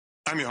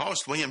I'm your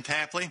host, William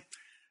Tapley,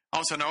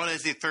 also known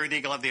as the Third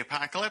Eagle of the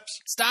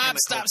Apocalypse. Stop.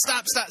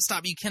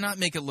 You cannot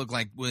make it look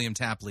like William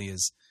Tapley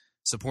is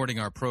supporting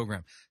our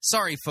program.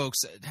 Sorry, folks.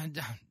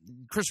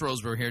 Chris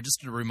Roseborough here,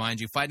 just to remind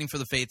you, Fighting for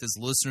the Faith is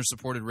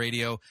listener-supported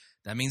radio.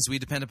 That means we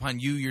depend upon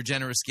you, your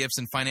generous gifts,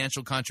 and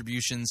financial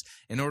contributions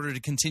in order to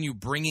continue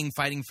bringing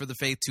Fighting for the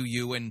Faith to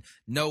you. And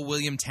no,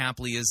 William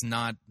Tapley is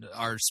not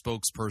our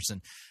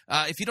spokesperson.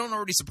 If you don't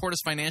already support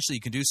us financially,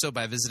 you can do so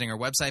by visiting our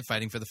website,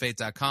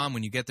 fightingforthefaith.com.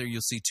 When you get there,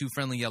 you'll see two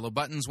friendly yellow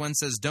buttons. One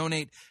says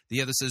Donate,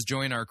 the other says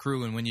Join Our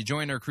Crew. And when you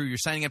join our crew, you're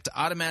signing up to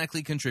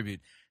automatically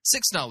contribute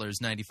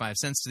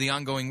 $6.95 to the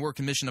ongoing work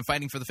and mission of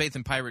Fighting for the Faith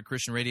and Pirate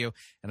Christian Radio.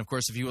 And, of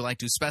course, if you would like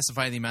to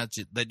specify the amount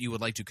that you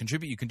would like to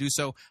contribute, you can do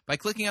so by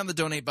clicking on the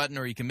Donate button,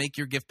 or you can make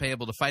your gift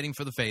payable to Fighting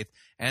for the Faith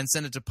and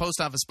send it to Post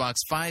Office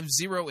Box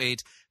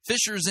 508,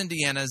 Fishers,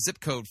 Indiana, zip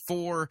code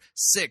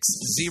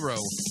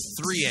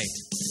 46038.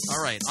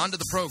 All right, on to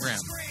the program.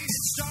 It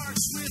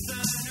starts with an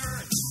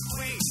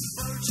earthquake,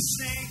 birds and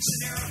snakes,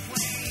 an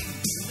airplane.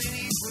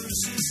 Lenny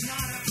Bruce is not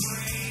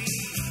afraid.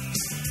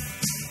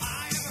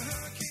 I have a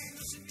hurricane,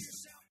 listen to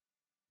yourself.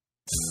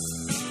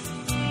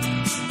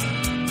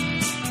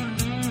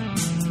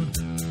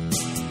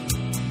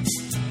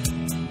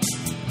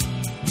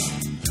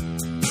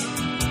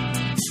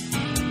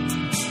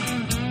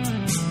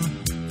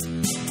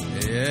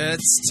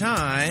 It's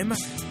time for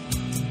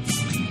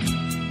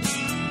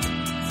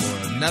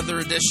another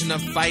edition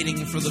of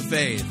Fighting for the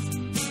Faith.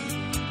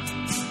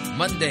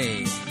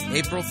 Monday,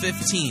 April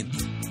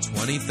 15th,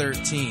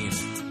 2013.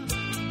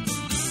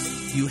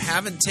 If you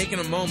haven't taken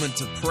a moment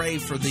to pray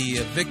for the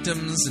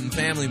victims and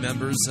family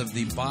members of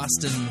the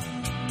Boston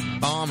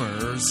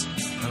bombers,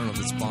 I don't know if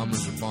it's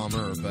bombers or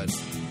bomber, but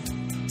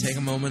take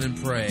a moment and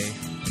pray.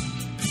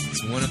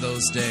 It's one of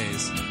those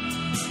days.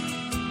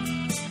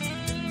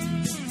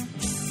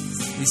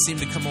 These seem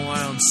to come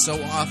around so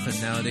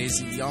often nowadays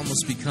that you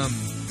almost become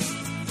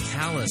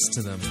callous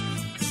to them.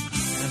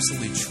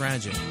 Absolutely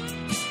tragic.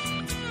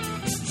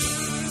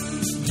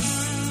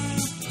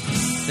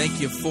 Thank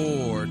you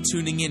for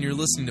tuning in. You're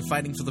listening to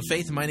Fighting for the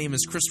Faith. My name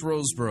is Chris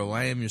Roseborough.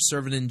 I am your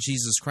servant in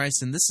Jesus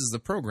Christ, and this is the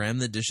program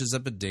that dishes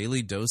up a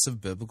daily dose of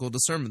biblical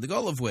discernment, the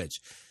goal of which,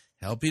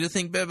 help you to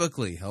think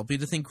biblically, help you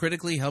to think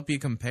critically, help you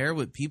compare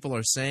what people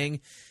are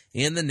saying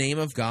in the name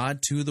of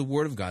God to the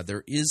Word of God.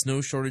 There is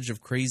no shortage of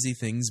crazy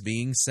things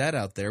being said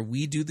out there.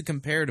 We do the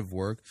comparative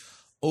work,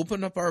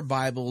 open up our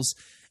Bibles,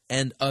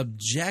 and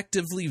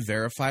objectively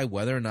verify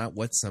whether or not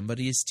what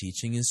somebody is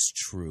teaching is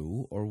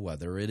true or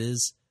whether it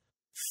is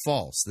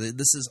false.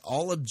 This is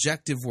all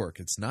objective work.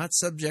 It's not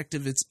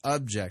subjective, it's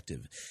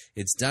objective.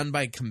 It's done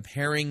by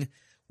comparing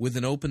with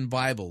an open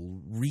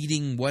Bible,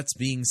 reading what's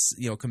being,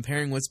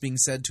 comparing what's being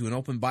said to an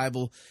open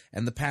Bible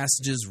and the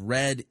passages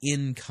read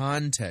in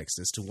context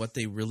as to what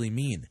they really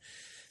mean.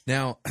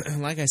 Now,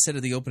 like I said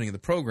at the opening of the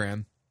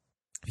program,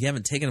 if you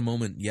haven't taken a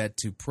moment yet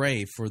to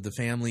pray for the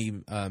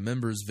family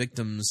members,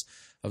 victims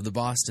of the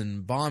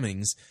Boston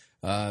bombings,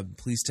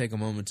 please take a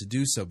moment to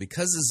do so.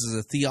 Because this is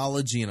a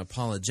theology and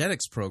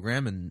apologetics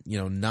program and,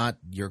 not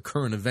your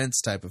current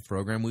events type of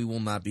program, we will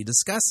not be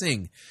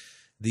discussing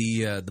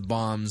the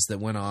bombs that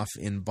went off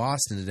in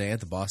Boston today at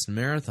the Boston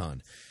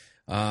Marathon.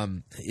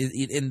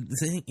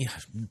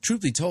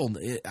 Truth be told,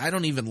 I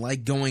don't even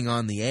like going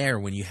on the air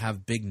when you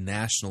have big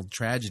national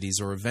tragedies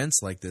or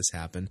events like this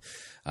happen.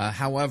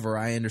 However,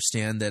 I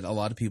understand that a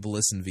lot of people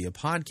listen via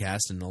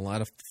podcast, and a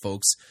lot of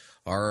folks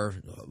are,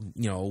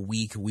 a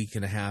week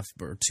and a half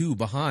or two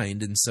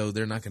behind, and so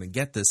they're not going to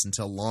get this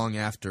until long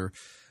after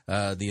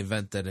the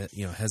event that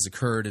has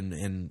occurred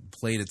and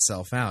played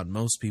itself out.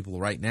 Most people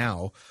right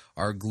now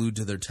are glued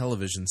to their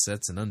television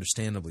sets, and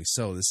understandably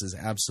so. This is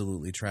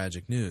absolutely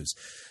tragic news.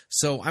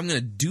 So I'm going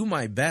to do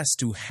my best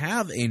to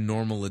have a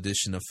normal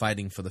edition of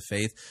Fighting for the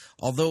Faith,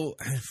 although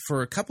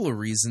for a couple of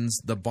reasons,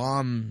 the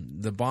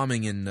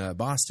bombing in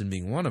Boston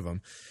being one of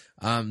them,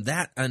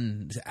 that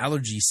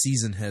allergy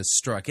season has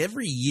struck.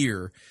 Every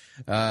year,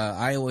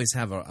 I always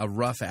have a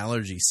rough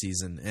allergy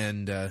season,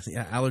 and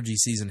allergy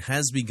season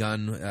has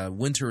begun.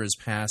 Winter has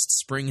passed,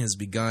 spring has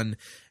begun,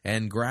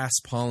 and grass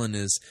pollen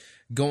is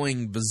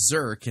going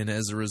berserk. And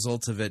as a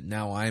result of it,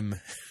 now I'm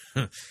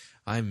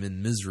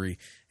in misery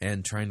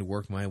and trying to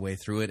work my way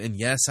through it. And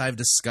yes, I've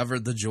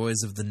discovered the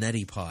joys of the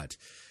neti pot.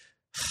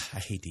 I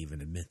hate to even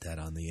admit that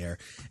on the air.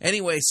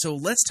 Anyway, so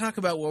let's talk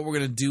about what we're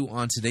going to do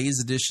on today's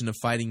edition of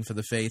Fighting for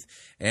the Faith,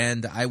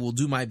 and I will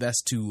do my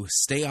best to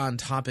stay on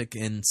topic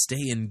and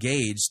stay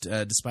engaged,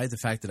 despite the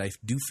fact that I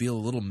do feel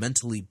a little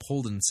mentally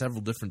pulled in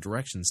several different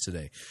directions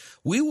today.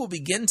 We will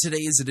begin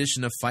today's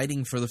edition of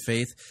Fighting for the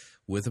Faith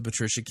with a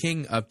Patricia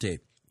King update.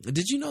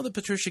 Did you know that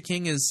Patricia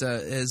King is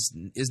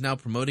now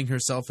promoting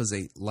herself as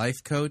a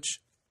life coach?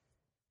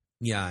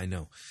 Yeah, I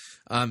know.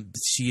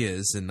 She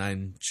is, and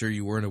I'm sure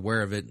you weren't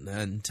aware of it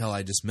until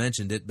I just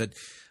mentioned it, but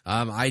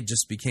I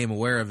just became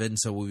aware of it, and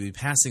so we'll be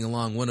passing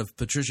along one of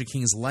Patricia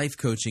King's life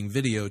coaching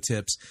video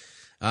tips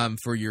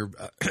for your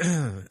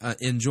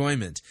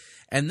enjoyment.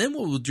 And then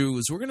what we'll do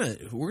is we're gonna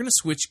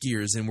switch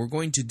gears, and we're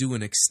going to do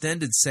an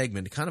extended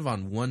segment kind of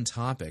on one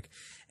topic.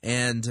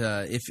 And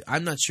if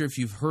I'm not sure if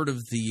you've heard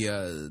of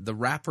the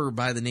rapper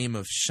by the name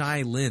of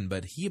Shai Linne,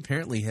 but he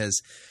apparently has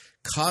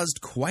caused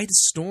quite a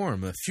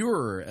storm, a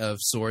furor of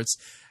sorts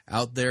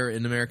out there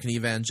in American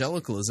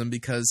evangelicalism,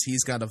 because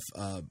he's got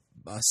a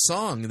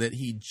song that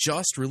he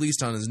just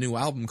released on his new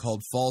album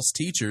called False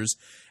Teachers,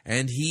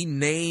 and he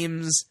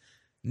names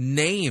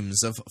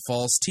of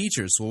false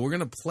teachers. So we're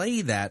going to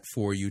play that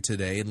for you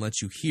today and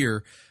let you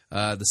hear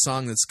the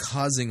song that's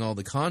causing all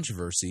the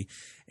controversy,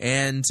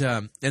 and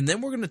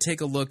then we're going to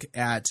take a look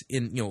at,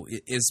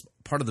 is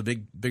part of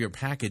the bigger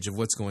package of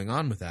what's going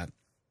on with that.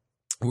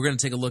 We're going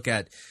to take a look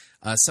at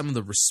some of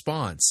the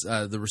response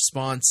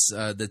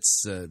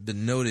that's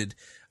been noted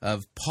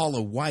of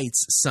Paula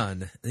White's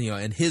son,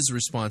 and his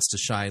response to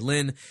Shai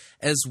Linne,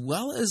 as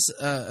well as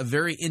a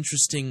very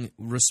interesting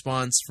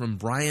response from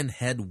Brian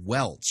Head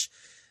Welch.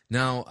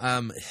 Now,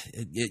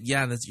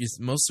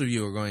 most of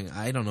you are going,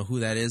 I don't know who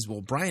that is. Well,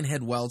 Brian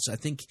Head Welch, I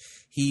think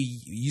he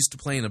used to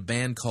play in a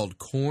band called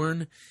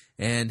Korn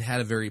and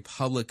had a very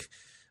public,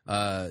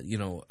 coming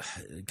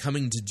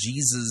to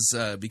Jesus,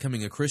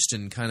 becoming a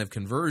Christian kind of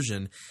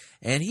conversion.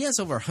 And he has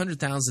over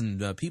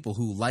 100,000 people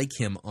who like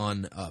him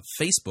on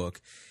Facebook.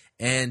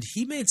 And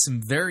he made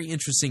some very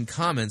interesting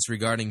comments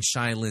regarding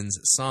Shai Linne's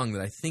song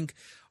that I think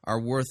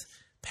are worth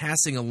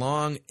passing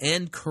along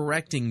and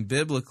correcting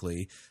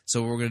biblically.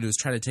 So what we're going to do is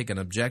try to take an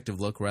objective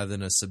look rather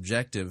than a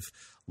subjective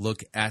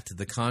look at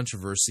the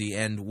controversy.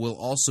 And we'll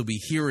also be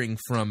hearing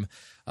from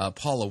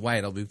Paula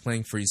White. I'll be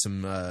playing for you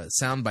some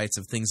sound bites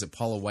of things that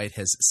Paula White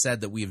has said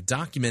that we have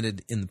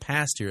documented in the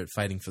past here at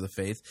Fighting for the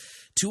Faith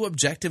to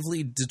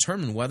objectively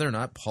determine whether or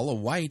not Paula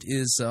White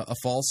is a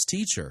false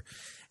teacher.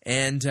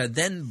 And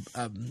then,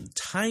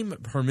 time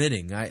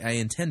permitting, I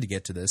intend to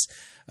get to this.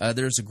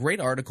 There's a great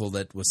article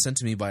that was sent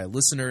to me by a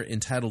listener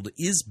entitled,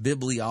 Is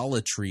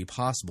Bibliolatry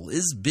Possible?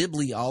 Is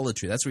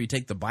bibliolatry, that's where you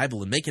take the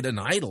Bible and make it an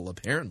idol,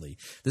 apparently.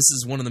 This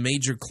is one of the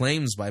major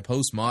claims by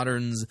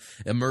postmoderns,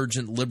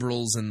 emergent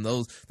liberals, and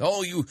those,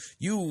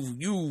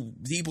 you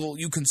people,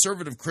 you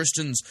conservative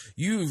Christians,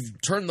 you've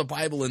turned the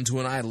Bible into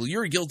an idol.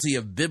 You're guilty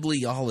of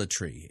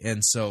bibliolatry.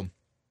 And so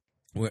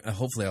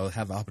hopefully I'll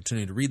have the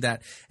opportunity to read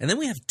that. And then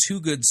we have two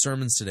good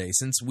sermons today.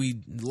 Since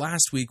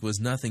last week was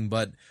nothing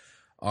but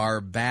our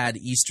bad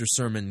Easter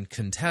sermon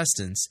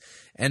contestants.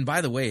 And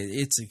by the way,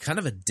 it's kind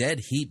of a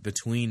dead heat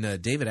between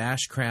David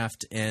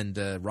Ashcraft and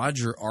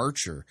Roger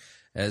Archer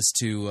as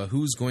to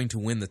who's going to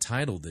win the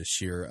title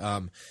this year,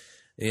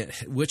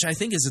 which I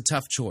think is a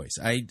tough choice.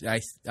 I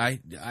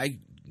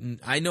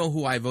know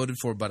who I voted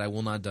for, but I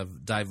will not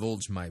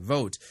divulge my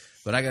vote.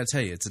 But I got to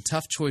tell you, it's a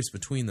tough choice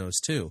between those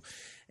two.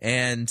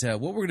 And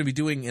what we're going to be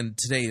doing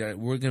today,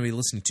 we're going to be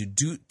listening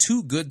to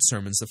two good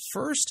sermons. The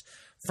first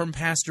from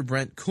Pastor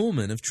Brent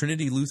Kuhlman of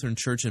Trinity Lutheran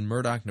Church in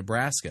Murdoch,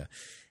 Nebraska.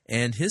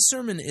 And his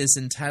sermon is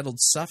entitled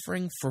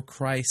Suffering for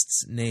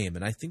Christ's Name.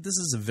 And I think this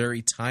is a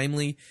very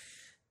timely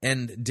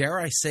and, dare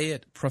I say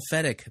it,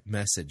 prophetic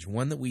message,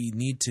 one that we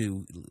needs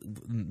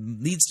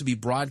to be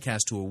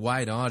broadcast to a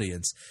wide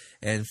audience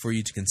and for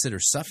you to consider.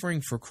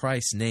 Suffering for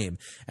Christ's Name.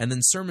 And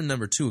then sermon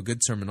number 2, a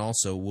good sermon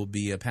also, will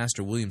be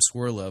Pastor William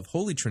Cwirla of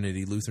Holy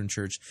Trinity Lutheran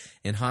Church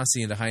in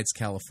Hacienda Heights,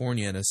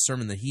 California, and a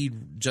sermon that he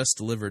just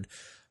delivered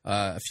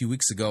a few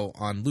weeks ago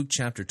on Luke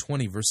chapter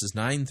 20, verses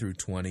 9 through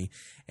 20.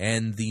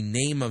 And the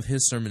name of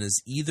his sermon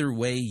is Either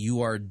Way You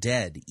Are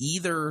Dead.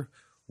 Either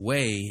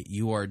way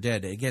you are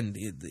dead. Again,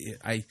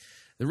 the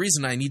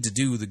reason I need to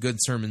do the good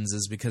sermons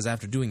is because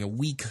after doing a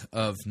week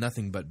of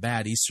nothing but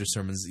bad Easter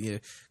sermons, you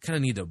kind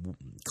of need to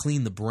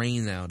clean the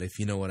brain out, if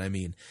you know what I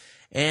mean.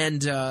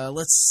 And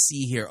let's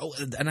see here. Oh,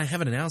 and I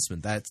have an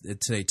announcement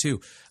today too.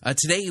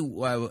 Today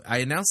I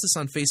announced this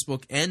on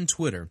Facebook and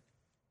Twitter.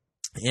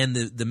 And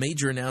the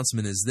major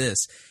announcement is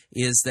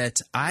that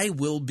I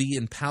will be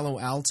in Palo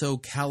Alto,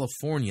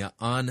 California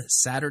on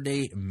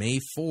Saturday, May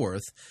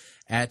 4th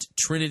at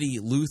Trinity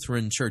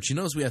Lutheran Church. You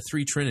notice we have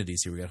 3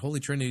 Trinities here. We got Holy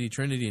Trinity,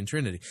 Trinity, and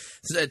Trinity.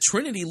 So at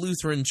Trinity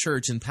Lutheran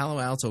Church in Palo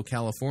Alto,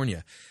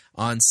 California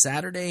on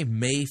Saturday,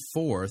 May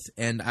 4th,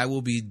 and I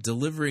will be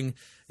delivering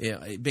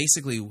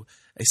basically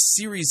a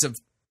series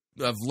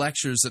of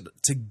lectures that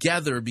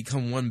together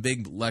become one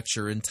big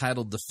lecture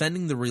entitled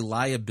Defending the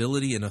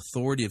Reliability and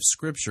Authority of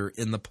Scripture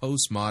in the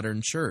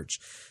Postmodern Church.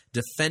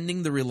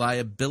 Defending the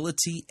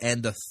Reliability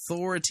and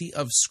Authority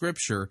of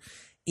Scripture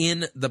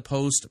in the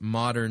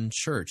Postmodern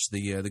Church.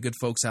 The good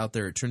folks out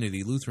there at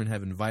Trinity Lutheran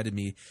have invited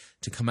me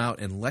to come out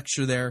and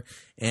lecture there,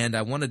 and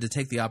I wanted to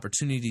take the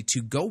opportunity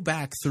to go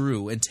back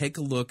through and take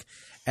a look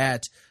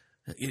at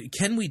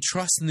can we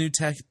trust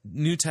the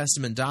New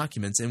Testament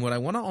documents. And what I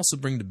want to also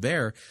bring to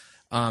bear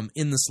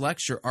in this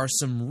lecture are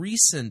some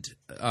recent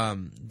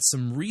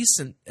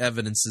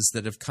evidences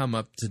that have come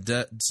up to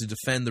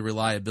defend the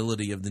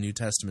reliability of the New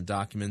Testament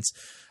documents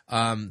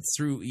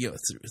through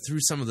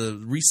some of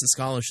the recent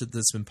scholarship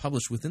that's been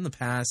published within the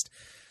past.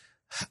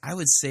 I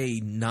would say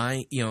 7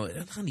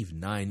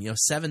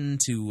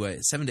 to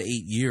 8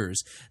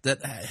 years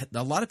that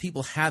a lot of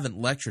people haven't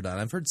lectured on.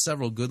 I've heard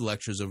several good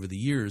lectures over the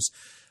years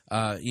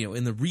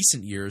in the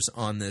recent years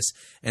on this.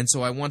 And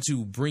so I want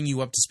to bring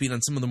you up to speed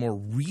on some of the more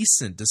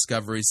recent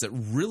discoveries that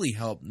really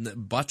help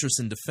buttress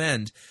and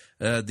defend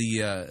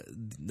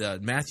the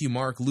Matthew,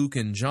 Mark, Luke,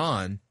 and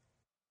John,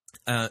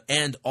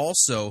 and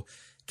also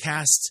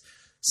cast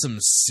some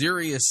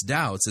serious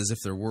doubts, as if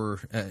there were,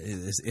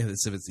 as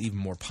if it's even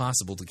more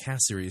possible to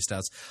cast serious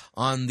doubts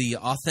on the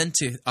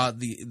authenticity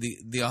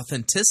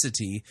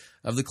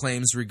of the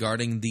claims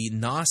regarding the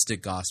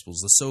Gnostic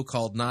Gospels, the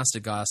so-called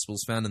Gnostic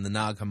Gospels found in the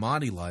Nag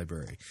Hammadi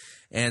library.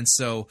 And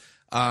so,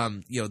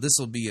 this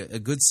will be a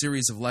good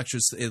series of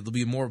lectures. It'll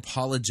be more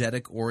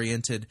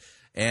apologetic-oriented,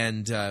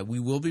 and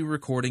we will be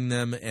recording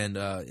them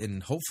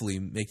and hopefully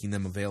making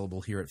them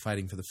available here at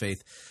Fighting for the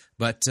Faith.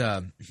 But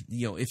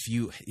if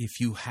you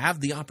have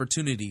the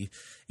opportunity,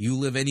 you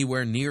live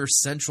anywhere near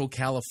Central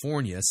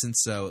California,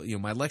 since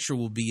my lecture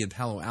will be in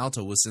Palo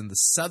Alto, was in the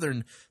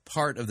southern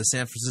part of the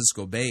San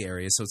Francisco Bay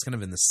Area, so it's kind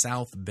of in the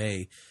South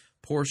Bay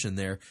portion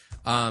there.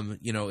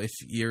 If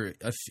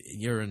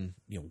you're in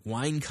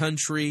wine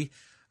country,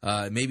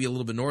 maybe a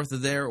little bit north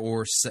of there,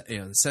 or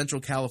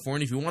Central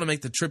California. If you want to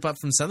make the trip up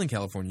from Southern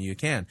California, you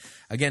can.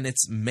 Again,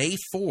 it's May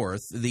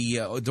 4th.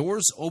 The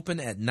doors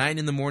open at 9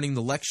 in the morning.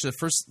 The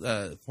first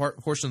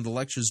portion of the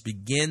lectures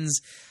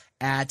begins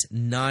at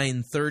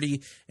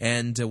 9:30,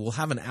 and we'll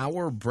have an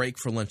hour break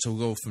for lunch. So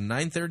we'll go from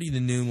 9:30 to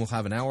noon. We'll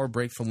have an hour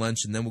break for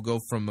lunch, and then we'll go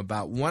from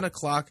about 1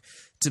 o'clock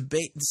to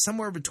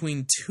somewhere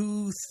between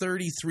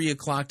 2:30, 3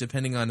 o'clock,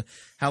 depending on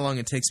how long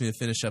it takes me to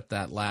finish up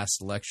that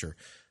last lecture.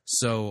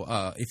 So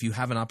if you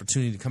have an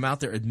opportunity to come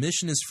out there,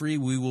 admission is free.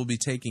 We will be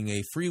taking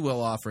a free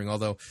will offering,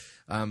 although,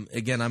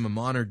 again, I'm a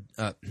honored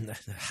how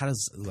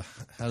does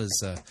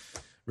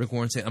Rick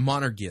Warren say? A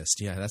monergist.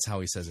 Yeah, that's how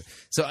he says it.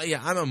 So,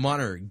 I'm a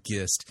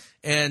monergist,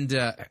 and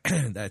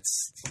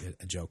that's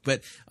a joke.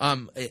 But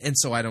and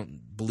so I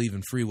don't believe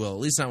in free will, at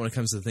least not when it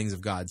comes to the things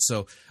of God.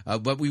 So,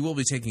 but we will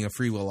be taking a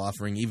free will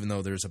offering, even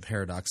though there's a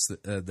paradox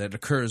that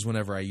occurs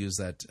whenever I use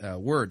that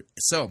word.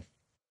 So,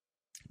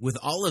 with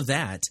all of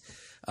that,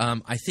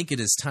 I think it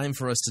is time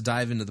for us to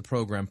dive into the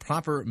program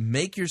proper.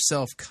 Make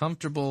yourself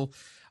comfortable.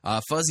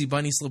 Fuzzy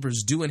bunny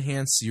slippers do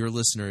enhance your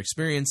listener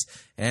experience.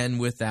 And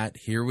with that,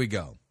 here we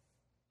go.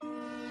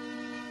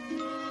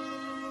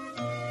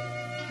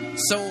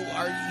 So,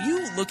 are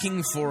you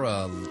looking for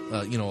a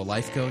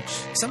life coach?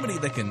 Somebody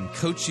that can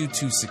coach you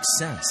to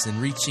success in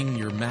reaching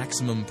your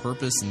maximum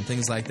purpose and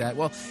things like that?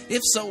 Well,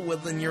 if so, well,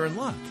 then you're in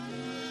luck.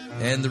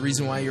 And the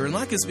reason why you're in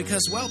luck is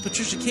because,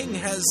 Patricia King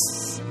has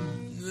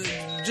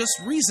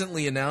just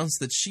recently announced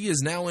that she is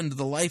now into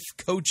the life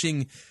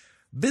coaching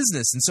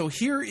business. And so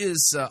here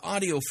is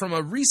audio from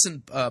a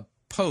recent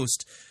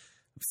post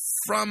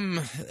from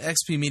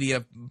XP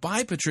Media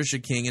by Patricia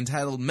King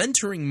entitled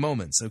Mentoring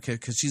Moments, okay,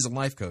 because she's a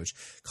life coach,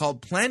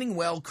 called Planning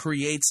Well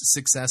Creates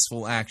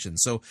Successful Action.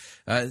 So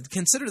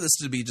consider this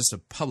to be just a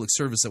public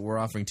service that we're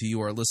offering to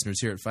you, our listeners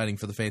here at Fighting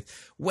for the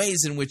Faith,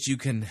 ways in which you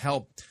can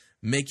help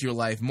make your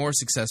life more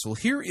successful.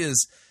 Here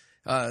is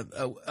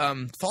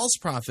false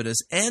prophetess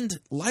and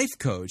life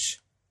coach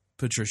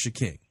Patricia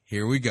King.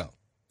 Here we go.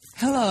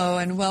 Hello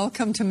and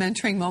welcome to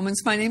Mentoring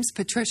Moments. My name's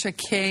Patricia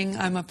King.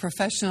 I'm a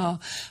professional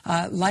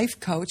life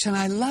coach, and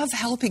I love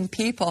helping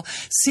people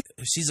see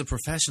She's a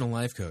professional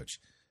life coach.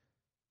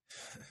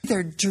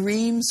 their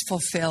dreams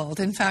fulfilled.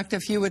 In fact,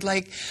 if you would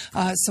like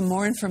some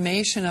more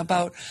information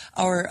about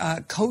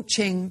our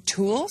coaching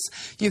tools,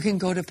 you can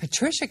go to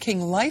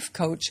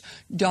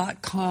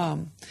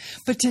patriciakinglifecoach.com.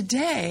 But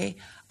today,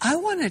 I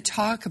want to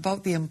talk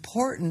about the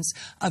importance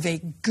of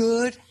a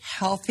good,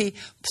 healthy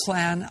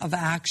plan of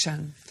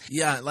action.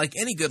 Yeah, like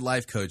any good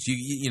life coach,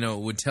 you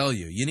would tell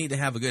you, you need to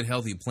have a good,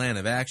 healthy plan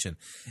of action.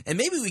 And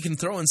maybe we can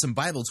throw in some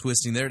Bible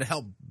twisting there to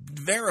help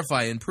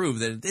verify and prove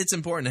that it's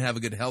important to have a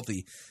good,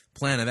 healthy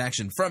plan of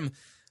action. From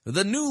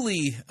the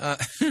newly,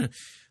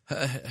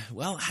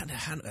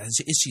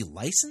 is she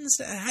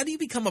licensed? How do you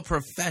become a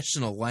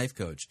professional life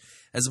coach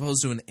as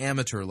opposed to an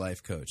amateur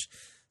life coach?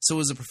 So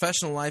is a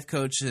professional life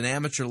coach an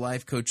amateur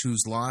life coach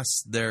who's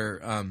lost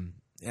their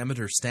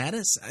amateur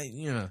status?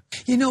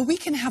 We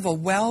can have a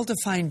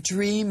well-defined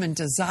dream and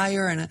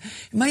desire, and it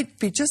might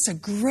be just a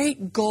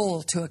great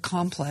goal to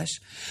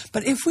accomplish.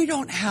 But if we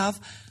don't have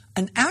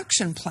an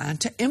action plan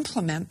to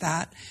implement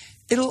that,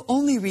 it'll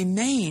only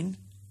remain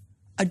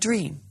a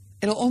dream.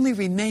 It'll only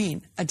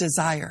remain a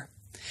desire.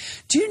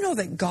 Do you know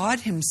that God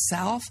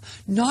himself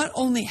not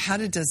only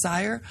had a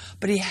desire,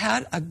 but he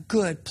had a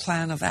good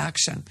plan of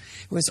action?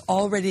 It was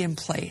already in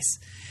place.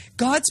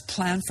 God's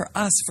plan for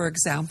us, for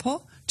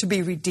example, to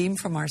be redeemed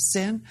from our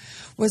sin,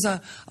 was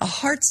a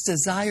heart's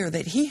desire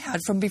that he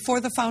had from before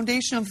the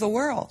foundation of the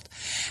world.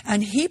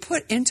 And he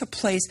put into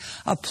place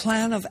a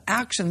plan of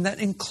action that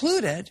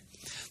included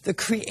the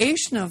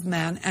creation of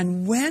man,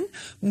 and when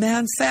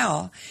man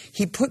fell,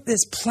 he put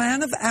this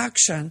plan of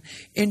action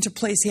into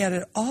place. He had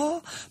it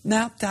all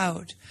mapped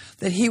out,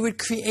 that he would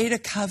create a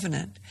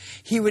covenant.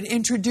 He would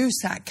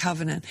introduce that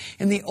covenant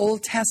in the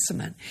Old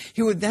Testament.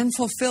 He would then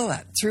fulfill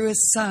it through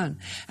his Son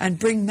and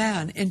bring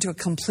man into a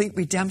complete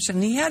redemption.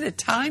 And he had a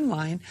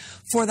timeline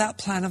for that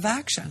plan of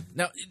action.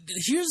 Now,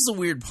 here's the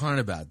weird part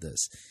about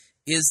this,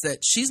 is that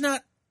she's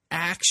not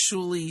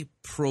actually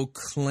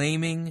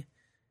proclaiming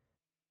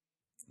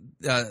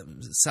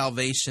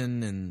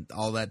salvation and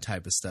all that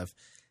type of stuff.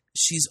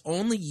 She's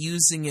only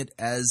using it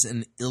as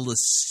an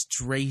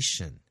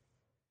illustration.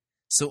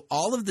 So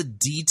all of the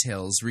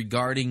details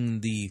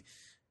regarding the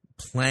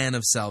plan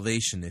of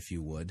salvation, if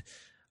you would,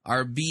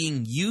 are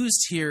being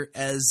used here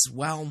as,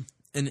 well,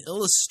 an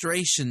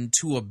illustration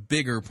to a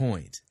bigger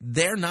point.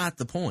 They're not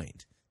the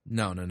point.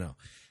 No.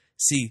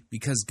 See,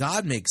 because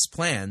God makes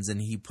plans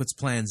and he puts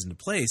plans into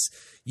place,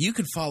 you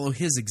can follow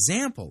his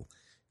example.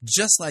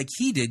 Just like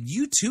he did,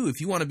 you too, if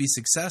you want to be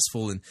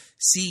successful in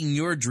seeing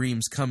your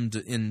dreams come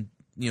to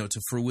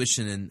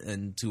fruition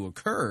and to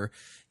occur,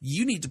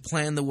 you need to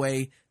plan the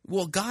way,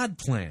 well, God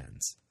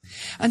plans.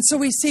 And so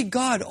we see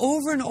God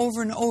over and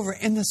over and over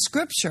in the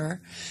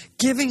scripture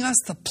giving us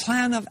the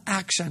plan of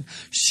action,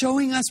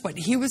 showing us what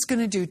he was going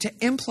to do to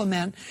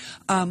implement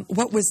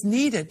what was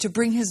needed to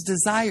bring his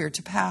desire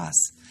to pass.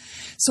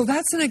 So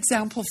that's an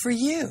example for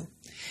you.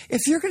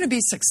 If you're going to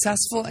be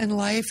successful in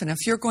life and if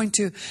you're going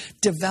to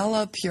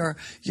develop your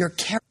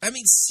character. I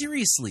mean,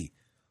 seriously,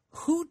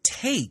 who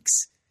takes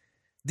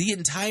the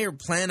entire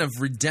plan of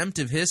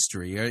redemptive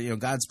history, or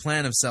God's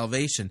plan of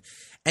salvation,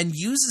 and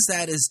uses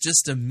that as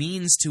just a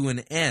means to an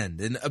end,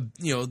 and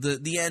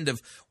the end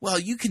of, well,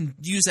 you can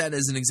use that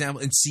as an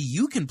example and see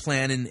you can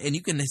plan and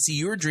you can see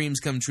your dreams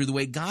come true the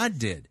way God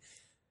did.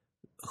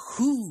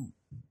 Who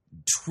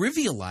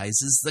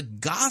trivializes the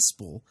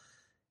gospel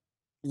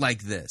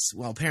like this?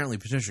 Well, apparently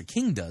Patricia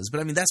King does,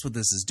 but I mean, that's what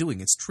this is doing.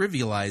 It's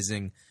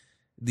trivializing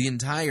the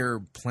entire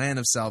plan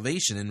of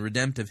salvation and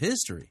redemptive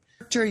history.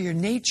 Your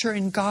nature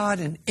in God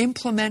and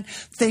implement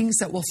things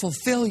that will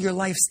fulfill your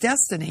life's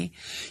destiny,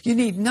 you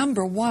need,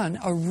 number one,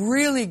 a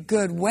really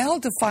good,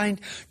 well-defined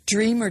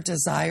dream or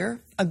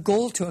desire, a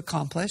goal to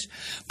accomplish,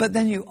 but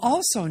then you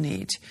also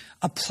need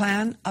a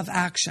plan of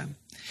action.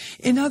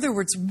 In other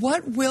words,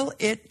 what will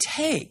it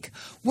take?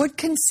 What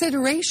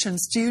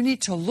considerations do you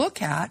need to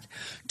look at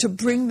to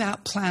bring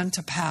that plan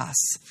to pass,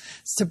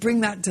 to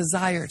bring that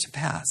desire to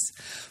pass?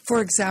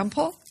 For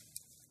example,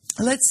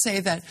 let's say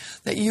that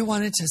you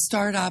wanted to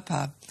start up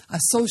a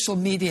social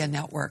media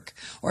network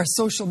or a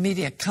social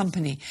media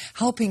company,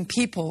 helping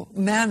people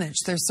manage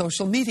their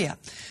social media.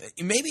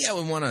 Maybe I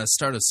would want to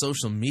start a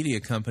social media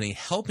company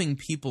helping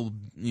people,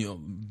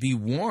 be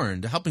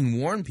warned, helping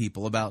warn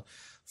people about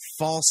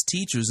false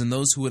teachers and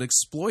those who would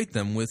exploit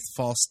them with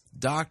false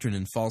doctrine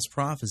and false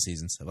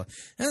prophecies and stuff.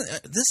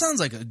 This sounds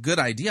like a good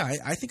idea.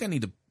 I think I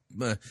need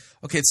to...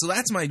 okay, so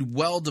that's my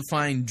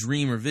well-defined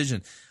dream or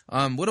vision.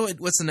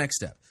 What's the next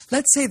step?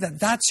 Let's say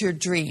that's your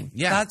dream.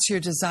 Yeah. That's your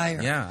desire.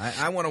 Yeah,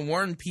 I want to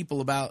warn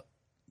people about,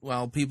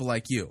 people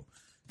like you.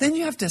 Then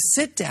you have to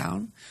sit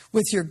down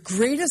with your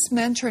greatest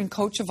mentor and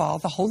coach of all,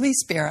 the Holy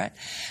Spirit,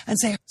 and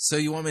say... So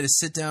you want me to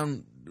sit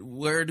down...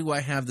 Where do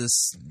I have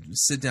this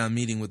sit-down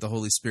meeting with the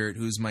Holy Spirit,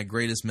 who's my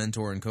greatest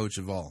mentor and coach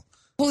of all?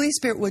 Holy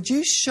Spirit, would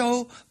you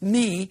show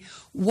me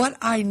what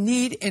I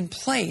need in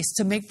place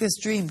to make this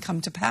dream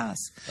come to pass?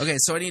 Okay,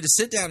 so I need to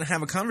sit down and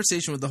have a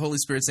conversation with the Holy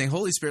Spirit saying,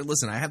 Holy Spirit,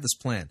 listen, I have this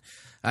plan.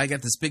 I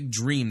got this big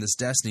dream, this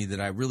destiny that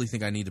I really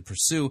think I need to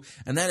pursue,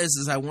 and that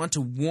is I want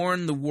to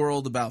warn the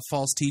world about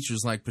false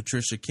teachers like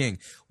Patricia King.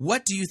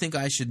 What do you think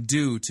I should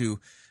do to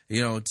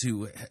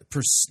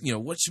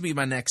what should be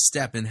my next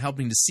step in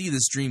helping to see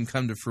this dream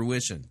come to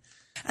fruition?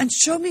 And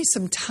show me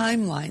some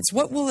timelines.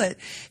 What will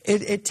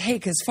it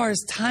take as far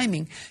as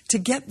timing to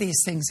get these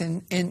things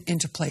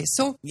into place?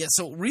 So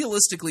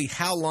realistically,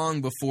 how long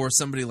before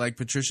somebody like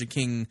Patricia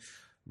King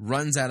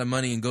runs out of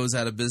money and goes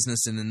out of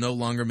business and no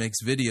longer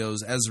makes videos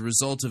as a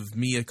result of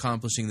me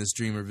accomplishing this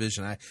dream or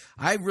vision?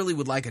 I really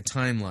would like a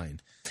timeline.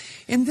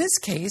 In this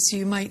case,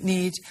 you might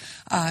need,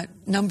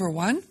 number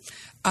one,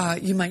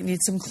 you might need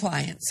some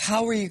clients.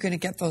 How are you going to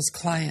get those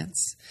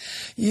clients?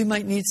 You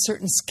might need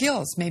certain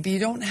skills. Maybe you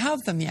don't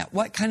have them yet.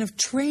 What kind of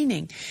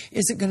training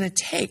is it going to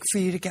take for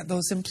you to get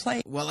those in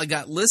place? Well, I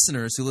got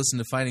listeners who listen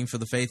to Fighting for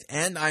the Faith,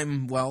 and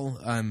I'm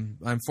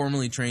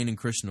formally trained in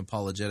Christian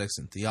apologetics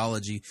and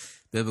theology,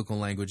 biblical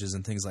languages,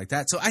 and things like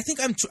that. So I think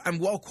I'm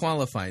well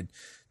qualified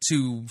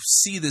to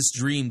see this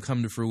dream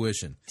come to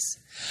fruition.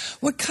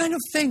 What kind of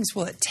things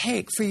will it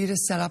take for you to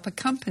set up a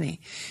company?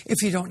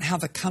 If you don't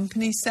have a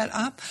company set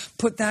up,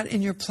 put that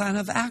in your plan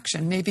of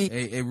action. Maybe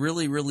a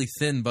really, really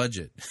thin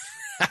budget.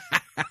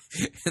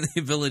 And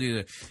the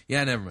ability to,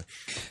 never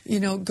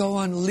mind. Go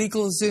on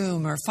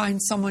LegalZoom or find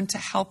someone to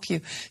help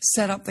you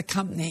set up the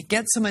company.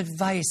 Get some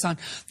advice on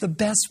the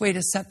best way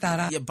to set that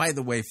up. Yeah, by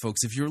the way,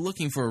 folks, if you're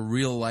looking for a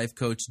real life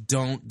coach,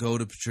 don't go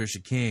to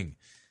Patricia King.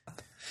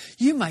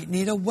 You might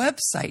need a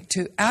website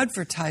to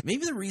advertise.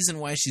 Maybe the reason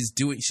why she's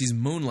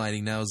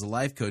moonlighting now as a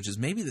life coach is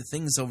maybe the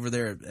things over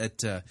there at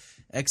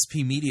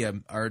XP Media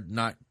are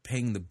not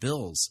paying the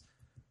bills.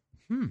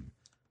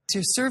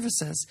 Your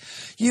services.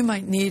 You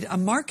might need a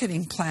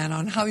marketing plan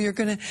on how you're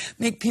going to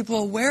make people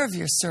aware of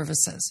your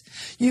services.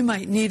 You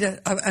might need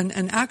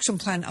an action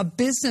plan, a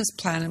business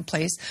plan in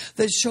place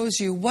that shows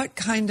you what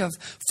kind of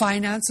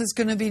finance is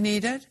going to be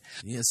needed.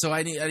 Yeah, so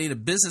I need a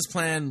business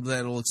plan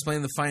that will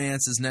explain the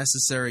finances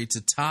necessary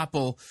to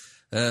topple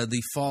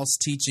the false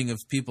teaching of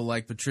people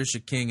like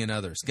Patricia King and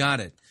others. Got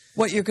it.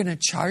 What you're going to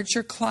charge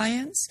your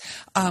clients,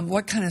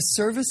 what kind of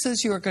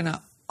services you are going to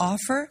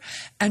offer,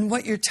 and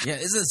what you're yeah,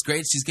 isn't this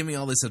great? She's giving me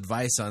all this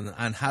advice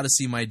on how to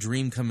see my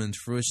dream come into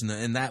fruition,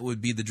 and that would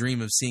be the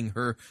dream of seeing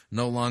her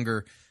no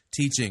longer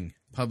teaching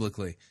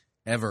publicly,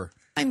 ever.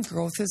 Time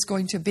growth is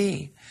going to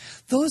be.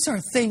 Those are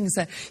things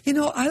that,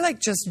 I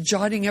like just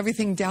jotting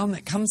everything down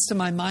that comes to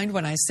my mind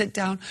when I sit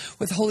down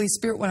with Holy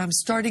Spirit when I'm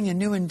starting a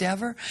new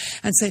endeavor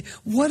and say,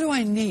 what do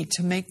I need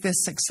to make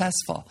this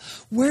successful?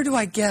 Where do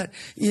I get,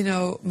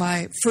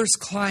 my first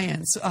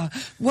clients?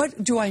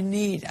 What do I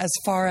need as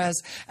far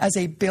as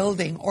a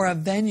building or a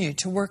venue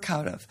to work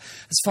out of?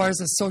 As far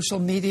as a social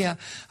media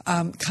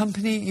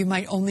company, you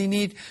might only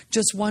need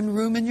just one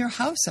room in your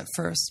house at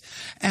first.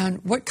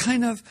 And what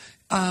kind of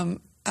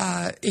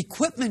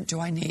equipment do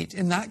I need?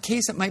 In that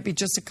case, it might be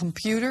just a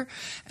computer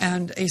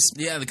and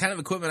the kind of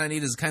equipment I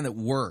need is the kind that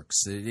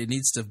works. It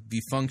needs to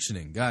be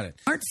functioning. Got it.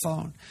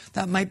 Smartphone.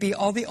 That might be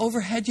all the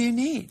overhead you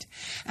need.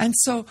 And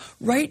so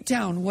write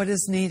down what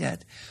is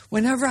needed.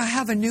 Whenever I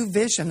have a new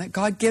vision that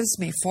God gives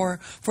me for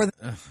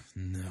the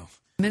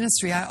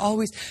ministry, I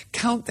always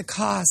count the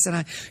costs and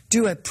I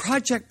do a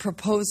project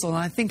proposal and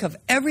I think of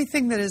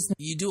everything that is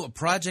You do a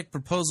project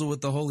proposal with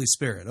the Holy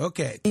Spirit.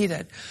 Okay.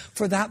 needed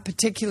for that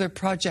particular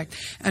project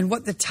and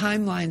what the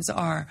timelines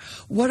are.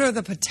 What are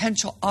the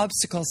potential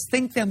obstacles?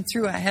 Think them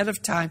through ahead of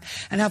time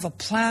and have a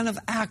plan of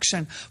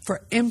action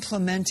for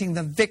implementing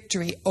the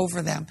victory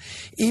over them.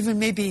 Even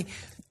maybe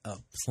a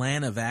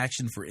plan of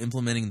action for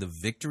implementing the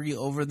victory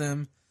over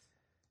them?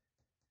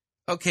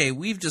 Okay,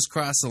 we've just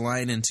crossed the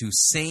line into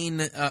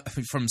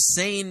from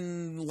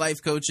sane life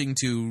coaching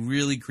to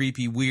really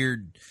creepy,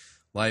 weird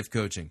life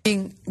coaching.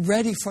 being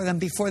ready for them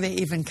before they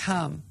even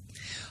come.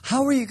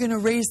 How are you going to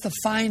raise the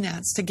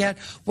finance to get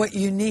what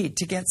you need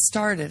to get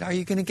started? Are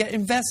you going to get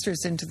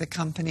investors into the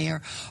company?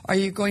 Or are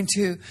you going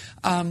to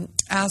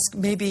ask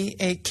maybe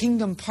a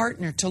kingdom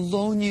partner to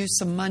loan you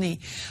some money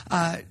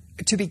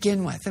to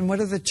begin with? And what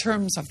are the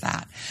terms of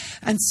that?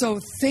 And so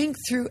think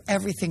through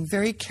everything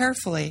very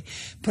carefully,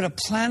 put a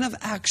plan of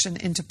action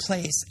into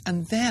place,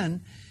 and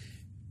then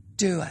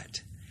do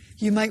it.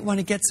 You might want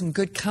to get some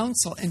good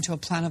counsel into a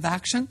plan of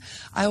action.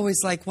 I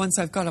always like, once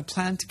I've got a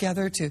plan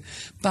together, to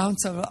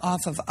bounce it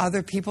off of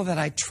other people that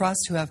I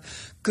trust who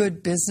have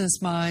good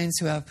business minds,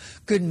 who have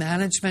good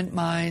management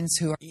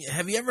minds.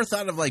 Have you ever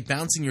thought of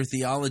bouncing your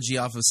theology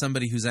off of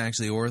somebody who's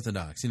actually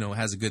orthodox,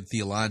 has a good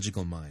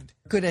theological mind?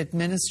 Good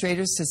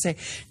administrators to say,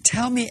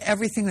 tell me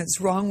everything that's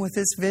wrong with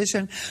this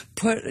vision.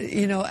 Put,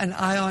 an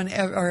I on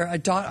or a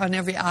dot on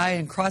every I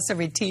and cross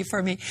every T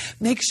for me.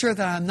 Make sure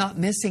that I'm not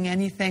missing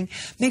anything.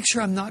 Make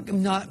sure I'm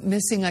not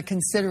missing a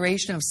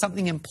consideration of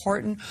something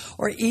important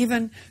or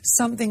even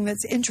something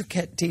that's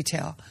intricate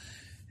detail.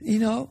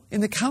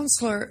 In the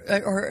counselor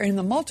or in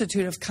the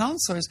multitude of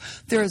counselors,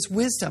 there is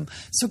wisdom.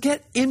 So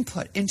get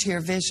input into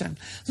your vision.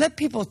 Let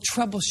people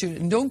troubleshoot it.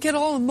 And don't get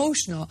all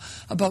emotional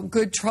about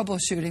good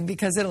troubleshooting,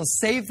 because it'll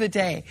save the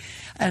day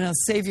and it'll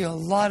save you a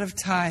lot of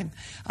time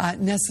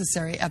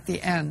necessary at the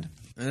end.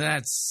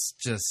 That's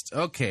just,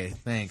 okay,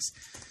 thanks.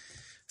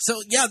 So,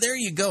 yeah, there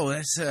you go.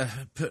 That's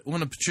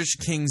one of Patricia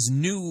King's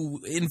new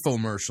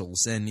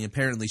infomercials, and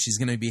apparently she's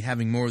going to be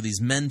having more of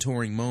these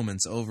mentoring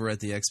moments over at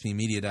the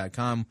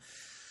xpmedia.com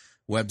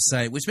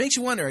website, which makes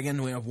you wonder, again,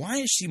 why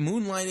is she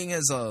moonlighting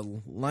as a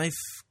life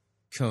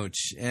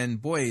coach? And,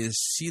 boy, is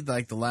she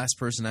like the last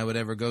person I would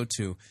ever go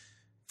to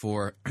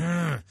for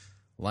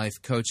life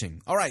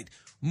coaching. All right,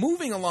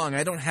 moving along.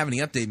 I don't have any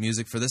update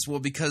music for this,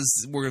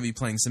 because we're going to be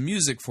playing some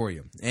music for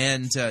you.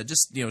 And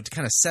just, to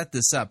kind of set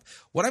this up,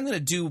 what I'm going to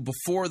do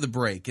before the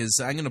break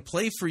is I'm going to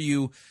play for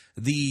you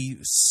the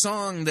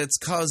song that's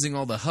causing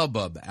all the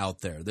hubbub out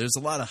there. There's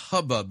a lot of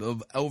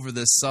hubbub over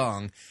this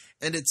song,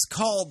 and it's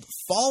called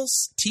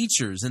False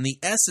Teachers, and the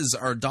S's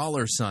are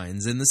dollar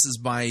signs, and this is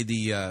by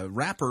the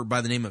rapper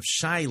by the name of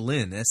Shai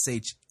Linne,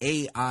 Shailinne,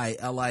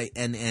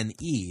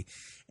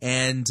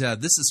 and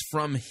this is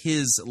from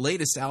his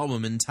latest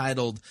album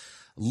entitled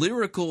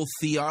Lyrical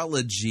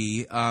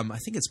Theology. I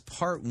think it's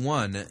part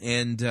 1,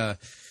 and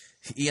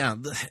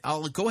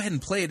I'll go ahead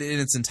and play it in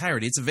its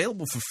entirety. It's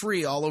available for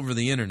free all over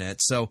the internet,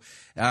 so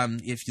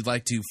if you'd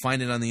like to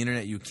find it on the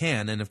internet, you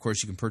can, and of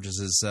course you can purchase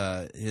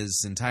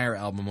his entire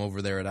album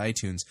over there at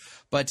iTunes.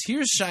 But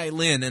here's Shai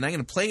Linne, and I'm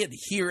going to play it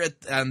here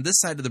on this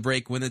side of the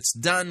break. When it's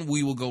done,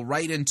 we will go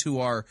right into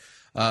our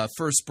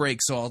first break.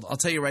 So I'll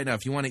tell you right now,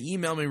 if you want to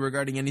email me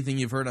regarding anything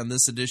you've heard on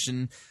this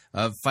edition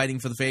of Fighting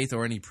for the Faith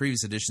or any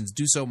previous editions,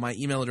 do so. My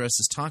email address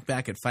is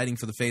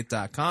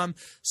talkback@fightingforthefaith.com.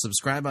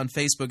 Subscribe on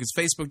Facebook. It's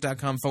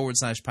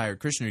facebook.com/Pirate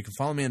Christian. You can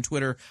follow me on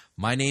Twitter.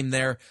 My name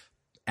there,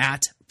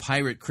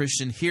 @Pirate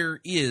Christian. Here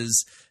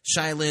is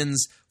Shai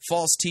Linne's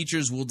False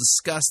Teachers. We'll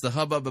discuss the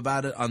hubbub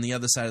about it on the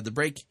other side of the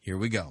break. Here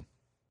we go.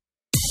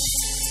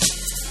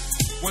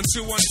 1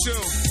 2 1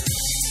 2.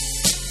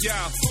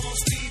 Yeah.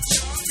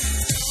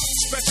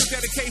 Special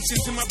dedication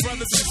to my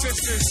brothers and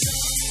sisters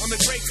on the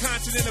great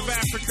continent of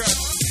Africa.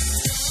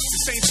 The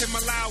saints in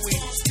Malawi,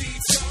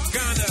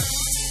 Ghana,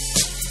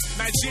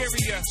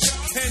 Nigeria,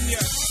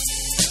 Kenya,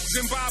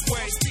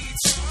 Zimbabwe.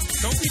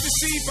 Don't be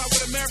deceived by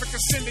what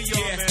America's sending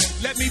y'all, man.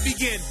 Let me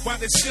begin. While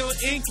there's still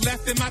ink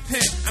left in my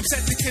pen, I'm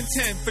set to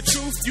contend. For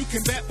truth, you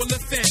can bet will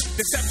offend.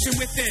 Deception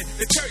within.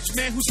 The church,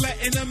 man, who's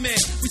letting them in.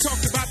 We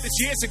talked about this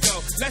years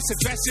ago. Let's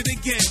address it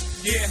again.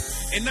 Yeah,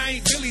 and I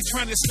ain't really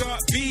trying to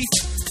start beef,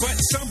 but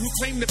some who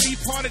claim to be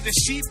part of the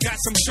sheep got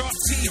some sharp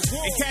teeth.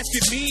 And cats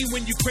get mean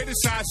when you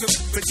criticize them.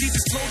 But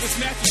Jesus told us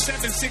Matthew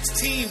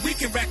 7:16, we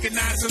can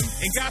recognize them.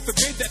 And God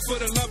forbid that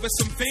for the love of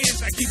some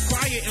fans, I keep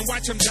quiet and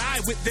watch them die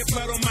with their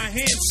blood on my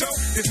hands. So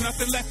there's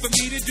nothing left for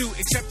me to do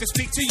except to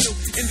speak to you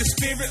in the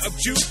spirit of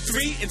Jude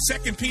 3 and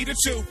 2 Peter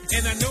 2.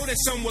 And I know that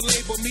some will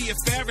label me a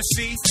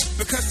Pharisee,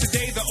 because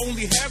today the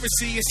only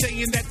heresy is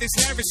saying that there's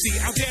heresy.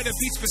 I'll dare to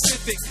be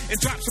specific and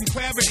drop some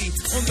clarity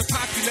on the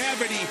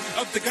popularity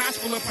of the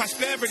gospel of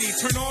prosperity.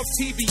 Turn off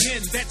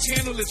TBN, that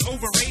channel is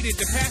overrated.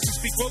 The pastors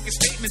speak bogus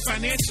statements,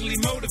 financially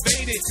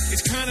motivated.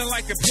 It's kind of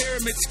like a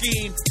pyramid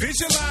scheme.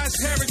 Visualize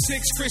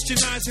heretics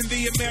Christianizing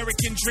the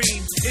American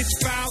dream. It's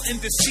foul and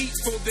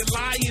deceitful, they're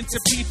lying to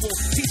people,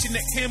 teaching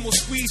that camels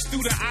squeeze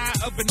through the eye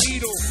of a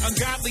needle.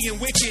 Ungodly and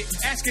wicked.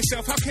 Ask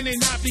yourself, how can they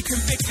not be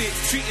convicted?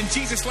 Treating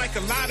Jesus like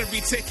a lottery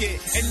ticket.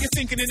 And you're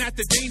thinking they're not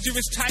the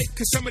dangerous type,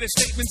 because some of the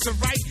statements are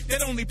right.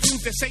 That only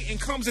proves that Satan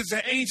comes as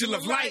an angel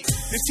of light.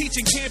 This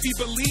teaching can't be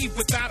believed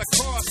without a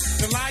cost.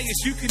 The lie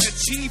is you can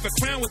achieve a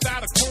crown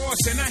without a cross.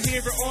 And I hear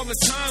it all the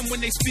time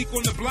when they speak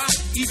on the block.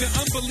 Even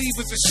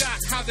unbelievers are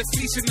shocked how they're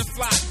fleecing the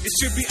flock. It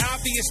should be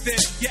obvious then.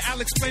 Yeah,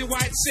 I'll explain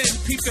why it's sin.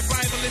 Peep the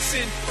Bible is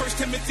sin. 1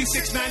 Timothy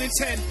 6, 9 and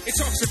 10. It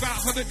talks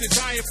about how the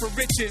desire for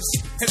riches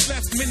has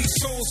left many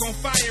souls on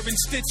fire and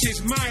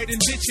stitches, mired in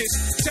ditches.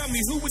 Tell me,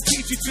 who would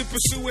teach you to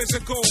pursue as a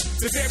goal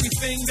the very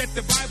thing that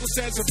the Bible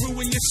says will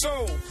ruin your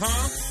soul,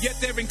 huh? Yet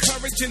they're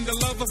encouraging the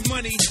love of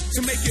money.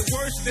 To make it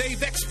worse,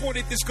 they've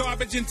exported this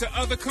garbage into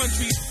other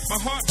countries. My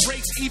heart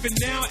breaks even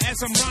now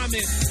as I'm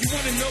rhyming. You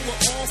want to know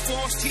what all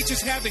false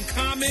teachers have in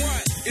common?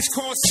 What? It's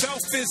called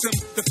selfism,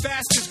 the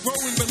fastest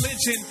growing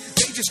religion.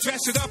 They just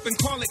dress it up and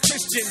call it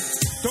Christian.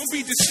 Don't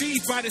be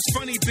deceived by this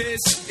funny biz.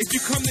 If you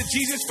come to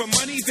Jesus for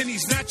money, then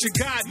he's not your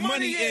God.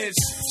 Money is.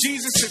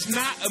 Jesus is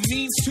not a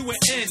means to an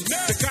end.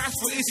 The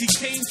gospel is he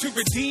came to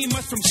redeem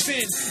us from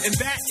sin. And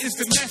that is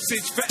the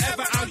message.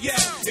 Forever I'll yell.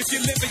 If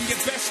you're living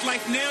your best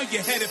life now,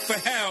 you're headed for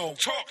hell.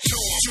 Talk to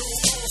him.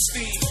 Joel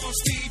Osteen.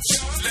 False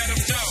teacher. Let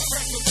him know.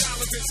 Franklin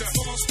Dollar is a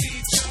false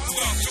teacher.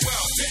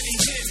 Well, Benny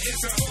Hinn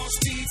is a false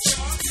teacher.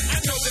 I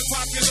know they're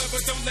popular,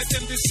 but don't let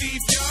them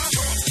deceive y'all.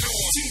 Talk to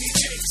him. T.D.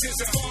 Jakes is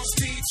a false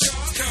teacher.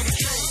 Tell the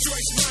truth.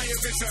 Joyce Meyer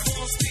is a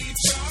false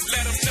teacher.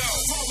 Let him know.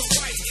 Paula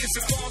White is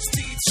a false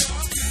teacher.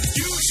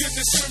 Use your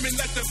discernment,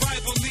 let the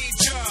Bible lead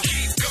ya.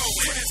 Keep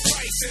going. Brent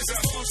Price is a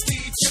false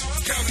teacher.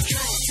 Tell the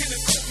truth.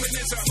 Kenneth Kuhlman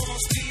is a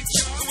false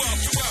teacher.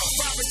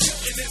 Robert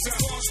Hilton is a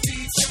false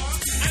teacher.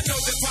 I know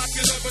they're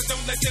popular, but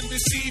don't let them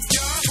deceive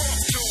ya. Talk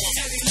to him.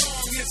 Eddie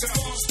Long is a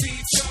false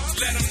teacher.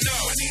 Let him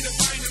know. Anita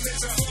Bynum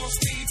is a false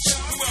teacher.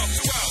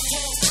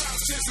 Paul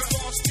Crouch is a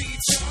false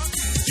teacher.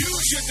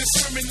 Use your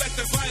discernment, let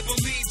the Bible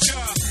lead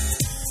ya.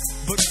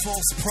 But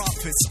false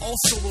prophets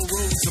also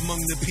arose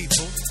among the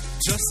people,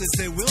 just as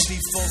there will be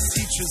false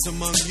teachers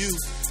among you,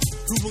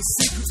 who will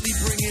secretly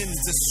bring in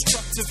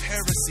destructive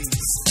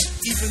heresies,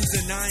 even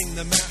denying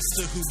the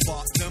master who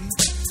bought them,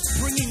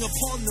 bringing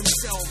upon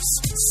themselves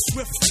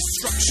swift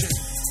destruction.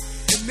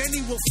 And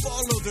many will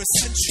follow their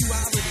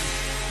sensuality,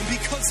 and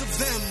because of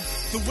them,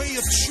 the way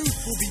of truth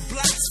will be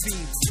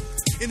blasphemed.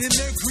 And in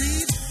their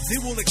greed, they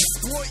will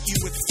exploit you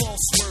with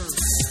false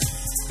words.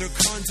 Their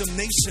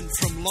condemnation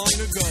from long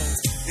ago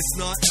is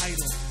not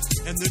idle,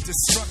 and their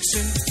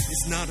destruction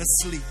is not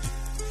asleep.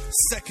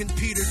 2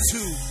 Peter 2,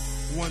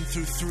 1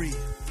 through 3.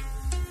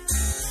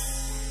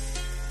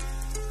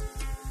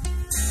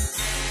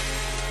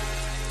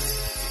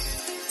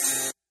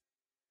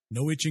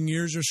 No itching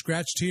ears are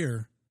scratched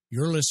here.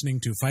 You're listening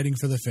to Fighting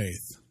for the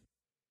Faith.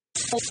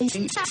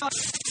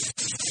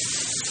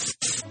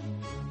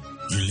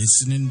 You're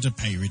listening to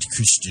Pirate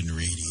Christian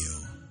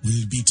Radio.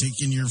 We'll be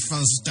taking your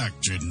false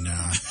doctrine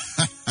now.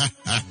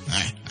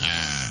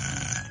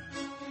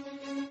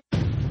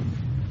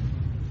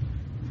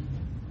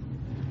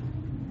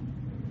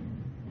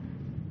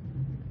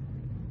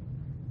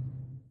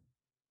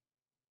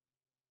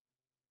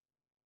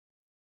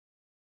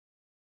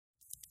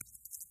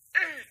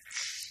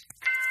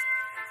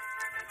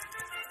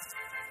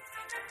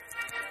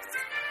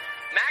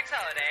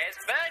 Holidays,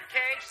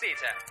 Birdcage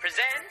Theatre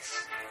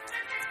presents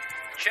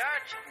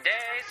Church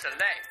Day Soleil.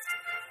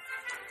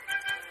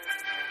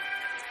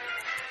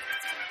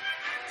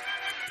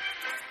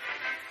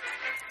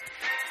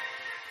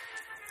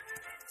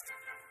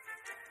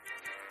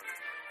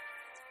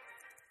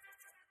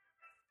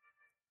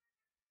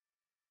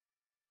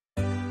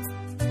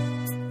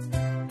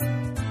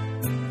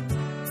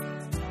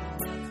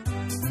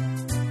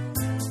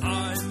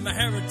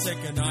 Heretic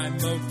and I'm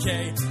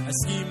okay. I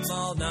scheme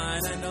all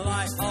night and I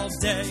lie all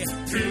day.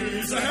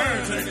 He's a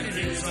heretic and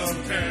he's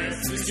okay.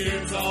 He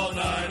schemes all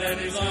night and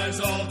he lies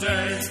all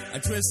day. I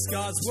twist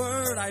God's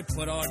word, I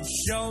put on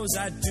shows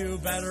that do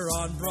better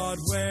on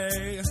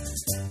Broadway.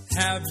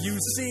 Have you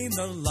seen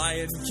The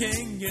Lion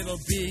King? It'll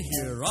be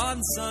here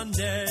on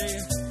Sunday.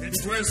 He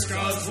twists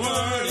God's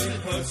word, he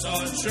puts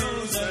on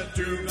shows that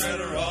do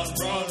better on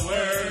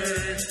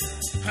Broadway.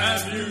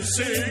 Have you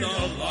seen The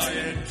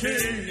Lion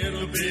King?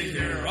 It'll be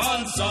here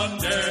on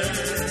Sunday.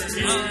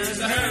 He's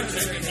a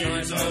heretic and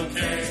he's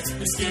okay.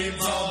 He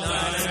schemes all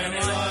night and he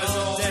lies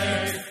all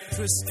day.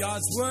 Twist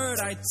God's word,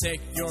 I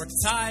take your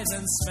tithes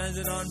and spend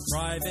it on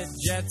private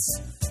jets.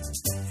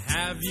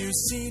 Have you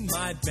seen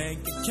my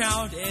bank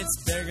account?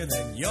 It's bigger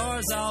than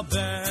yours, I'll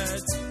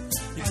bet.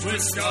 He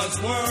twists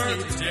God's word,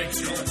 he takes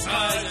your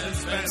tithes and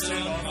spends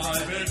it on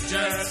private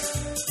jets.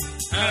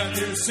 Have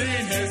you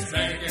seen his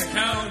bank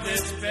account?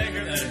 It's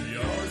bigger than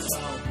yours,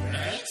 I'll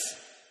bet.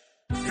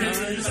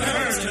 He's a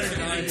heretic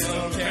and he's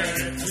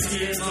okay. He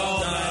schemes all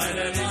night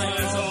and he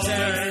lies all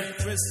day.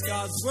 Twist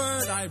God's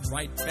word, I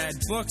write bad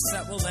books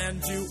that will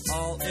land you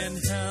all in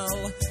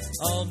hell.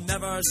 I'll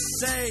never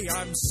say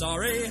I'm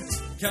sorry,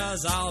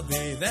 'cause I'll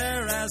be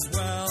there as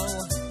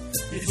well.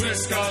 He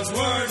twists God's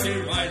word, he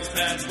writes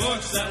bad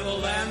books that will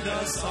land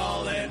us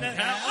all in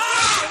hell. Oh,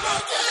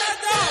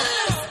 no!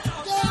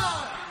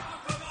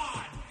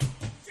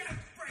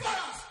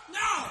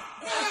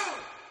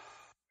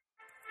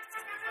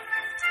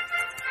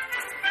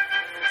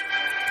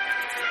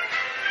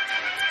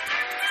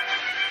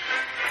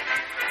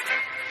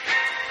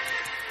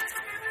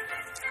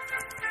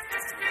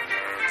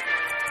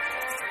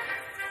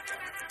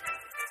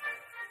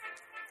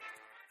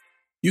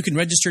 You can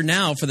register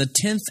now for the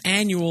 10th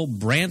annual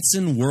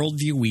Branson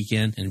Worldview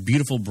Weekend in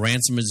beautiful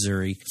Branson,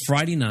 Missouri,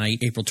 Friday night,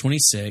 April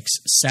 26th,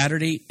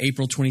 Saturday,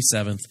 April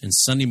 27th, and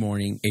Sunday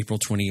morning, April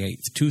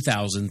 28th,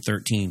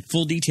 2013.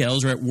 Full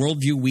details are at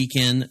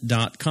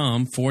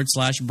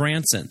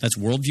worldviewweekend.com/Branson. That's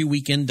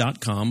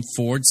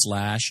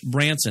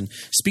worldviewweekend.com/Branson.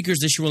 Speakers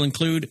this year will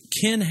include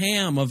Ken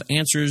Ham of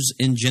Answers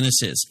in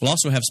Genesis. We'll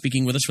also have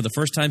speaking with us for the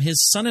first time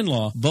his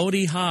son-in-law,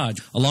 Bodie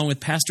Hodge, along with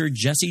Pastor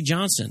Jesse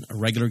Johnson, a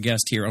regular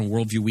guest here on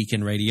Worldview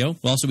Weekend Radio.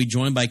 We'll also be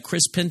joined by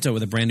Chris Pinto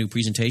with a brand new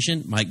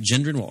presentation. Mike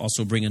Gendron will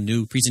also bring a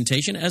new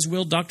presentation, as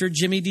will Dr.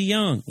 Jimmy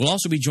DeYoung. We'll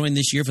also be joined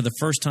this year for the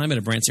first time at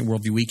a Branson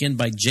Worldview Weekend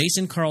by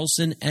Jason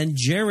Carlson and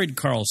Jared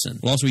Carlson.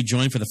 We'll also be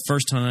joined for the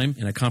first time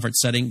in a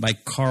conference setting by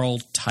Carl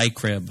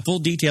Tykrib. Full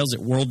details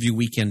at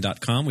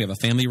worldviewweekend.com. We have a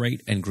family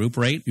rate and group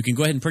rate. You can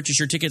go ahead and purchase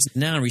your tickets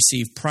now and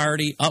receive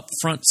priority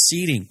upfront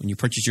seating when you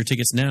purchase your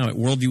tickets now at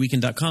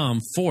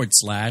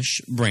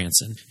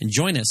worldviewweekend.com/Branson. And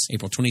join us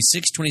April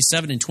 26,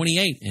 27, and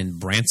 28 in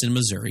Branson,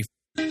 Missouri.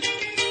 If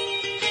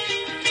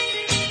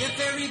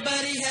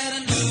everybody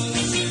had a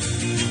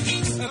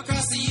nose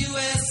across the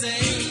USA,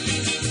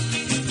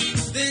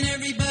 then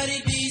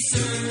everybody'd be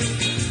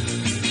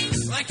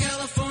served like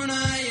California.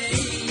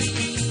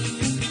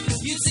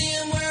 You'd see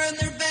them wearing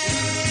their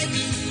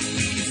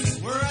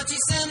baggies, Warachi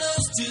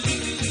sandals too,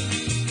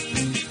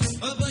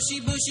 a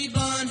bushy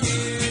blonde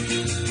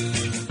hair,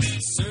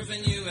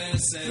 serving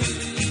USA.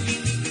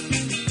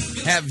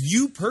 Have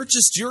you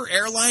purchased your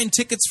airline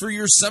tickets for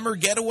your summer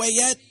getaway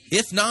yet?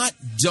 If not,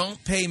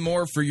 don't pay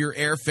more for your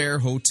airfare,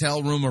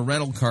 hotel room, or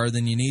rental car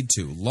than you need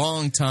to.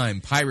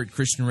 Longtime Pirate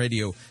Christian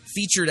Radio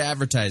featured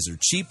advertiser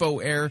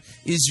Cheapo Air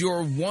is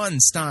your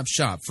one-stop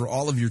shop for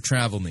all of your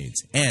travel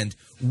needs. And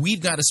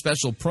we've got a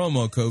special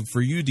promo code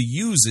for you to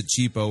use at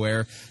Cheapo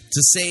Air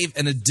to save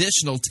an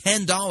additional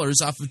 $10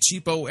 off of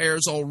Cheapo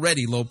Air's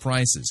already low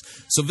prices.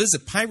 So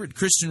visit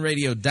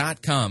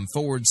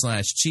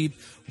piratechristianradio.com/cheap,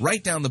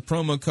 write down the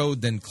promo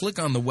code, then click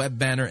on the web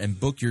banner and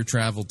book your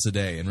travel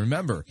today. And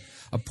remember,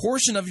 a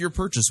portion of your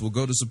purchase will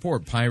go to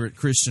support Pirate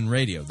Christian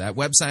Radio. That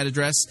website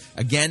address,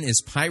 again,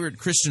 is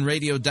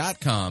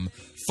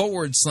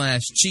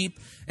piratechristianradio.com/cheap.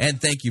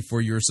 And thank you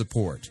for your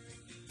support.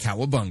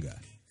 Cowabunga.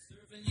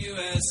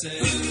 USA.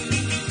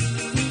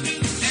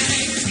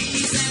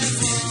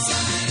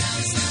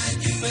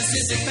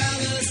 Pacific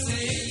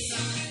Palisades.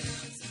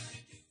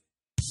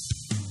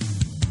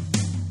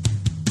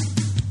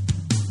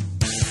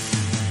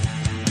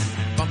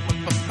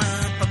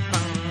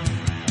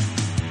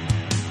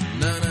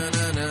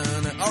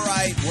 All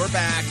right, we're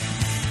back.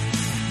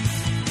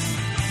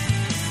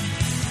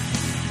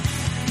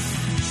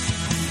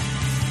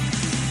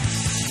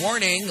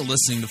 Warning,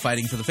 listening to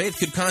Fighting for the Faith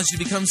could cause you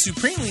to become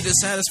supremely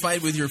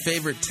dissatisfied with your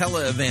favorite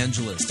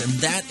televangelist, and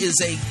that is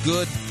a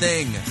good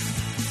thing.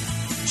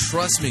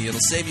 Trust me,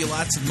 it'll save you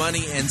lots of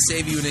money and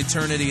save you an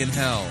eternity in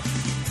hell.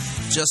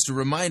 Just a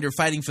reminder,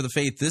 Fighting for the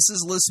Faith, this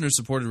is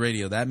listener-supported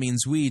radio. That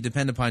means we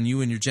depend upon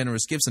you and your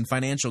generous gifts and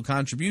financial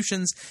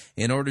contributions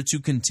in order to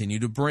continue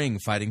to bring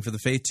Fighting for the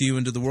Faith to you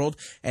into the world.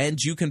 And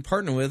you can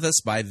partner with us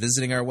by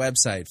visiting our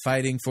website,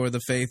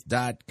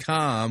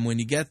 fightingforthefaith.com. When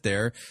you get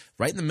there,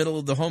 right in the middle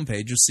of the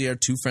homepage, you'll see our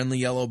two friendly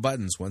yellow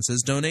buttons. One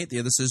says Donate, the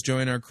other says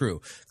Join Our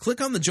Crew. Click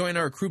on the Join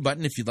Our Crew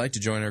button if you'd like to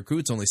join our crew.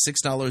 It's only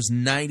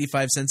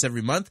 $6.95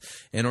 every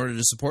month in order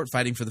to support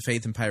Fighting for the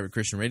Faith and Pirate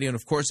Christian Radio. And,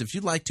 of course, if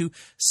you'd like to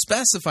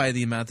specify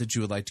the amount that you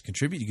would like to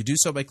contribute, you can do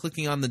so by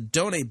clicking on the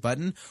Donate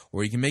button,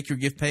 or you can make your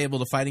gift payable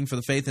to Fighting for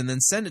the Faith and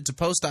then send it to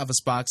Post Office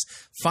Box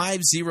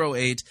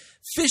 508,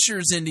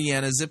 Fishers,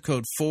 Indiana, zip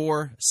code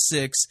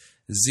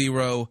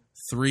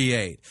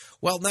 46038.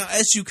 Well, now,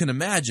 as you can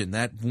imagine,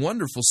 that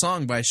wonderful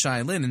song by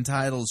Shai Linne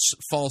entitled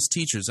False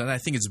Teachers, and I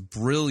think it's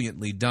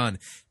brilliantly done,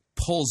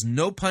 pulls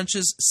no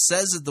punches,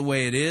 says it the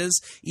way it is,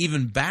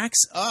 even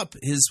backs up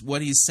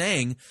what he's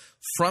saying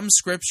from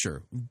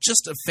Scripture.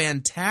 Just a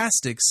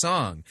fantastic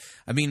song.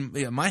 I mean,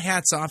 my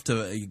hat's off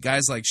to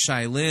guys like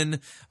Shai Linne,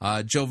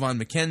 Jovan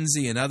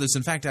McKenzie, and others.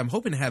 In fact, I'm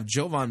hoping to have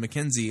Jovan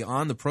McKenzie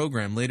on the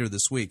program later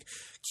this week.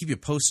 Keep you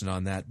posted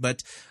on that.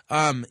 But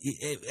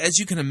as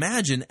you can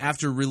imagine,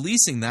 after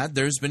releasing that,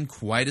 there's been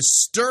quite a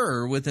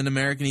stir within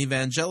American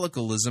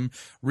evangelicalism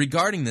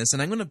regarding this.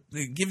 And I'm going to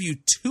give you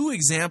two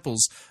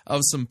examples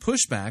of some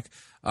pushback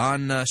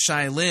on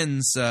Shai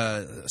Linne's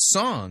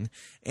song,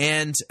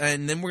 and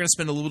then we're going to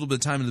spend a little bit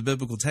of time in the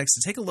biblical text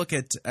to take a look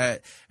at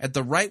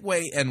the right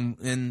way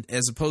and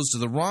as opposed to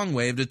the wrong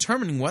way of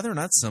determining whether or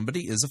not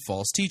somebody is a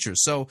false teacher.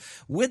 So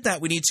with that,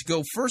 we need to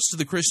go first to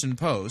the Christian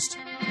Post.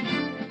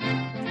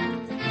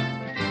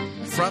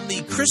 From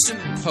the Christian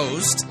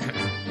Post,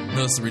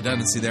 notice the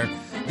redundancy there.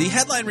 The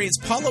headline reads,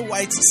 Paula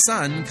White's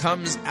son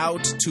comes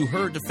out to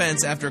her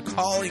defense after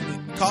call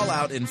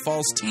out in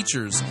false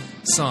teachers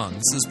song.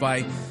 This is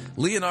by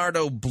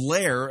Leonardo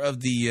Blair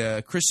of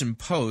the Christian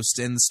Post,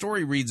 and the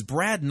story reads,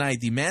 Brad Knight,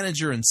 the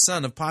manager and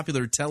son of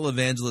popular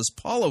televangelist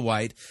Paula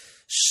White,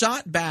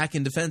 shot back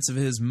in defense of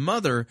his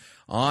mother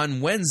on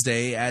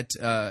Wednesday at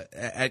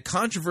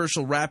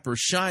controversial rapper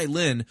Shai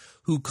Linne,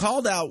 who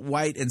called out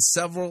White and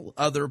several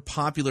other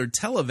popular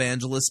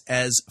televangelists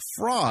as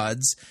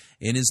frauds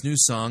in his new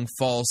song,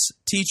 False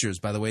Teachers.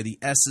 By the way, the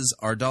S's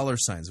are dollar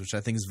signs, which I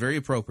think is very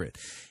appropriate.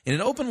 In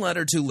an open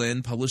letter to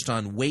Linne, published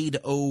on Wade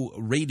O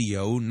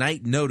Radio,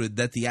 Knight noted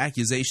that the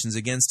accusations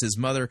against his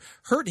mother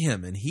hurt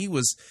him, and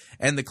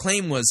the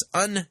claim was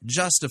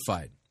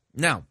unjustified.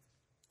 Now,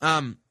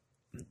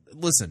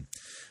 listen,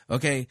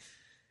 okay,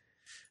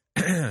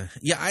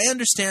 yeah, I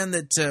understand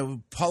that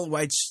Paula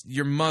White's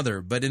your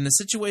mother, but in a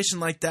situation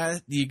like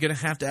that, you're going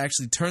to have to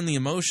actually turn the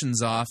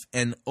emotions off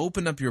and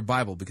open up your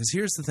Bible, because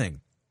here's the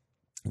thing.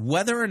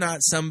 Whether or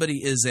not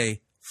somebody is a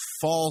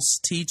false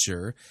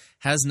teacher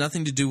has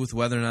nothing to do with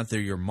whether or not they're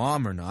your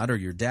mom or not, or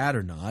your dad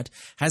or not,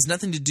 has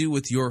nothing to do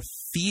with your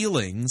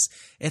feelings.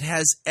 It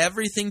has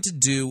everything to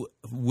do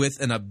with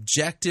an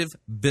objective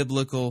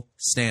biblical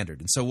standard.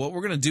 And so what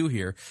we're going to do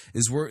here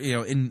is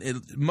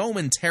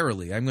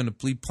momentarily, I'm going to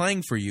be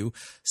playing for you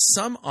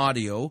some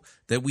audio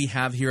that we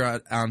have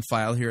here on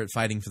file here at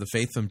Fighting for the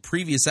Faith from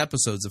previous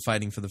episodes of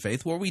Fighting for the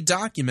Faith, where we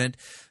document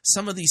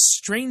some of these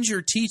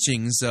stranger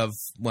teachings of,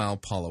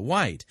 Paula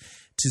White,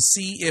 to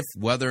see if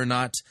whether or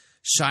not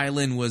Shai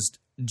Linne was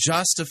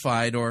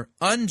justified or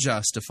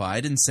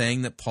unjustified in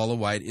saying that Paula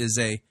White is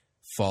a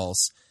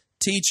false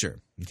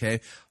teacher.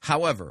 Okay.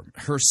 However,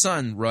 her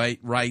son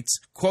writes,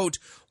 quote,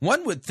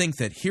 one would think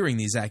that hearing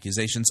these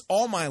accusations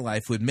all my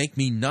life would make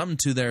me numb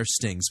to their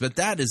stings, but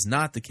that is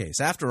not the case.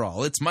 After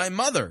all, it's my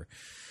mother.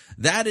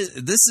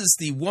 This is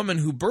the woman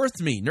who birthed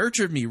me,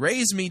 nurtured me,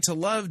 raised me to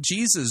love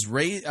Jesus,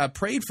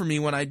 prayed for me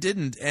when I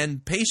didn't,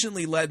 and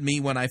patiently led me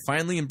when I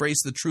finally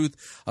embraced the truth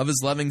of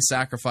his loving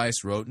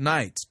sacrifice, wrote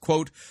Knight.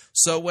 Quote,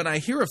 so when I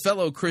hear a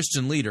fellow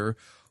Christian leader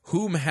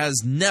whom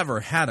has never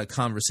had a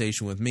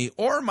conversation with me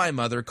or my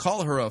mother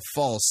call her a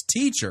false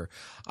teacher,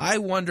 I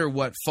wonder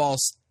what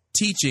false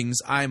teachings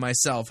I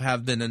myself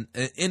have been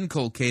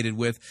inculcated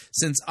with,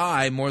 since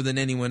I, more than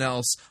anyone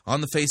else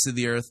on the face of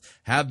the earth,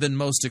 have been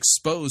most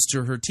exposed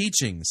to her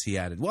teachings, he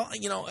added. Well,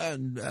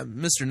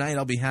 Mr. Knight,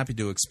 I'll be happy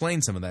to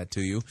explain some of that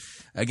to you.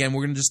 Again,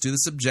 we're going to just do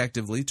this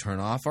objectively,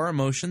 turn off our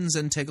emotions,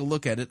 and take a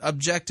look at it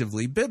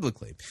objectively,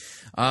 biblically.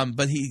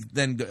 But he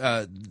then,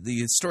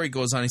 the story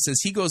goes on, he says,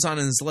 he goes on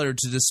in his letter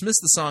to dismiss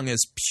the song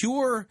as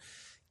pure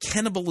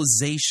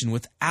cannibalization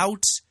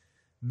without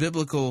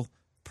biblical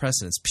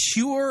precedence.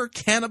 Pure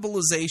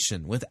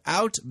cannibalization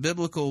without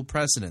biblical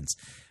precedence,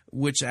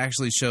 which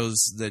actually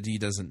shows that he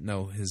doesn't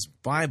know his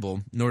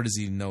Bible, nor does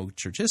he know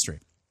church history.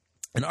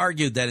 And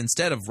argued that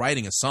instead of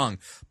writing a song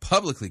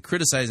publicly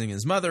criticizing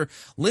his mother,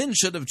 Linne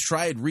should have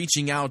tried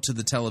reaching out to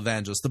the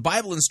televangelist. The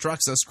Bible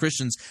instructs us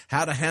Christians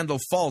how to handle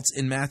faults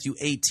in Matthew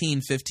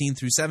 18:15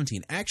 through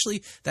 17.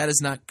 Actually, that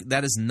is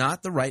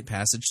not the right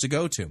passage to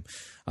go to.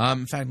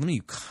 In fact, let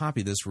me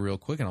copy this real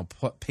quick, and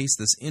I'll paste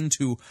this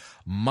into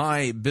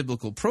my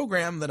biblical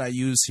program that I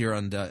use here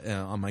on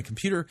my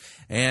computer,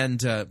 and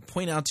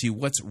point out to you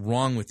what's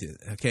wrong with it.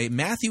 Okay,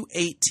 Matthew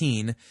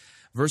 18.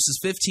 Verses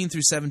 15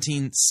 through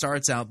 17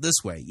 starts out this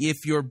way.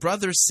 If your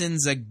brother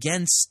sins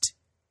against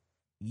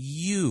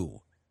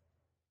you.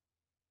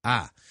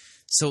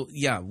 So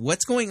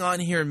what's going on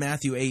here in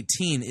Matthew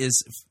 18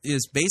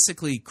 is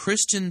basically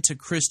Christian to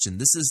Christian.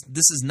 This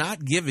is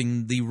not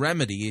giving the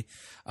remedy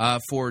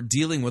for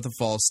dealing with a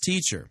false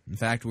teacher. In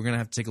fact, we're going to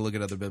have to take a look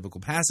at other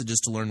biblical passages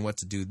to learn what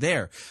to do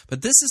there.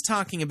 But this is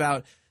talking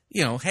about,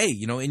 hey,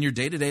 in your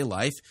day-to-day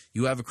life,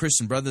 you have a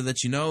Christian brother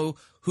that you know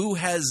who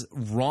has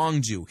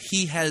wronged you.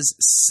 He has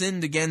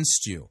sinned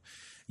against you.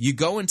 You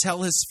go and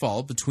tell his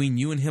fault between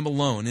you and him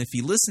alone. If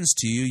he listens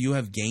to you, you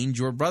have gained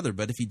your brother.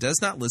 But if he does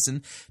not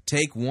listen,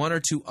 take one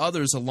or two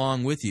others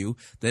along with you,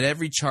 that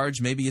every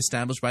charge may be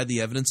established by the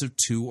evidence of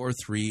 2 or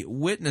 3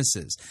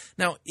 witnesses.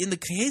 Now, in the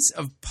case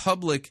of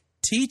public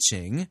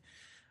teaching,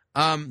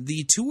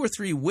 the 2 or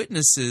 3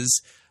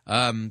 witnesses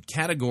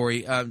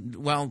category,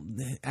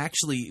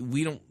 actually,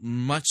 we don't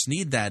much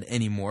need that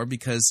anymore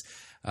because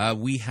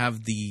we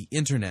have the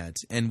internet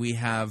and we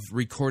have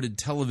recorded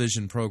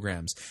television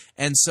programs.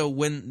 And so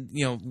when,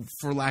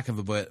 for lack of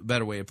a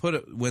better way to put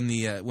it, when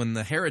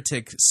the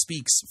heretic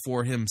speaks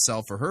for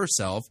himself or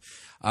herself,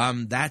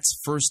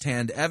 that's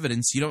firsthand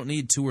evidence. You don't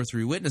need 2 or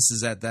 3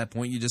 witnesses at that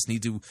point. You just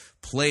need to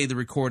play the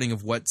recording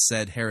of what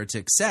said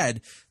heretic said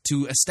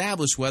to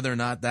establish whether or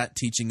not that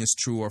teaching is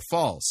true or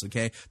false,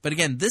 okay? But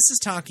again, this is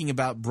talking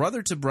about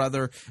brother to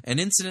brother, an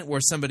incident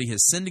where somebody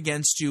has sinned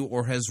against you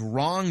or has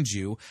wronged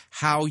you,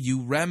 how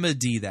you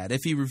remedy that. If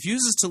he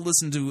refuses to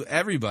listen to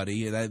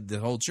everybody, the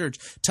whole church,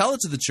 tell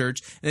it to the church,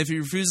 and if he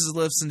refuses to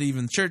listen to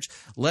even the church,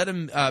 let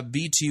him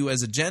be to you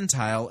as a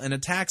Gentile and a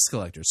tax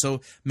collector.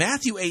 So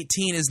Matthew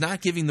 18 is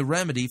not giving the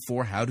remedy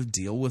for how to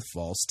deal with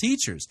false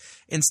teachers.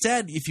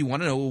 Instead, if you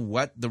want to know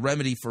what the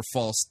remedy for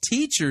false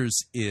teachers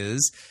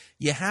is,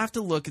 you have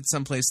to look at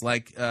someplace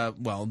like,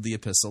 the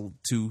epistle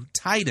to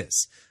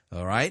Titus.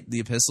 All right? The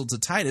epistle to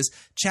Titus,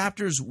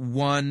 chapters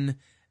 1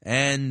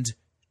 and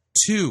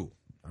 2.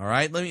 All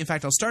right? In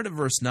fact, I'll start at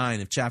verse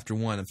 9 of chapter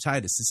 1 of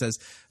Titus. It says,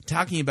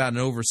 talking about an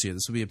overseer,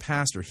 this would be a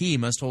pastor, he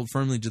must hold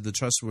firmly to the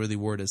trustworthy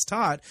word as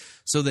taught,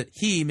 so that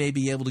he may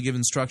be able to give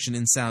instruction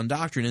in sound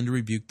doctrine and to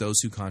rebuke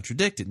those who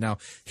contradict it. Now,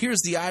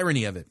 here's the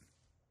irony of it.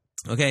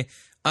 Okay?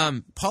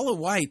 Paula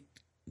White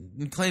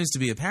claims to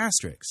be a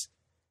pastrix.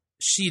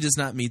 She does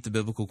not meet the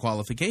biblical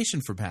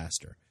qualification for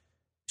pastor.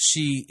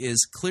 She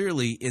is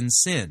clearly in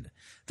sin.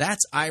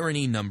 That's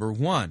irony number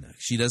 1.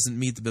 She doesn't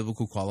meet the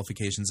biblical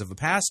qualifications of a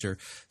pastor.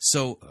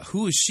 So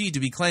who is she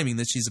to be claiming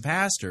that she's a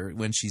pastor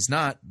when she's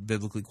not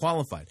biblically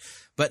qualified?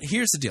 But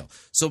here's the deal.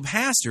 So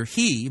pastor,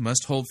 he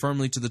must hold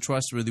firmly to the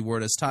trustworthy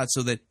word as taught,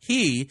 so that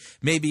he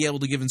may be able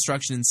to give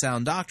instruction in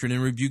sound doctrine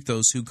and rebuke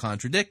those who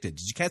contradict it.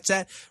 Did you catch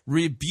that?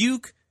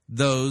 Rebuke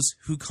those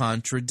who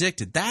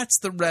contradict it. That's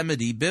the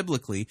remedy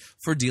biblically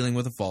for dealing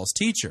with a false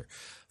teacher.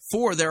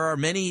 For there are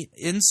many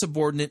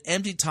insubordinate,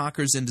 empty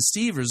talkers and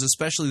deceivers,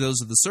 especially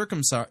those of the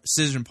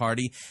circumcision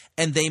party,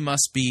 and they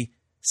must be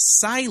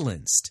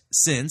silenced,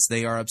 since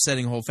they are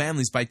upsetting whole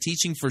families by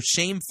teaching for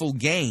shameful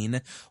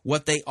gain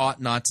what they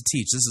ought not to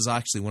teach. This is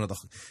actually one of the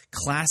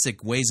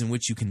classic ways in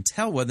which you can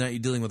tell whether or not you're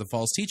dealing with a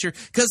false teacher,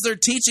 because they're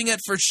teaching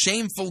it for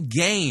shameful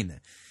gain.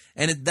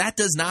 And that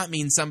does not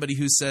mean somebody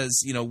who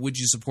says, would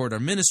you support our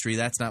ministry?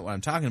 That's not what I'm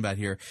talking about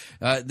here.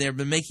 They've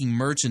been making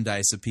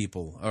merchandise of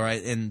people, all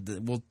right?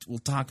 And we'll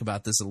talk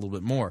about this a little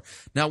bit more.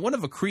 Now, one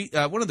of the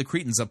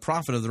Cretans, a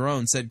prophet of their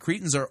own, said,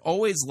 Cretans are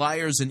always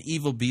liars and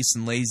evil beasts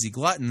and lazy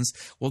gluttons.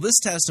 Well, this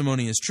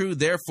testimony is true.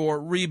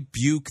 Therefore,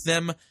 rebuke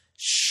them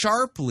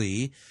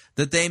sharply,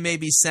 that they may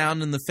be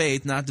sound in the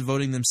faith, not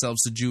devoting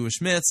themselves to Jewish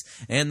myths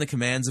and the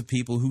commands of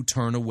people who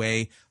turn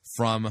away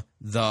from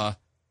the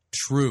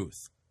truth.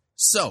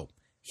 So,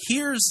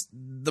 here's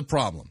the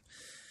problem.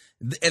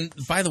 And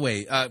by the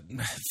way,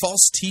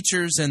 false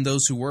teachers and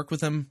those who work with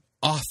them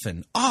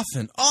often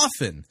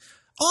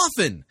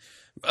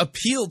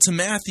appeal to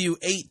Matthew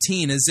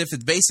 18 as if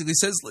it basically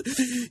says,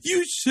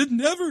 you should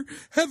never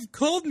have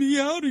called me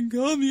out and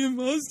called me a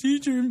false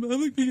teacher in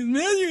public, because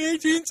Matthew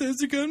 18 says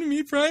to come to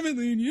me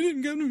privately, and you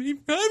didn't come to me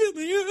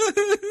privately.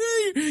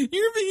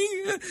 You're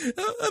being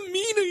a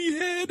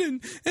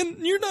meathead, and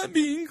you're not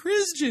being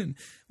Christian.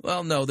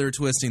 Well, no, they're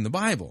twisting the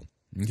Bible.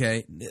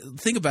 Okay?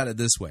 Think about it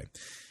this way.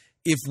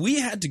 If we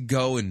had to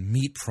go and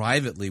meet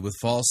privately with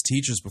false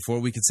teachers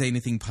before we could say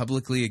anything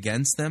publicly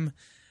against them,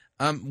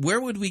 where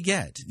would we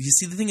get? You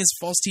see, the thing is,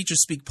 false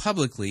teachers speak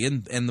publicly,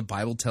 and the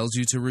Bible tells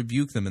you to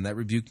rebuke them, and that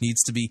rebuke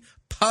needs to be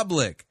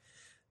public.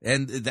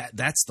 And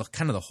that's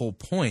kind of the whole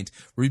point.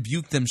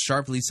 Rebuke them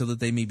sharply so that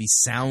they may be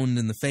sound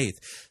in the faith.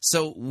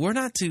 So we're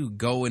not to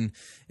go and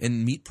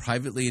meet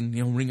privately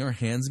and wring our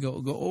hands and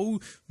go, oh,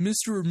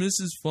 Mr. or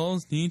Mrs.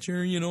 False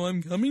Teacher,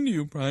 I'm coming to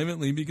you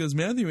privately because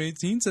Matthew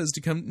 18 says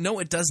to come. No,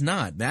 it does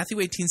not.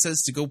 Matthew 18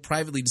 says to go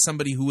privately to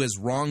somebody who has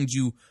wronged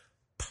you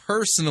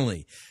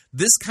personally.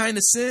 This kind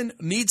of sin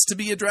needs to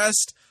be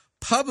addressed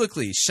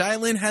publicly. Shai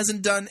Linne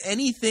hasn't done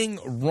anything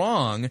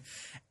wrong.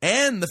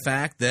 And the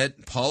fact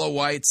that Paula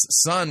White's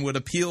son would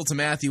appeal to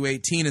Matthew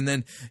 18 and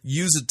then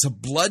use it to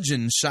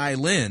bludgeon Shai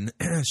Linne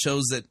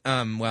shows that,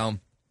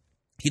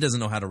 He doesn't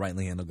know how to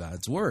rightly handle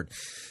God's word.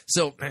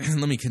 So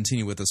let me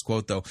continue with this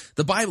quote, though.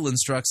 The Bible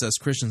instructs us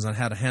Christians on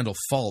how to handle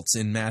faults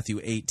in Matthew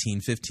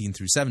 18:15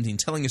 through 17,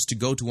 telling us to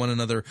go to one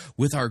another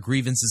with our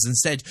grievances.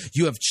 Instead,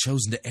 you have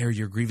chosen to air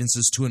your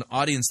grievances to an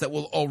audience that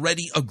will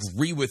already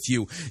agree with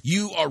you.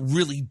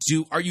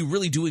 Are you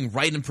really doing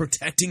right in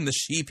protecting the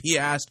sheep, he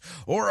asked,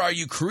 or are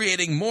you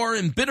creating more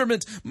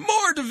embitterment,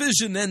 more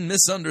division, and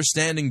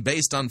misunderstanding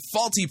based on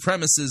faulty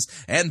premises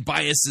and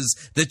biases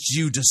that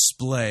you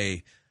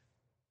display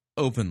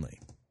openly?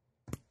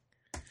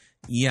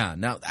 Yeah,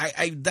 now,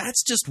 I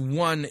that's just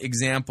one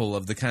example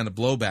of the kind of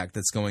blowback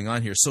that's going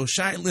on here. So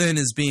Shai Linne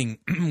is being,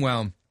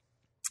 well,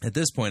 at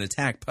this point,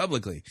 attacked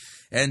publicly.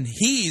 And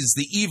he's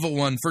the evil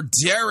one for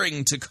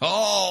daring to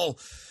call,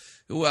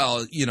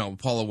 well,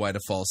 Paula White a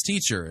false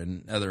teacher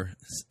and other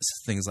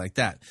things like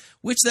that.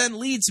 Which then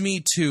leads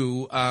me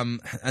to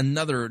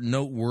another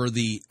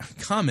noteworthy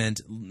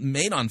comment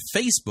made on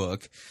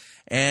Facebook.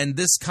 And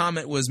this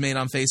comment was made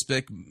on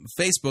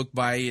Facebook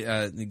by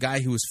the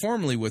guy who was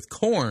formerly with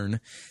Korn.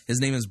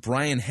 His name is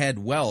Brian Head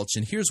Welch.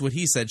 And here's what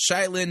he said.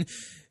 Shai Linne,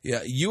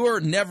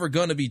 you're never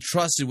going to be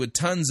trusted with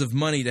tons of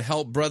money to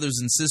help brothers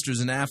and sisters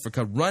in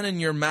Africa running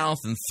your mouth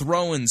and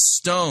throwing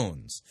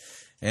stones.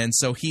 And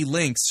so he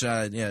links,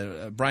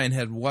 Brian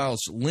Head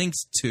Welch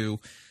linked to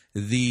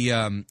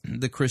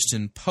the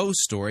Christian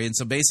Post story. And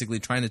so basically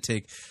trying to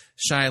take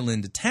Shai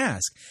Linne to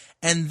task.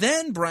 And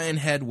then Brian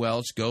Head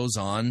Welch goes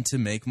on to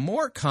make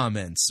more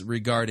comments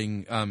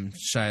regarding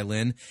Shai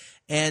Linne.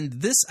 And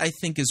this, I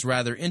think, is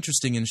rather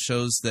interesting and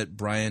shows that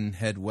Brian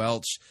Head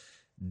Welch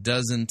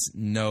doesn't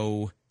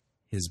know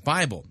his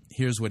Bible.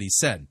 Here's what he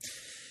said.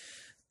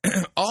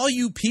 All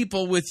you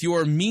people with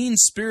your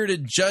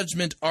mean-spirited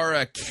judgment are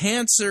a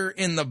cancer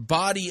in the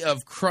body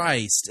of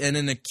Christ and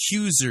an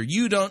accuser.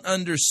 You don't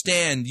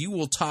understand. You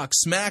will talk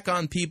smack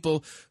on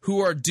people who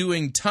are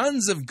doing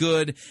tons of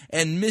good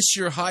and miss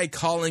your high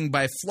calling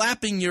by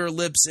flapping your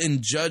lips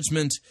in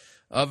judgment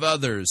of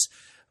others.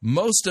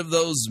 Most of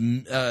those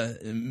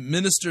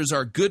ministers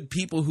are good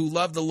people who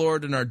love the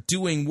Lord and are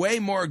doing way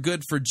more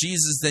good for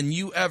Jesus than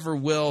you ever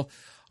will.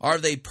 Are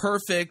they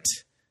perfect?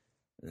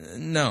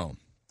 No.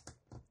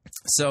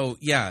 So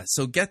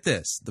get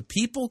this. The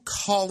people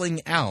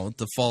calling out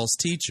the false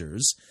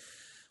teachers,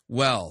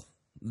 well,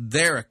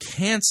 they're a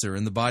cancer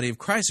in the body of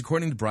Christ,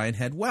 according to Brian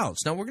Head Welch.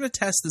 Now, we're going to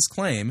test this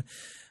claim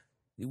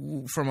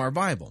from our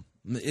Bible.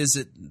 Is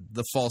it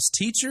the false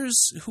teachers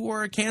who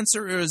are a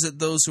cancer, or is it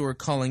those who are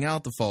calling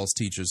out the false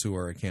teachers who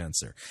are a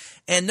cancer?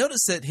 And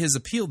notice that his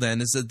appeal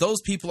then is that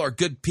those people are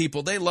good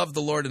people, they love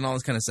the Lord and all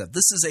this kind of stuff.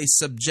 This is a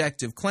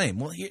subjective claim.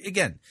 Well, here,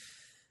 again,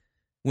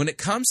 when it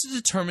comes to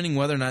determining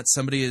whether or not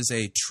somebody is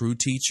a true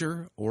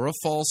teacher or a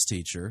false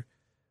teacher,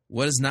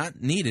 what is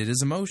not needed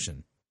is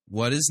emotion.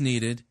 What is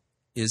needed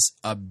is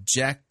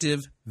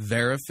objective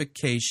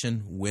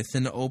verification with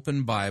an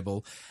open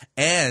Bible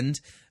and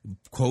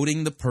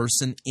quoting the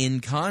person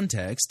in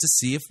context to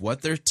see if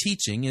what they're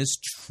teaching is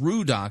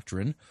true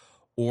doctrine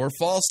or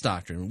false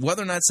doctrine.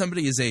 Whether or not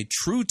somebody is a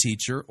true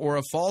teacher or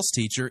a false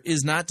teacher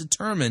is not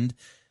determined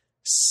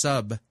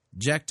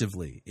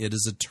subjectively. It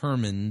is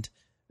determined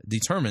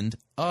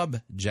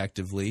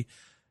objectively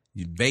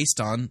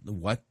based on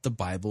what the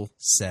Bible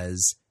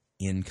says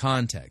in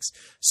context.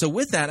 So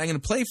with that, I'm going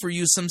to play for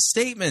you some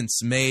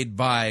statements made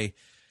by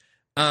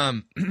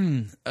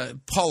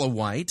Paula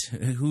White,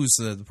 who's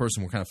the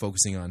person we're kind of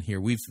focusing on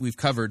here. We've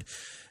covered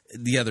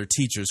the other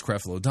teachers,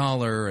 Creflo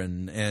Dollar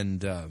and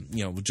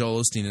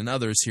Joel Osteen and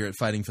others here at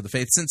Fighting for the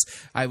Faith. Since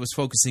I was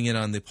focusing in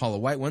on the Paula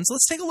White ones,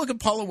 let's take a look at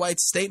Paula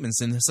White's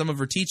statements and some of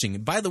her teaching.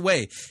 And by the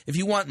way, if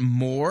you want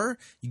more,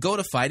 you go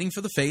to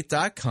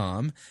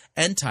fightingforthefaith.com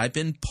and type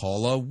in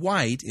Paula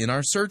White in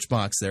our search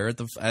box there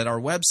at our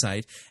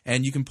website,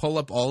 and you can pull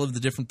up all of the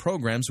different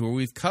programs where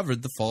we've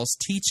covered the false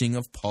teaching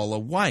of Paula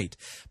White.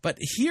 But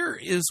here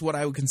is what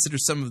I would consider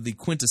some of the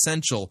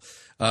quintessential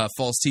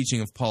false teaching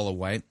of Paula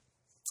White.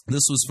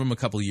 This was from a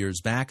couple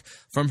years back,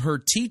 from her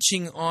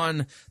teaching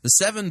on the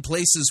 7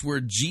 places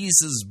where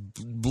Jesus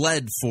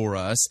bled for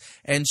us,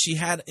 and she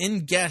had a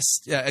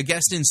guest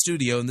in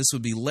studio, and this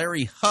would be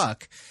Larry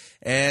Huck.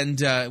 And,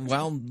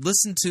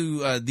 listen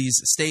to these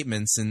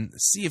statements and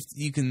see if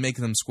you can make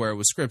them square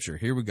with Scripture.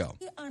 Here we go.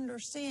 We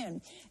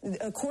understand,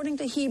 according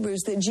to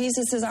Hebrews, that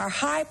Jesus is our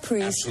high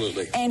priest.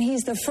 Absolutely. And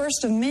he's the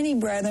first of many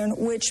brethren,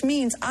 which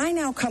means I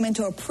now come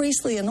into a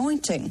priestly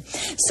anointing.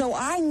 So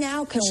I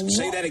now can...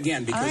 Say that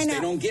again, because they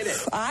don't get it.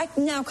 I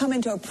now come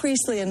into a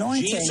priestly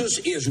anointing. Jesus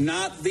is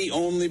not the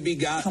only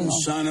begotten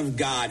Son of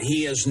God.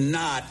 He is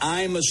not.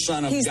 I'm a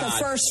son of he's God. He's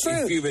the first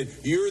fruit.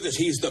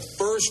 He's the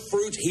first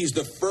fruit. He's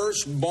the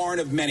firstborn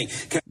of many.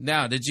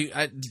 Now, did you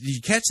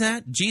catch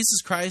that?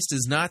 Jesus Christ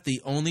is not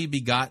the only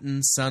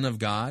begotten Son of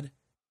God?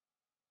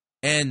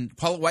 And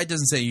Paula White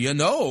doesn't say, he is,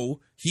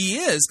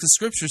 because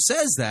Scripture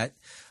says that.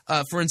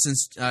 For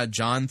instance,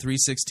 John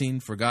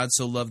 3:16, for God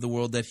so loved the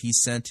world that he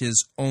sent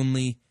his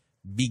only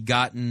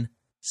begotten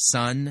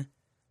Son.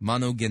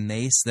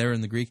 monogenes there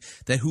in the Greek,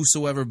 that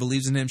whosoever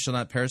believes in him shall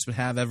not perish but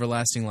have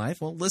everlasting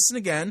life. Well, listen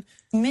again.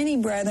 Many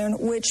brethren,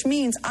 which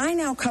means I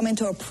now come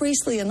into a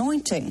priestly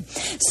anointing.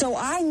 So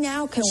I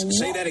now can...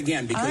 Say that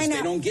again, because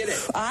they don't get it.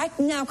 I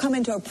now come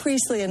into a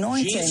priestly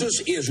anointing.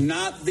 Jesus is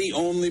not the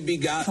only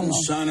begotten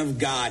Son of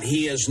God.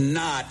 He is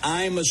not.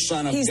 I'm a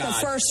son of God. He's the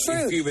first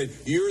fruit.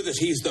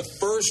 He's the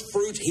first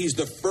fruit. He's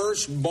the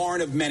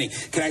firstborn of many.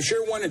 Can I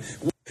share one?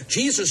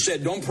 Jesus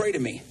said, don't pray to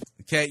me.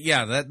 Okay,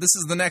 yeah, this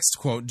is the next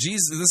quote.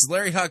 This is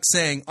Larry Huck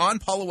saying, on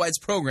Paula White's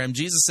program,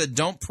 Jesus said,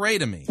 don't pray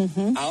to me.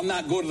 Mm-hmm. I'll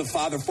not go to the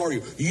Father for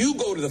you. You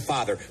go to the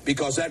Father,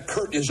 because that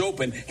curtain is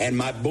open, and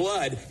my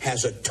blood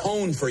has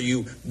atoned for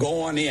you.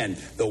 Go on in.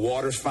 The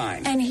water's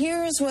fine. And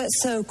here's what's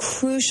so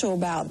crucial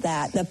about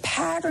that. The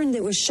pattern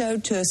that was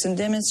showed to us and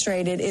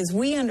demonstrated is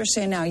we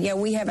understand now,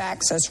 we have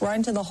access right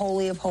into the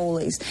Holy of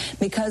Holies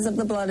because of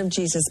the blood of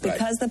Jesus,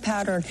 because the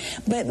pattern.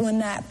 But when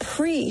that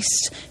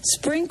priest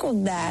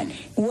sprinkled that,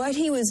 what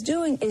he was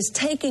doing is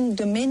taking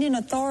dominion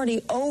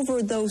authority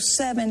over those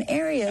 7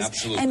 areas.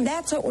 Absolutely. And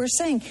that's what we're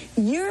saying.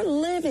 You're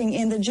living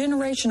in the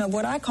generation of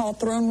what I call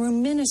throne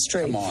room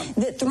ministry. Come on.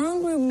 That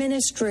throne room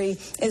ministry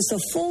is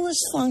the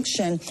fullest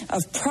function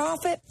of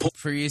prophet,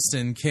 priest,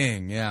 and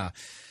king. Yeah.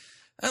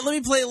 Let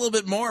me play a little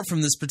bit more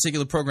from this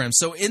particular program.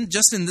 So in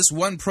this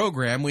one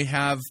program, we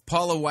have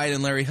Paula White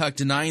and Larry Huck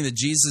denying that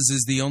Jesus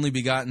is the only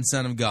begotten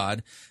Son of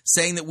God,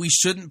 saying that we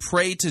shouldn't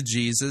pray to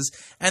Jesus,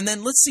 and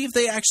then let's see if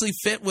they actually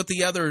fit with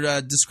the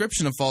other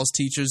description of false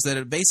teachers that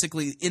are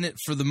basically in it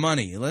for the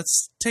money.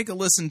 Let's take a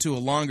listen to a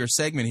longer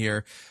segment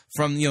here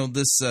from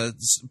this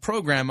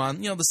program on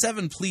the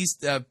 7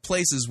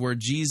 places where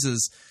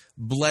Jesus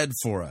bled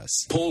for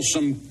us. Pulls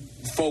some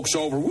folks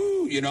over,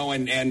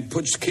 and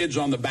puts kids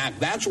on the back.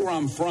 That's where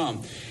I'm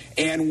from.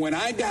 And when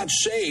I got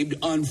saved,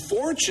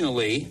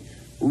 unfortunately,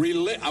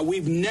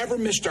 we've never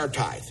missed our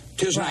tithe.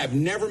 Tiz and I have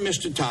never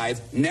missed a tithe,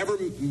 never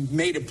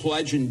made a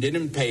pledge and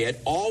didn't pay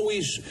it,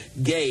 always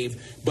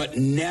gave, but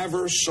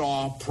never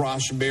saw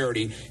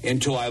prosperity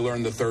until I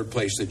learned the third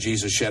place that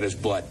Jesus shed his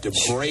blood to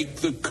break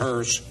the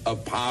curse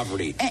of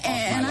poverty.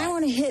 And I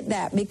want to hit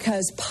that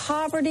because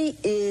poverty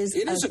is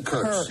a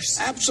curse.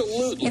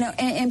 Absolutely.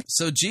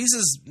 So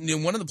Jesus,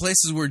 one of the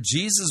places where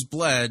Jesus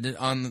bled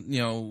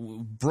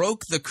on,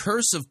 broke the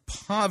curse of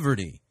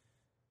poverty.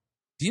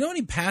 Do you know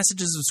any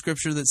passages of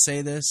Scripture that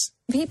say this?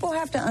 People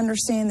have to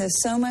understand this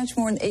so much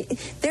more.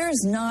 There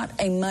is not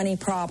a money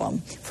problem.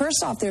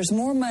 First off, there's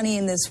more money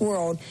in this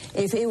world.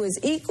 If it was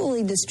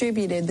equally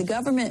distributed, the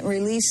government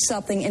released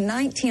something in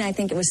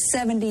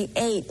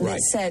 78 that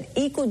said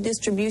equal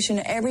distribution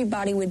to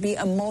everybody would be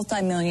a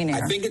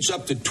multimillionaire. I think it's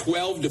up to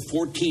 $12 to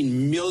 $14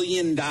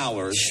 million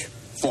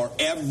for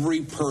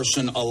every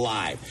person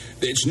alive.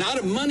 It's not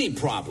a money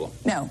problem.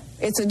 No,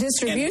 it's a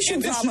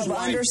distribution problem of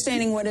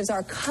understanding what is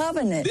our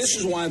covenant. This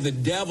is why the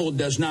devil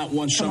does not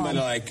want somebody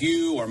like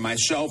you or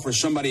myself or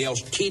somebody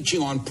else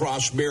teaching on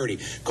prosperity.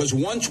 Because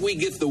once we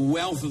get the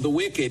wealth of the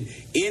wicked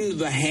into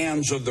the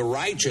hands of the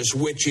righteous,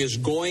 which is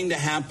going to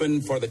happen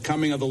for the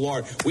coming of the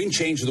Lord, we can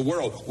change the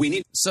world.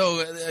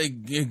 So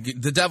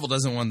the devil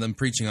doesn't want them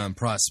preaching on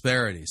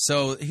prosperity.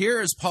 So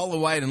here is Paula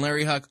White and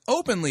Larry Huck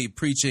openly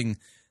preaching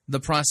the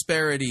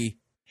prosperity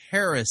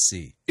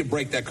heresy. You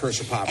break that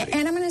curse of poverty.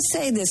 And I'm going to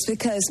say this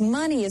because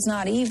money is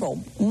not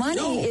evil.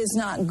 Money is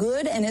not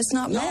good and it's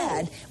not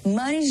bad.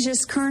 Money's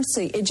just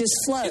currency. It just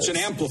flows. It's an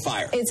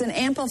amplifier. It's an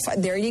amplifier.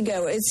 There you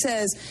go. It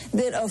says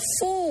that a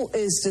fool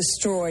is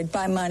destroyed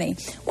by money.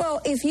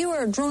 Well, if you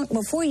are drunk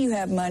before you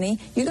have money,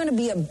 you're going to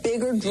be a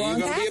bigger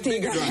drunk after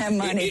you have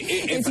money.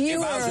 If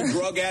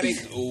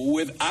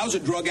I was a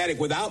drug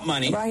addict without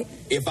money,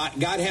 if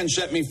God hadn't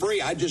set me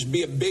free, I'd just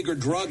be a bigger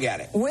drug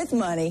addict. With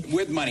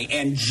money.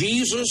 And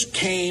Jesus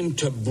came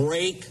to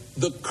break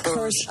the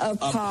curse of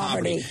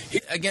poverty.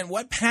 Again,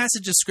 what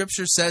passage of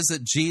Scripture says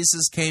that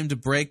Jesus came to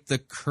break the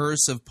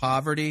curse of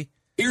poverty?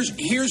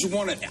 Here's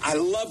one. I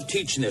love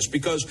teaching this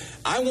because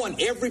I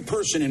want every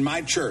person in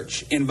my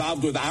church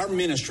involved with our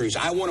ministries.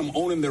 I want them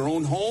owning their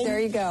own home. There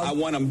you go. I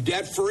want them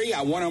debt-free.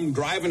 I want them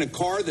driving a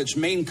car that's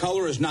main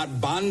color is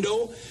not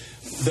Bondo.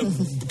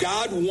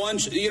 God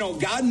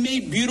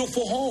made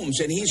beautiful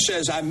homes, and he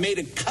says, I've made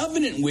a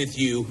covenant with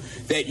you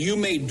that you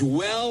may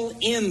dwell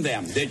in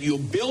them, that you'll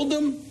build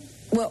them,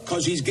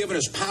 because he's given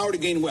us power to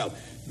gain wealth.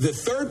 The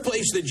third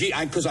place that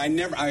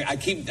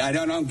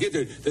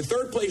the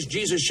third place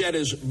Jesus shed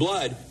his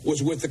blood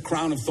was with the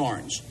crown of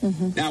thorns.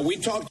 Mm-hmm.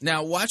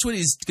 Now watch what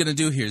he's going to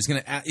do here. He's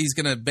going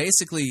to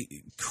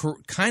basically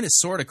kind of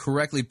sort of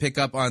correctly pick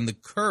up on the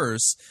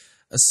curse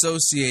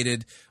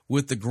associated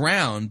with the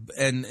ground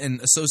and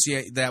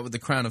associate that with the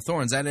crown of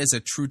thorns. That is a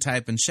true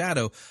type and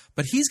shadow.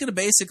 But he's going to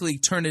basically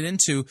turn it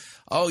into,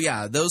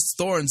 those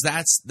thorns,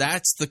 that's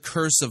the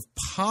curse of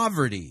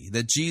poverty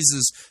that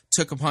Jesus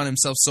took upon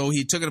himself. So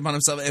he took it upon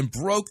himself and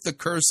broke the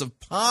curse of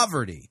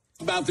poverty.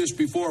 About this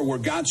before, where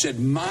God said,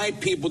 my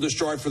people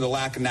destroyed for the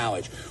lack of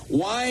knowledge.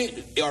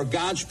 Why are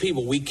God's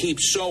people? We keep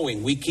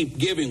sowing, we keep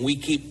giving, we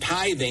keep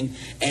tithing,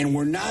 and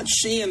we're not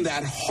seeing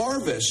that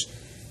harvest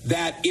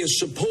that is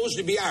supposed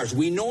to be ours.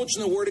 We know it's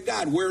in the Word of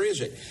God. Where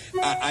is it?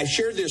 I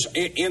shared this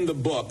in the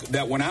book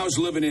that when I was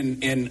living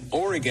in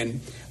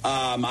Oregon,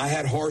 I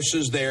had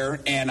horses there,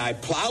 and I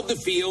plowed the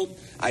field.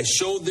 I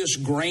sowed this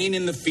grain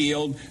in the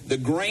field. The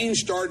grain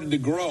started to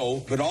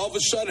grow, but all of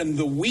a sudden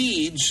the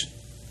weeds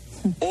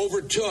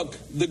overtook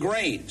the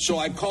grain. So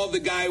I called the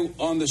guy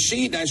on the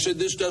seed, and I said,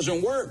 "This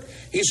doesn't work."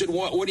 He said,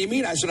 "What do you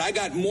mean?" I said, "I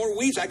got more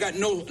weeds. I got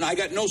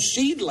no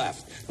seed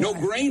left, no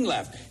grain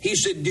left." He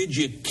said, "Did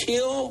you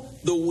kill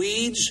the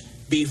weeds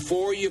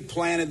before you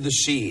planted the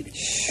seed?"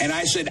 And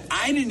I said,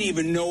 "I didn't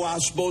even know I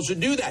was supposed to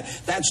do that."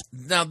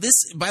 Now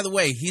this, by the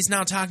way, he's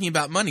now talking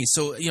about money.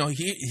 So,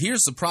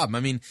 here's the problem. I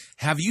mean,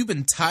 have you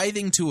been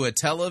tithing to a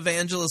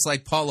televangelist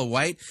like Paula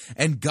White,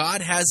 and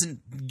God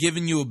hasn't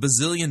given you $1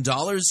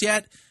 bazillion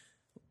yet?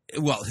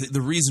 Well,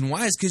 the reason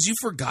why is because you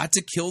forgot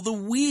to kill the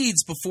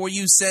weeds before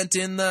you sent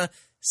in the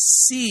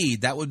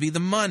seed. That would be the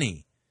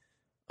money.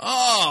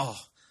 Oh,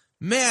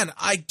 man,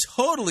 I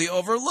totally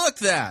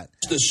overlooked that.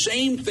 It's the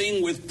same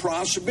thing with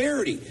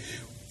prosperity.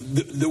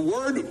 The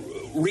word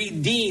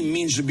redeem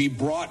means to be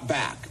brought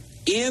back.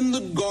 In the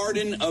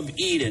Garden of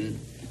Eden,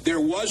 there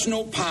was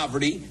no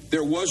poverty,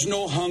 there was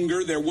no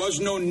hunger, there was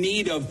no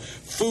need of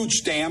food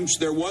stamps,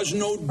 there was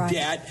no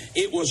debt.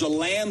 It was a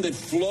land that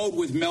flowed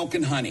with milk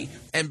and honey.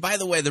 And by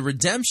the way, the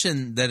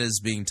redemption that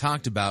is being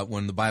talked about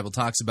when the Bible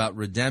talks about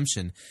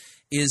redemption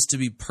is to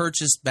be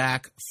purchased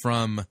back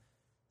from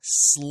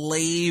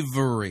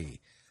slavery.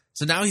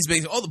 So now he's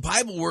basing, the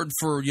Bible word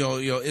for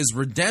is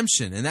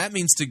redemption, and that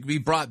means to be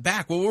brought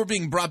back. Well, we're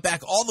being brought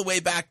back all the way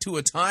back to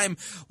a time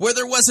where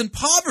there wasn't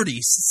poverty.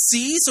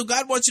 See, so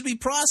God wants you to be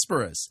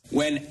prosperous.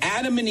 When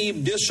Adam and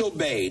Eve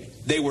disobeyed,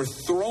 they were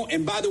thrown.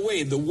 And by the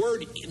way, the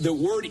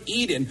word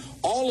Eden,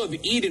 all of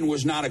Eden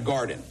was not a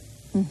garden.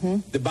 Mm-hmm.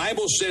 The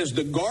Bible says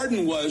the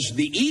garden was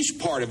the east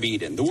part of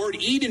Eden. The word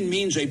Eden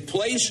means a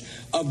place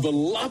of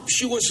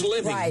voluptuous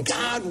living. Right.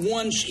 God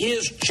wants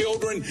his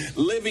children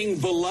living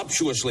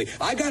voluptuously.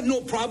 I got no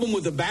problem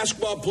with a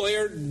basketball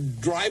player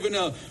driving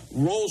a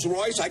Rolls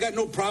Royce. I got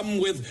no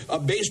problem with a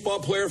baseball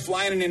player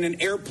flying in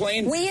an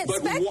airplane. We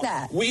expect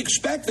that. We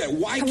expect that.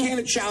 Why can't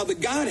a child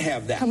of God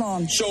have that? Come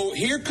on. So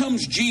here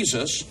comes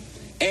Jesus.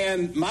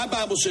 And my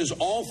Bible says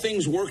all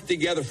things work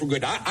together for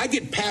good. I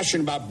get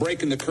passionate about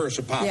breaking the curse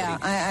of poverty. Yeah,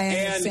 I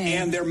understand.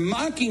 And they're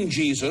mocking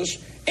Jesus,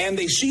 and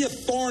they see a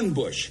thorn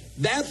bush.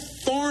 That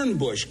thorn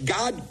bush,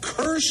 God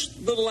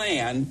cursed the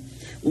land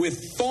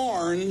with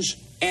thorns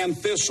and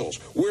thistles.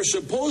 We're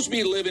supposed to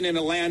be living in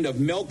a land of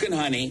milk and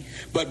honey,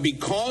 but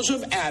because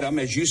of Adam,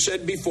 as you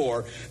said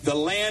before, the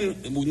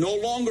land no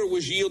longer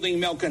was yielding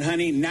milk and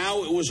honey.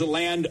 Now it was a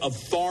land of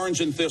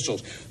thorns and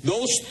thistles.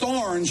 Those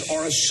thorns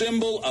are a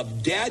symbol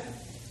of debt,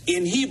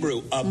 in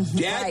Hebrew, of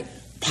debt,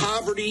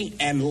 poverty,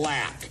 and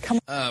lack.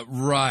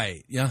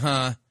 Right.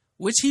 Uh-huh.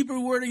 Which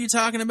Hebrew word are you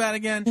talking about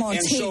again?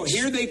 So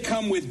here they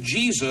come with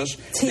Jesus.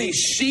 They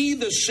see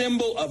the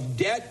symbol of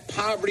debt,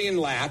 poverty, and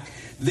lack.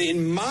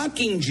 In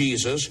mocking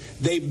Jesus,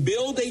 they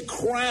build a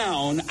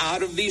crown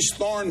out of these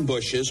thorn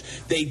bushes.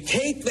 They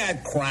take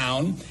that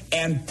crown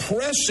and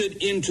press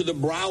it into the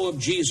brow of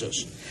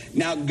Jesus.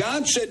 Now,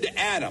 God said to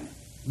Adam,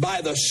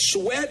 by the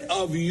sweat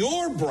of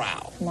your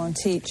brow. Come on,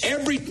 teach.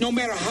 No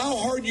matter how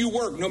hard you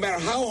work, no matter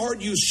how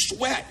hard you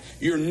sweat,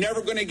 you're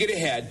never going to get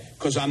ahead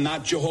because I'm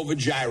not Jehovah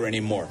Jireh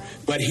anymore.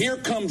 But here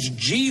comes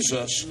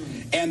Jesus,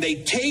 and they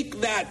take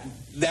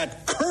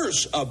that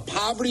curse of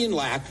poverty and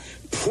lack,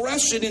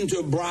 press it into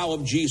the brow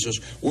of Jesus.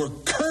 We're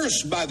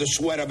cursed by the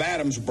sweat of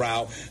Adam's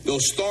brow.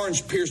 Those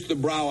thorns pierced the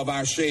brow of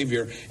our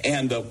Savior,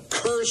 and the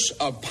curse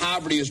of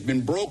poverty has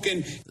been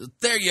broken.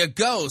 There you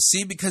go.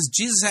 See, because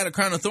Jesus had a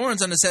crown of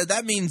thorns on his head,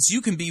 that means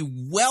you can be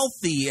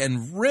wealthy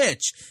and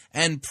rich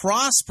and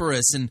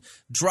prosperous and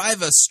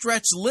drive a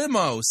stretch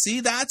limo.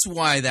 See, that's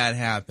why that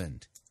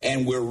happened.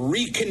 And we're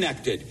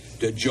reconnected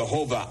to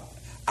Jehovah,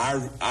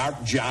 our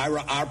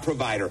Jireh, our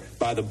provider,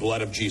 by the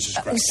blood of Jesus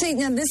Christ. See,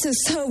 now this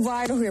is so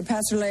vital here,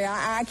 Pastor Larry.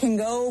 I can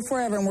go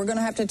forever, and we're going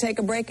to have to take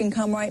a break and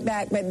come right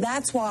back. But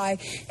that's why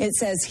it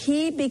says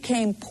he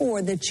became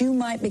poor that you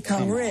might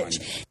become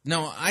rich.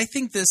 No, I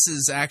think this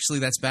is actually,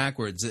 that's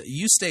backwards.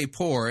 You stay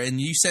poor,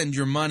 and you send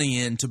your money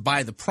in to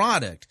buy the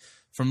product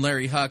from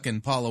Larry Huck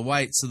and Paula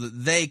White so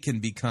that they can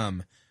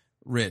become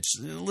rich.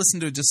 Listen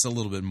to it just a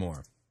little bit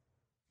more.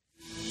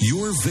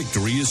 Your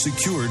victory is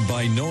secured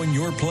by knowing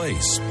your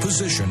place,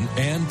 position,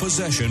 and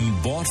possession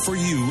bought for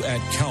you at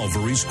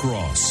Calvary's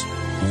cross.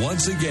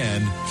 Once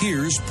again,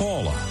 here's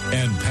Paula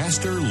and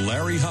Pastor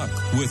Larry Huck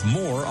with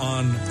more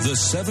on the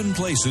 7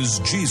 places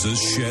Jesus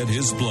shed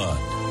his blood.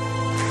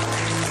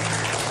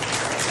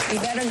 You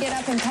better get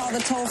up and call the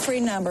toll-free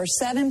number,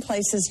 7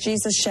 places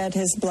Jesus shed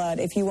his blood.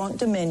 If you want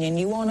dominion,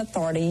 you want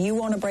authority, you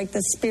want to break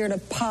the spirit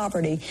of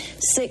poverty,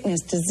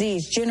 sickness,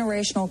 disease,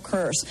 generational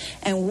curse,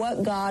 and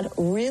what God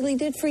really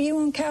did for you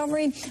on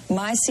Calvary,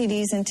 my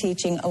CDs and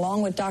teaching,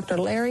 along with Dr.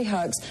 Larry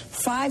Huck's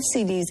 5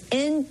 CDs,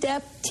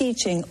 in-depth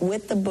teaching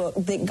with the book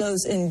that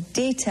goes in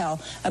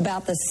detail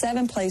about the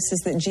 7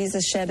 places that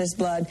Jesus shed his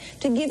blood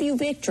to give you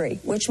victory,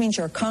 which means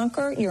you're a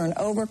conqueror, you're an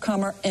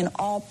overcomer in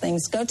all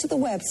things. Go to the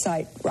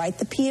website, write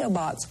the P.O.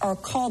 Box, or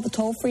call the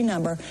toll-free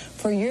number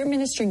for your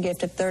ministry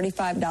gift of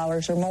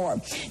 $35 or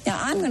more. Now,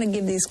 I'm going to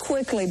give these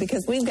quickly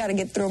because we've got to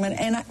get through them,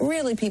 and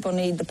really people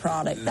need the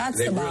product. That's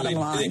the bottom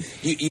line.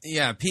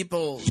 Yeah,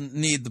 people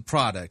need the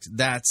product.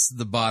 That's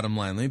the bottom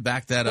line. Let me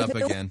back that up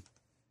again.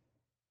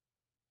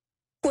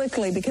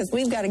 Quickly, because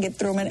we've got to get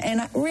through them,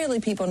 and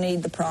really people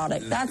need the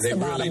product. That's the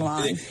bottom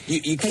line.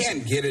 You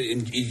can't get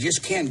it. You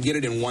just can't get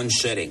it in one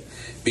setting,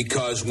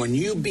 because when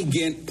you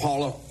begin,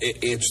 Paula,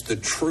 it's the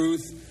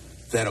truth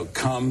that'll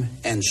come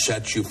and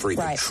set you free.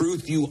 Right. The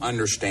truth you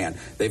understand.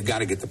 They've got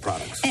to get the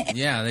products.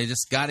 Yeah, they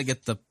just got to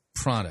get the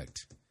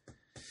product.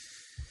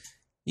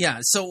 Yeah,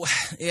 so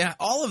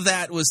all of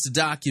that was to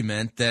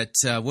document that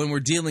when we're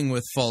dealing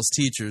with false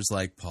teachers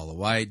like Paula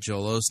White,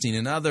 Joel Osteen,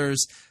 and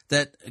others,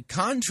 that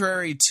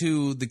contrary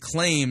to the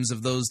claims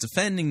of those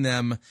defending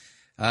them,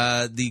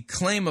 the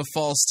claim of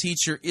false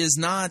teacher is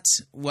not,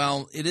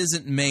 well, it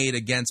isn't made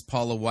against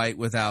Paula White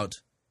without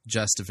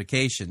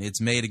justification.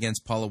 It's made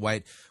against Paula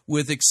White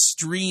with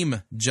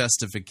extreme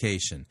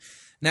justification.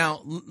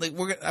 Now,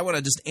 I want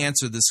to just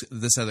answer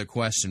this other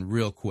question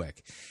real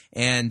quick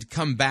and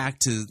come back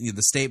to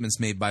the statements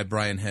made by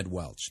Brian Head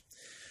Welch.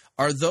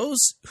 Are those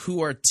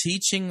who are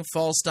teaching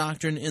false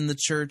doctrine in the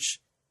church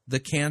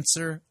the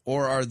cancer,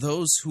 or are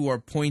those who are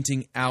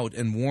pointing out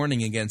and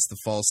warning against the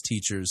false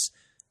teachers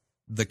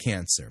the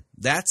cancer?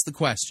 That's the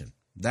question.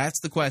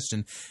 That's the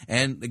question.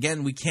 And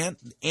again, we can't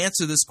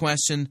answer this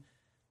question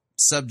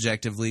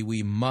subjectively.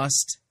 We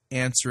must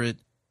answer it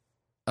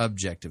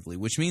objectively,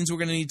 which means we're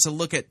going to need to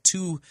look at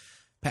 2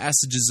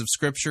 passages of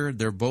Scripture.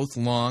 They're both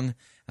long,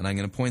 and I'm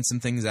going to point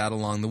some things out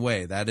along the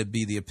way. that would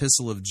be the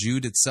Epistle of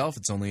Jude itself.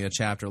 It's only a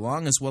chapter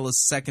long, as well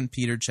as 2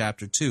 Peter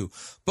chapter 2,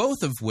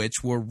 both of which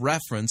were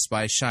referenced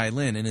by Shai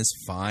Linne in his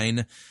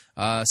fine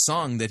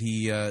song that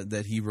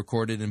he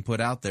recorded and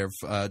put out there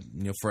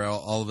for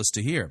all of us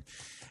to hear.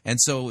 And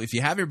so if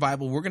you have your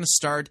Bible, we're going to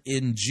start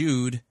in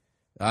Jude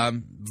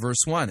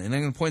verse 1, and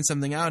I'm going to point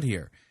something out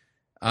here.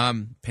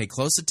 Pay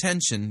close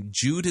attention.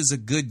 Jude is a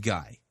good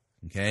guy.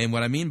 Okay, and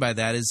what I mean by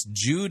that is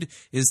Jude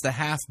is the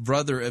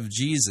half-brother of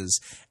Jesus,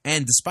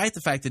 and despite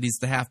the fact that he's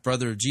the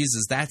half-brother of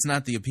Jesus, that's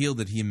not the appeal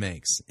that he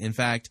makes. In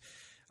fact,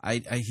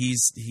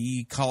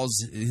 he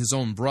calls his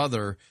own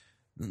brother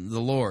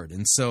the Lord,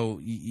 and so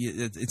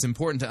it's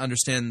important to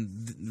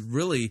understand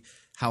really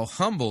how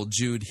humble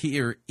Jude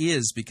here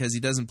is, because he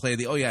doesn't play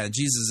the, oh yeah,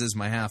 Jesus is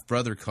my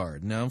half-brother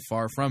card. No,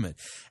 far from it.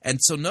 And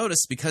so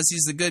notice, because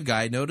he's the good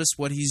guy, notice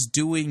what he's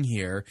doing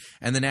here,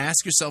 and then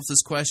ask yourself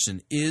this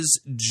question: is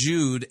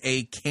Jude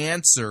a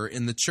cancer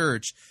in the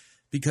church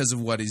because of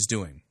what he's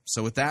doing?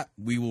 So with that,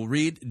 we will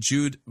read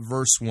Jude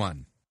verse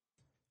 1.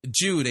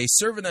 Jude, a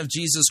servant of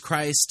Jesus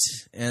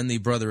Christ and the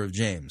brother of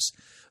James.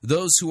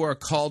 Those who are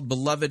called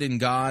beloved in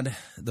God,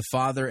 the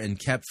Father,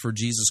 and kept for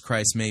Jesus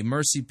Christ, may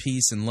mercy,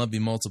 peace, and love be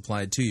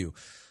multiplied to you.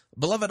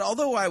 Beloved,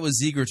 although I was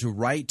eager to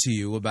write to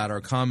you about our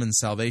common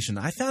salvation,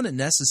 I found it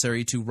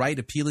necessary to write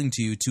appealing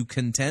to you to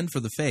contend for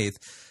the faith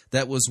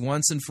that was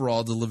once and for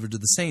all delivered to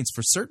the saints.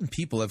 For certain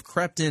people have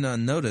crept in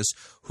unnoticed,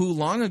 who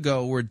long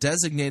ago were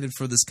designated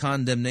for this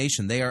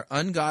condemnation. They are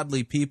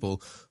ungodly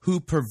people who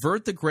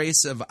pervert the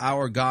grace of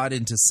our God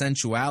into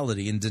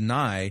sensuality and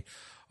deny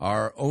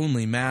our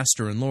only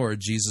Master and Lord,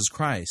 Jesus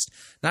Christ.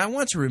 Now I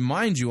want to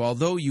remind you,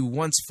 although you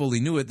once fully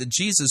knew it, that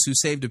Jesus, who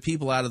saved a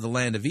people out of the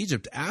land of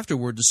Egypt,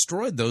 afterward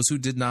destroyed those who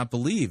did not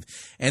believe.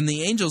 And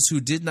the angels who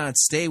did not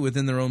stay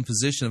within their own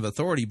position of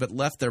authority, but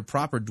left their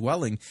proper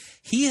dwelling,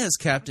 he has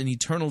kept in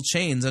eternal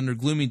chains under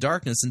gloomy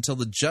darkness until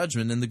the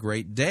judgment and the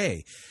great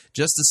day.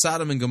 Just as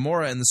Sodom and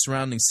Gomorrah and the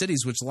surrounding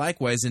cities, which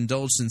likewise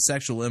indulged in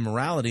sexual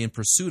immorality and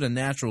pursued a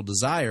natural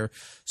desire,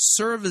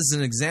 serve as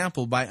an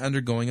example by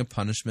undergoing a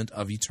punishment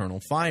of eternal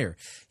fire.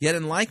 Yet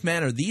in like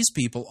manner, these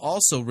people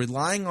also,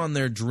 relying on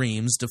their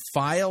dreams,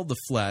 defile the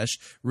flesh,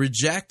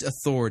 reject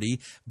authority,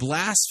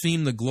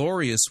 blaspheme the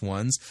glorious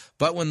ones.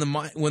 But when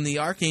the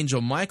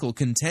archangel Michael,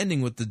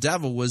 contending with the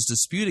devil, was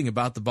disputing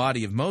about the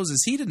body of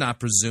Moses, he did not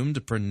presume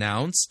to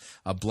pronounce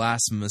a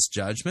blasphemous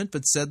judgment,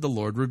 but said, "The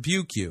Lord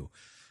rebuke you."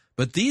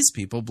 But these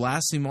people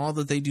blaspheme all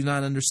that they do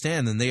not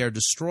understand, and they are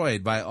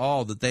destroyed by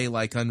all that they,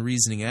 like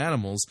unreasoning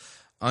animals,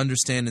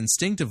 understand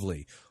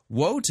instinctively.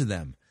 Woe to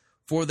them!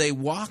 For they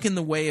walk in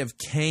the way of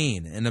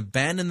Cain, and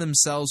abandon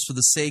themselves for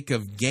the sake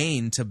of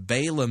gain to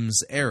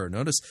Balaam's error.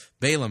 Notice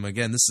Balaam,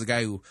 again, this is a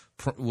guy who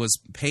was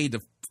paid to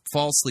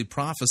falsely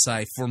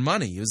prophesy for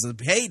money. He was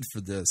paid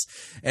for this.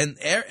 And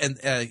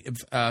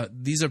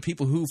these are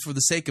people who, for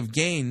the sake of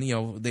gain,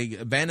 they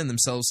abandon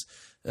themselves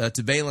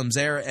to Balaam's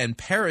error and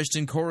perished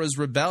in Korah's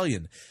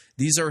rebellion.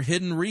 These are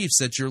hidden reefs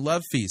at your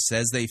love feasts,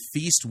 as they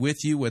feast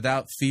with you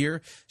without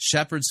fear,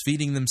 shepherds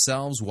feeding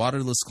themselves,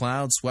 waterless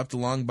clouds swept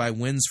along by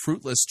winds,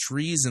 fruitless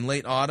trees in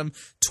late autumn,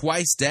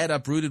 twice dead,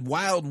 uprooted,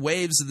 wild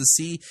waves of the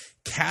sea,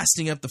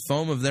 casting up the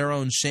foam of their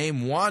own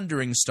shame,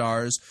 wandering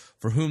stars,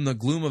 for whom the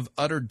gloom of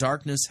utter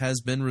darkness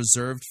has been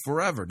reserved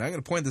forever. Now, I got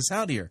to point this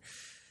out here.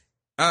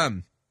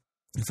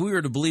 If we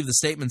were to believe the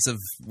statements of,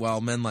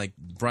 men like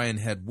Brian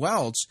Head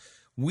Welch,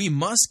 we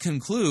must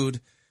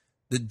conclude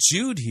that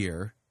Jude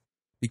here,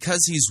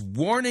 because he's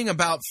warning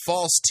about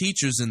false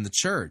teachers in the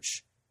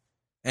church,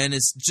 and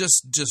is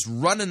just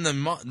running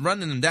them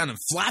down and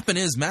flapping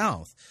his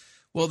mouth,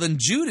 well, then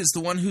Jude is the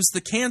one who's the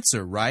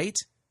cancer, right?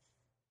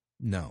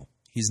 No,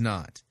 he's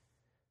not.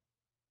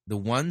 The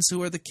ones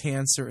who are the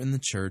cancer in the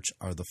church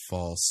are the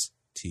false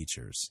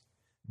teachers.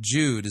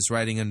 Jude is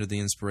writing under the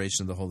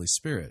inspiration of the Holy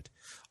Spirit.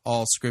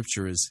 All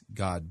Scripture is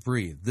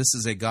God-breathed. This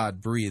is a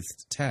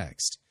God-breathed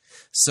text.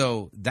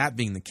 So, that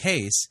being the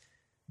case,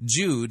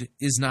 Jude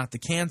is not the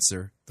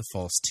cancer, the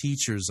false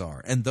teachers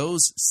are. And those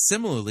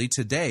similarly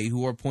today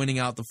who are pointing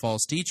out the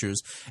false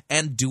teachers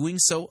and doing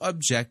so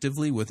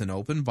objectively with an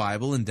open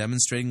Bible and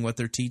demonstrating that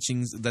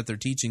their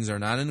teachings are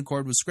not in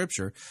accord with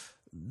Scripture,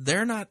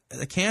 they're not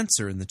a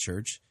cancer in the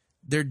church.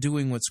 They're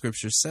doing what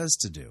Scripture says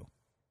to do.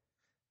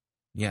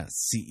 Yeah,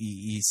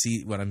 you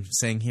see what I'm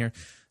saying here?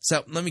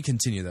 So let me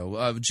continue,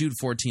 though. Jude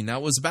 14. Now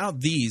it was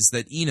about these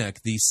that Enoch,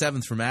 the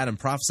seventh from Adam,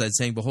 prophesied,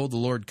 saying, Behold, the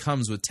Lord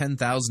comes with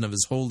 10,000 of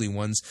his holy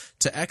ones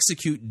to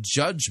execute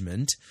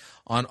judgment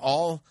on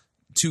all,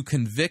 to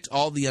convict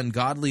all the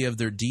ungodly of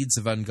their deeds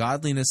of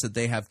ungodliness that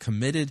they have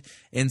committed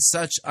in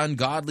such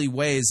ungodly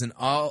ways, and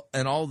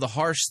all the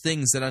harsh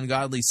things that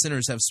ungodly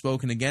sinners have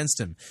spoken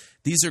against him.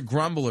 These are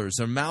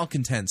grumblers, or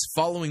malcontents,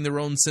 following their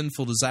own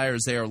sinful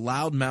desires. They are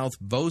loudmouthed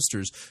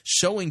boasters,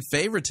 showing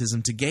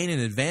favoritism to gain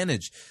an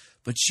advantage.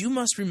 But you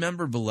must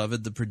remember,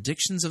 beloved, the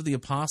predictions of the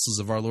apostles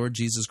of our Lord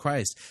Jesus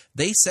Christ.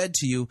 They said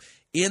to you,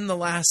 in the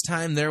last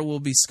time there will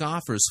be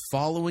scoffers,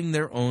 following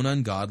their own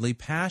ungodly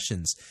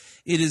passions.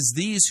 It is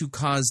these who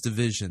cause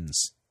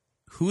divisions.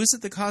 Who is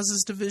it that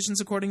causes divisions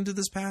according to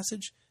this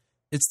passage?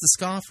 It's the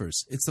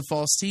scoffers. It's the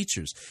false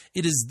teachers.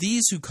 It is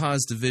these who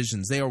cause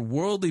divisions. They are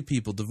worldly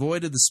people,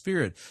 devoid of the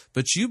Spirit.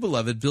 But you,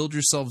 beloved, build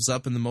yourselves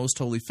up in the most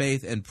holy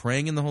faith, and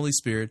praying in the Holy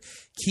Spirit,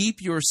 keep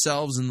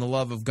yourselves in the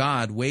love of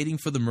God, waiting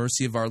for the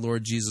mercy of our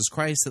Lord Jesus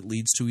Christ that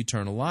leads to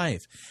eternal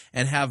life.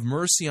 And have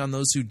mercy on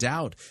those who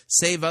doubt.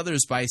 Save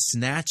others by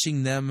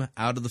snatching them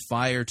out of the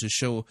fire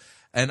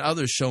and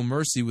others show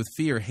mercy with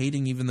fear,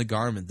 hating even the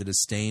garment that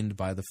is stained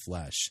by the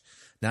flesh.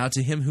 Now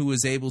to him who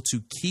is able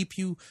to keep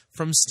you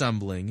from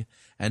stumbling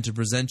and to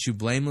present you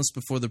blameless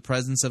before the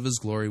presence of his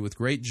glory with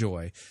great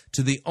joy,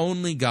 to the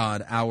only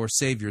God, our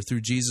Savior,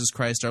 through Jesus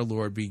Christ our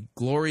Lord, be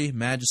glory,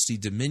 majesty,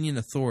 dominion,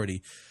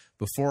 authority,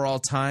 before all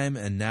time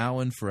and now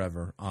and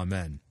forever.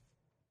 Amen.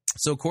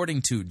 So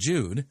according to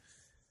Jude,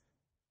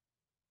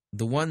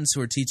 the ones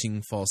who are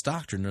teaching false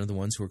doctrine are the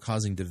ones who are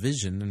causing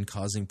division and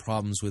causing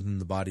problems within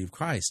the body of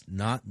Christ,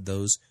 not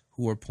those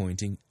who are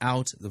pointing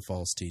out the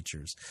false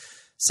teachers.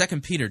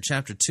 2 Peter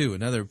chapter 2,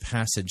 another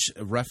passage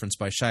referenced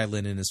by Shai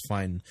Linne in his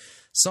fine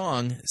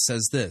song,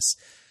 says this,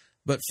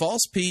 But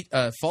false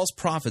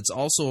prophets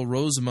also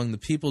arose among the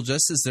people,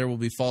 just as there will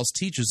be false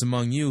teachers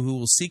among you who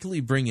will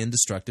secretly bring in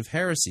destructive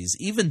heresies,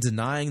 even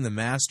denying the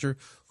master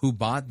who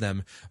bought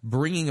them,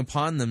 bringing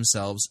upon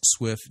themselves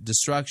swift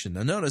destruction.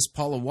 Now notice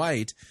Paula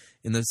White,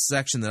 in the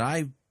section that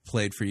I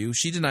played for you,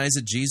 she denies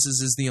that Jesus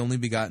is the only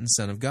begotten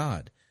Son of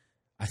God.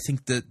 I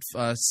think that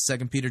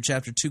 2 Peter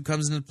chapter 2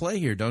 comes into play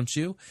here, don't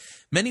you?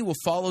 Many will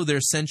follow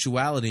their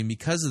sensuality, and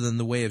because of them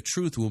the way of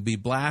truth will be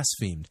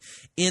blasphemed.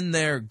 In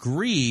their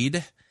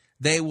greed,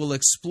 they will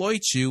exploit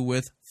you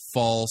with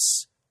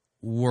false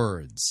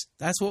words.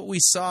 That's what we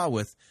saw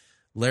with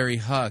Larry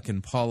Huck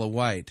and Paula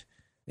White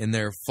in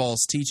their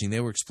false teaching. They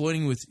were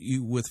exploiting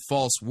you with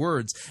false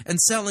words and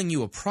selling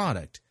you a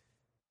product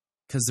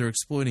because they're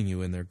exploiting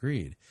you in their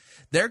greed.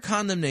 Their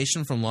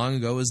condemnation from long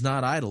ago is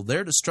not idle.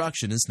 Their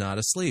destruction is not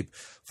asleep.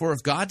 For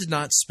if God did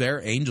not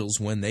spare angels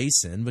when they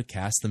sinned, but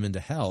cast them into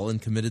hell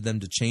and committed them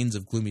to chains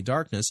of gloomy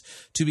darkness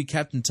to be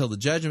kept until the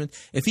judgment,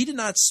 if he did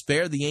not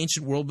spare the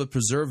ancient world but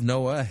preserved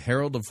Noah, a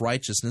herald of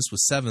righteousness, with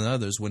 7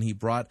 others when he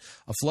brought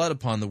a flood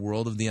upon the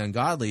world of the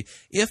ungodly,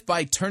 if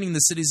by turning the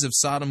cities of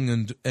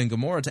Sodom and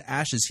Gomorrah to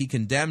ashes he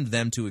condemned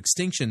them to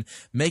extinction,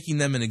 making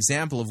them an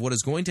example of what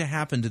is going to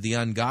happen to the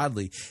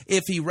ungodly,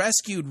 if he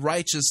rescued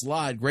righteous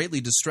Lot,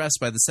 greatly distressed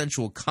by the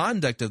sensual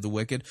conduct of the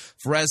wicked,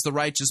 for as the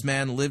righteous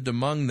man lived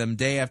among them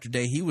day after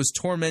day, he was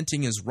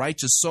tormenting his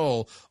righteous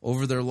soul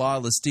over their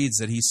lawless deeds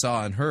that he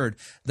saw and heard.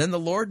 Then the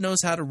Lord knows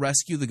how to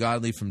rescue the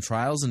godly from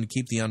trials and to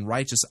keep the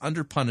unrighteous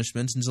under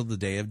punishment until the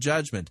day of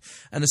judgment,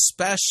 and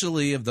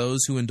especially of those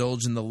who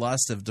indulge in the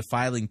lust of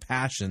defiling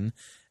passion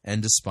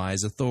and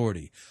despise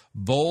authority.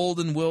 Bold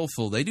and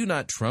willful, they do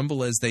not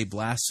tremble as they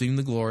blaspheme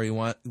the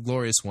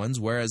glorious ones,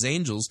 whereas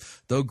angels,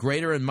 though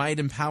greater in might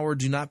and power,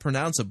 do not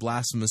pronounce a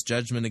blasphemous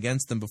judgment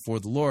against them before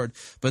the Lord.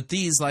 But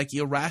these, like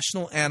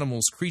irrational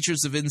animals,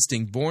 creatures of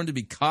instinct, born to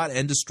be caught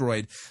and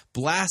destroyed,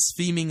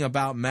 blaspheming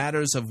about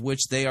matters of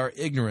which they are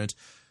ignorant,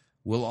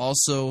 will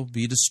also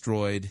be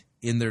destroyed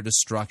in their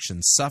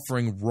destruction,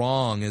 suffering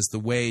wrong as the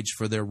wage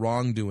for their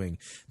wrongdoing.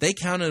 They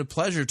count it a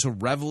pleasure to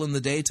revel in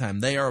the daytime.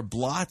 They are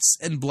blots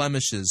and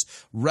blemishes,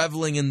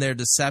 reveling in their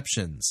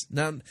deceptions.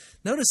 Now,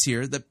 notice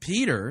here that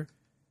Peter,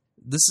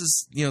 this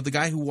is, the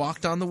guy who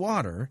walked on the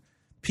water,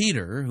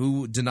 Peter,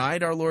 who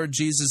denied our Lord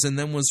Jesus and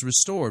then was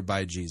restored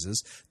by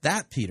Jesus,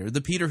 that Peter,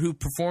 the Peter who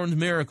performed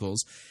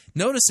miracles,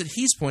 notice that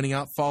he's pointing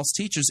out false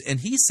teachers, and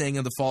he's saying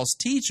of the false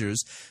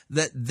teachers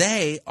that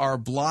they are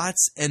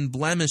blots and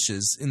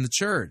blemishes in the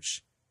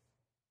church.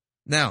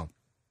 Now,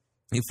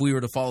 if we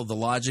were to follow the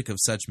logic of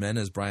such men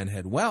as Brian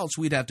Head Welch,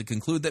 we'd have to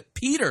conclude that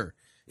Peter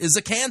is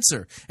a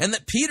cancer, and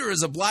that Peter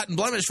is a blot and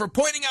blemish for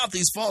pointing out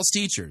these false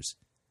teachers.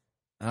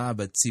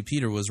 But see,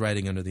 Peter was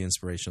writing under the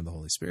inspiration of the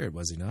Holy Spirit,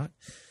 was he not?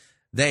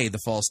 They, the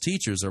false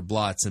teachers, are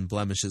blots and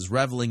blemishes,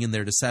 reveling in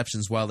their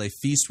deceptions while they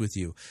feast with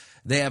you.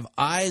 They have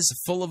eyes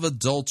full of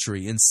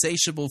adultery,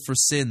 insatiable for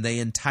sin. They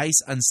entice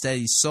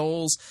unsteady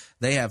souls.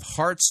 They have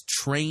hearts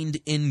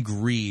trained in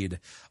greed.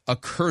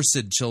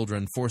 Accursed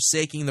children,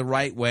 forsaking the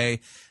right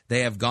way, they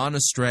have gone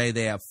astray.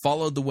 They have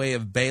followed the way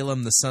of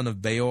Balaam, the son of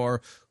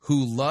Beor,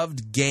 who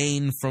loved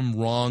gain from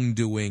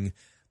wrongdoing,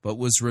 but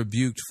was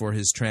rebuked for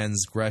his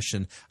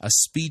transgression. A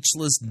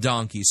speechless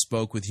donkey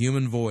spoke with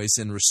human voice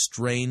and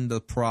restrained the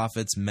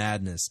prophet's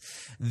madness.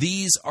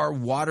 These are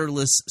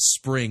waterless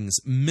springs,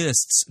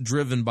 mists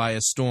driven by a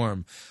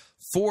storm.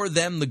 For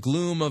them the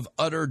gloom of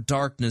utter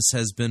darkness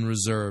has been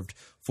reserved.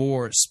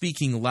 For,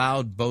 speaking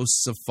loud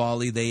boasts of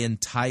folly, they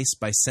entice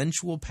by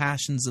sensual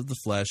passions of the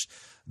flesh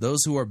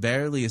those who are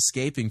barely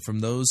escaping from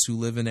those who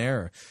live in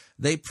error.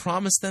 They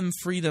promise them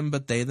freedom,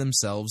 but they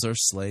themselves are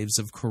slaves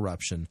of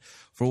corruption.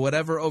 For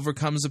whatever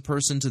overcomes a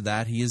person, to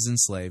that he is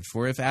enslaved.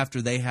 For if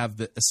after they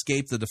have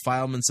escaped the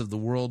defilements of the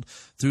world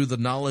through the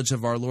knowledge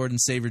of our Lord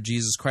and Savior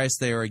Jesus Christ,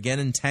 they are again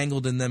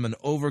entangled in them and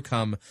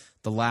overcome,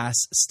 the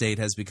last state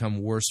has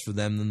become worse for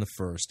them than the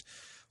first.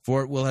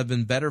 For it will have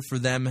been better for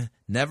them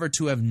never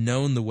to have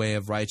known the way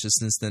of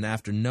righteousness than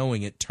after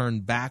knowing it turn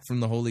back from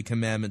the holy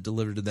commandment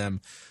delivered to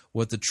them.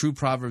 What the true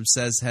proverb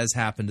says has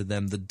happened to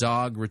them. The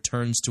dog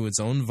returns to its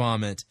own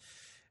vomit,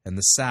 and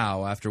the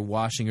sow, after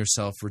washing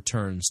herself,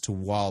 returns to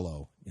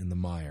wallow in the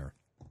mire.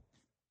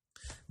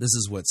 This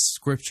is what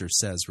Scripture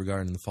says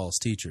regarding the false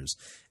teachers.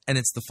 And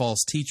it's the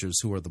false teachers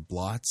who are the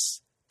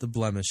blots, the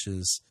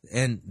blemishes,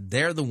 and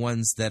they're the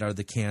ones that are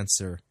the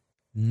cancer,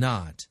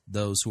 not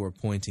those who are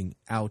pointing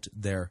out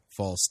their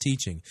false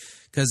teaching.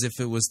 Because if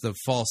it was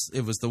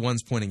the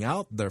ones pointing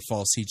out their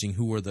false teaching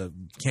who were the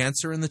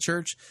cancer in the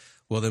church,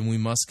 well, then we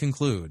must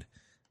conclude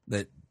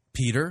that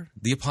Peter,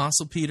 the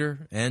Apostle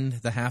Peter, and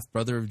the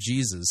half-brother of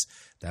Jesus,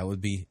 that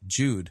would be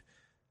Jude,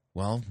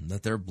 well,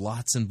 that they're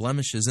blots and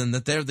blemishes, and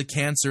that they're the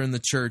cancer in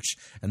the church,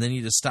 and they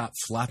need to stop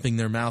flapping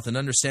their mouth and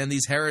understand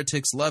these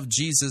heretics love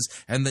Jesus,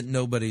 and that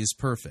nobody is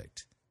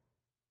perfect.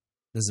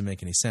 Doesn't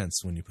make any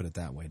sense when you put it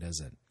that way,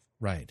 does it?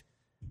 Right.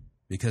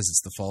 Because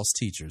it's the false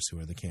teachers who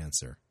are the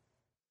cancer,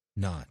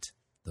 not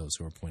those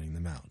who are pointing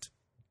them out.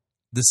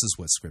 This is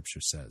what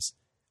Scripture says,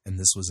 and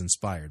this was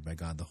inspired by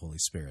God the Holy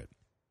Spirit.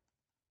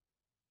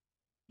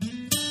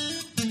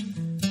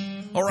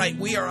 All right,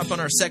 we are up on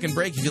our second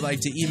break. If you'd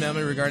like to email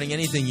me regarding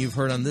anything you've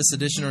heard on this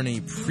edition or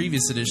any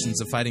previous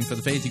editions of Fighting for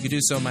the Faith, you can do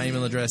so. My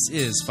email address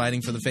is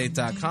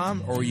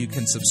fightingforthefaith.com, or you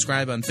can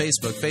subscribe on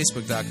Facebook,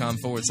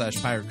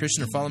 facebook.com/Pirate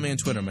Christian, or follow me on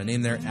Twitter. My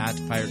name there,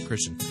 @Pirate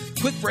Christian.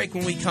 Quick break.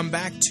 When we come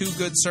back, 2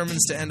 good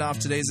sermons to end off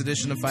today's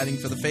edition of Fighting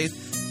for the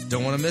Faith.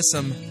 Don't want to miss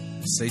them.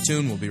 Stay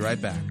tuned. We'll be right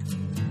back.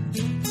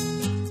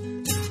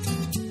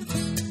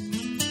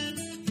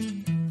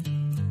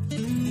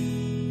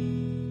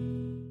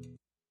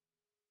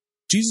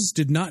 Jesus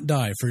did not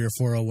die for your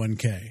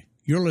 401k.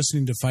 You're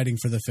listening to Fighting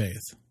for the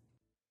Faith.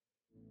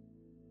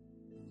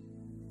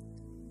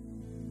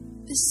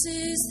 This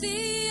is the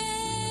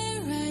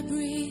air I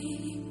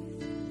breathe.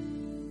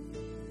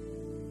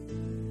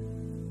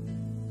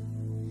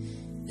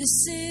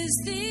 This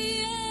is the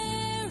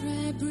air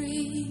I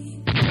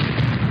breathe.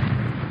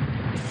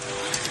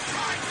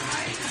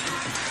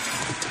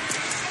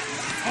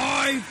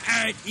 I've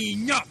had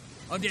enough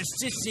of this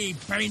sissy,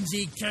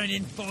 pansy,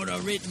 turning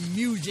photo-written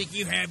music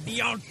you have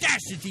the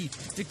audacity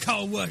to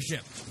call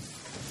worship.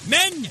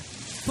 Men,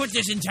 put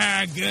this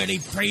entire girly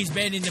praise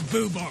band in the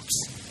boombox.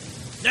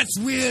 Let's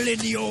wheel in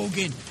the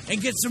organ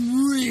and get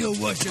some real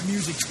worship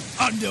music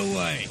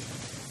underway.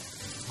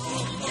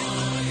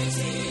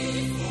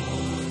 Almighty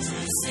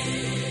fortress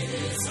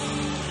is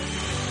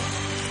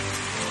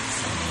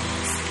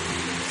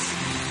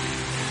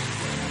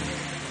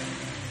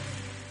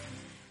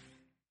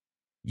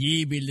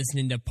Ye be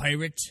listening to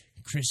Pirate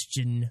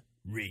Christian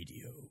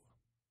Radio.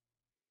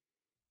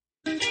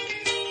 If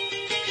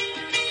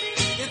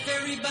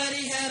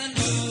everybody had a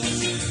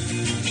nose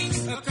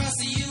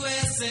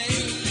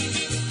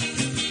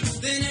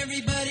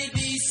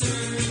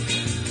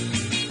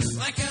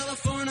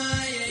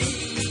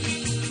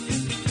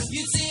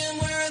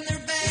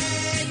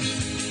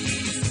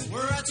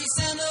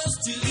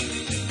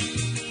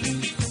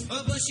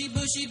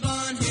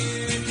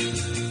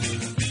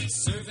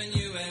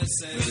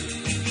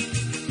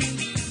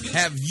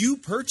Have you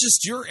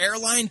purchased your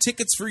airline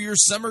tickets for your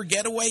summer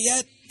getaway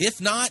yet?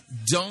 If not,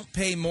 don't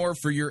pay more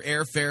for your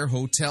airfare,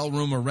 hotel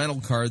room, or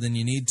rental car than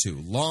you need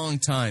to.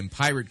 Long-time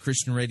Pirate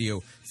Christian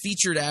Radio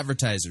featured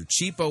advertiser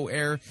Cheapo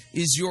Air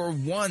is your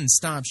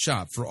one-stop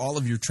shop for all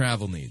of your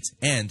travel needs.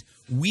 And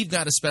we've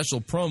got a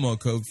special promo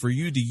code for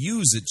you to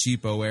use at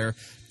Cheapo Air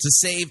to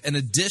save an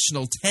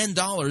additional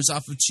 $10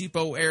 off of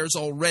Cheapo Air's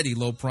already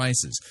low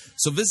prices.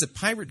 So visit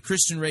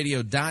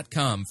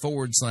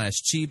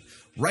piratechristianradio.com/cheap,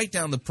 write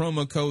down the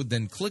promo code,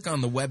 then click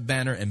on the web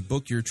banner and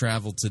book your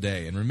travel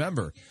today. And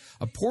remember,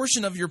 a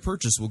portion of your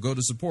purchase will go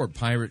to support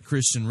Pirate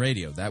Christian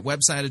Radio. That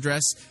website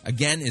address,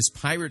 again, is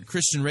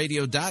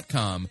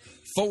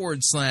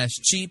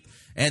piratechristianradio.com/cheap.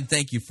 And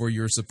thank you for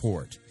your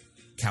support.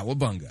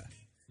 Cowabunga.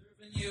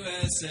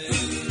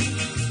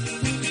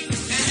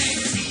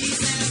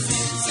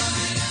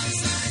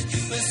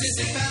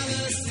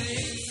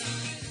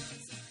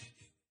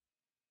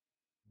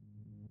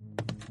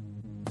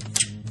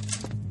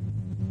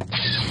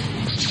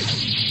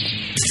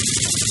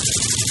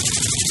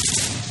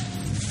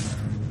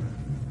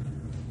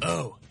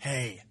 Oh,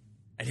 hey.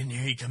 I didn't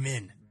hear you come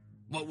in.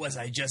 What was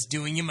I just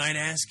doing, you might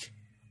ask?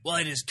 Well,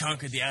 I just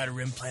conquered the outer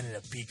rim planet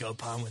of Pico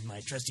Palm with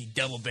my trusty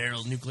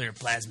double-barreled nuclear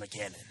plasma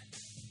cannon.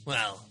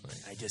 Well,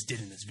 I just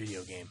did in this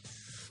video game.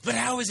 But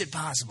how is it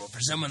possible for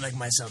someone like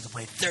myself to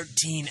play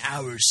 13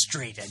 hours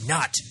straight and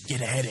not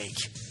get a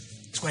headache?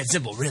 It's quite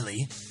simple,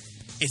 really.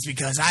 It's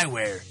because I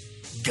wear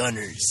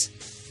gunners.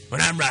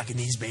 When I'm rocking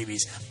these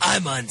babies,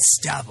 I'm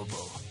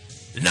unstoppable.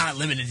 They're not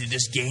limited to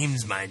just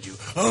games, mind you.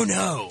 Oh,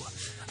 no.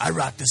 I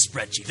rock the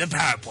spreadsheet, the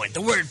PowerPoint,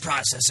 the word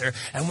processor,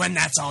 and when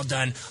that's all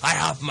done, I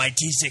hop my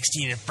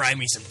T16 and fry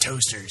me some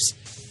toasters.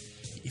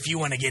 If you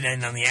want to get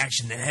in on the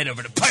action, then head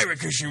over to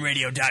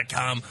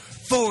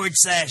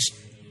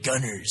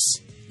piratechristianradio.com/gunners.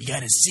 You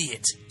gotta see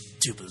it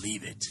to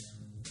believe it.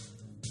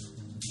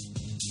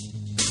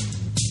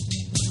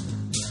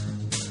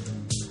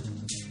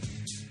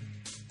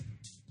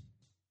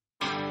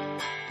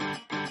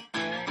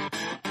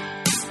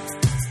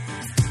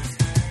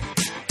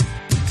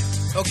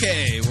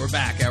 Okay, we're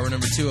back. Hour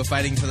number 2 of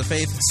Fighting for the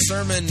Faith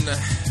sermon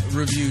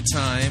review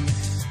time.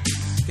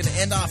 Going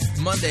to end off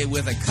Monday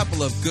with a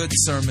couple of good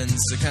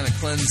sermons to kind of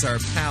cleanse our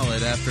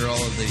palate after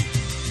all of the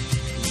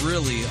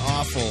really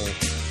awful,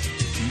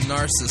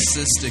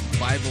 narcissistic,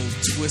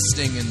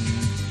 Bible-twisting and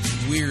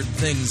weird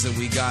things that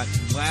we got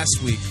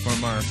last week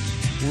from our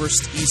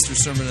worst Easter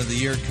Sermon of the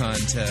Year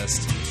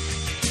contest.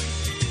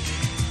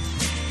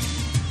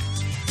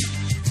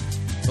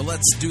 But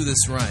let's do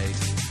this right.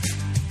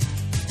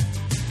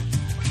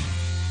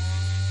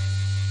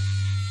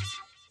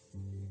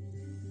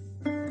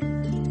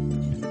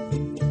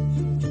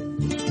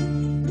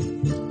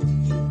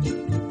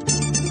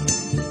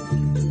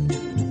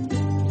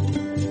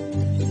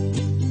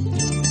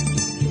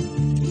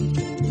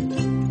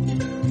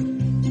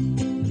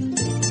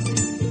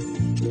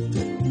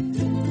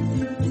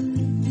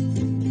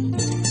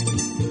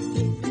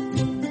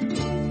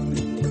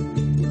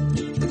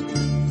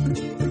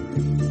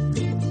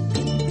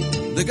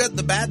 The good,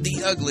 the bad,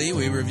 the ugly.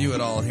 We review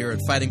it all here at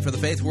Fighting for the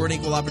Faith. We're an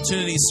equal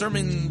opportunity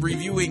sermon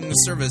reviewing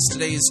service.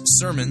 Today's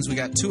sermons, we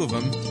got 2 of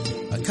them,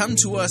 come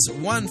to us,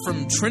 one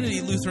from Trinity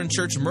Lutheran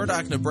Church,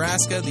 Murdoch,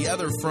 Nebraska, the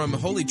other from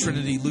Holy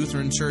Trinity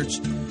Lutheran Church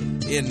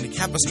in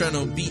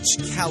Capistrano Beach,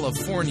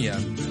 California.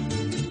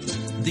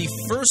 The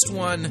first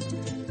one,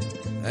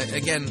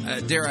 again,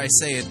 dare I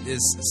say it,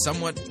 is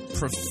somewhat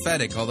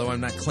prophetic, although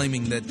I'm not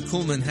claiming that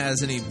Kuhlman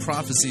has any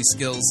prophecy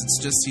skills. It's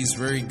just he's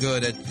very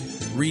good at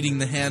reading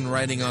the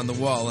handwriting on the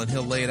wall, and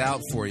he'll lay it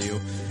out for you.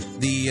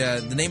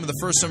 The name of the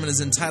first sermon is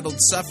entitled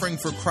Suffering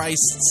for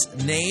Christ's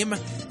Name,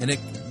 and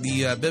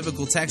the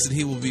biblical text that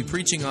he will be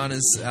preaching on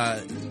is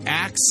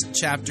Acts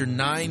chapter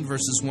 9,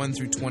 verses 1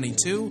 through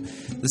 22.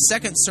 The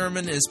second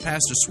sermon is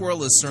Pastor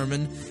Cwirla's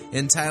sermon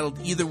entitled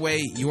Either Way,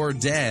 You're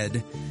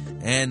Dead,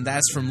 and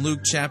that's from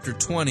Luke chapter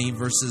 20,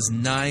 verses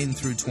 9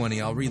 through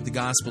 20. I'll read the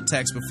gospel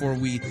text before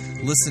we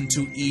listen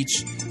to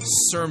each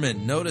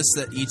sermon. Notice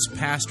that each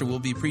pastor will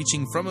be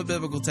preaching from a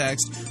biblical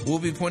text, will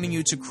be pointing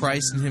you to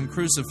Christ and Him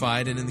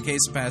crucified, and in the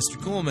case of Pastor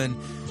Kuhlman,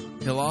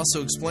 he'll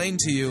also explain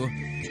to you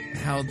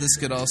how this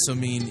could also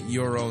mean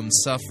your own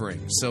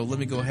suffering. So let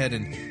me go ahead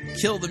and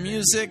kill the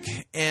music,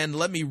 and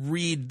let me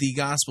read the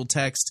gospel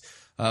text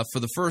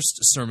for the first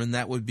sermon.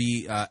 That would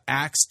be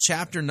Acts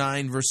chapter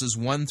 9, verses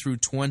 1 through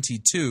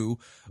 22,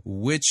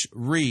 which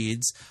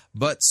reads,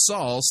 But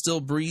Saul,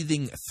 still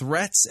breathing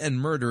threats and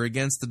murder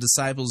against the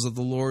disciples of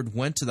the Lord,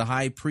 went to the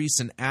high priest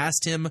and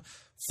asked him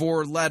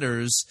for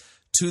letters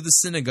to the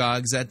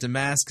synagogues at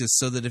Damascus,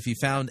 so that if he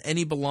found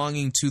any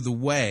belonging to the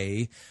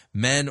way,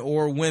 men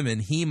or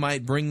women, he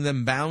might bring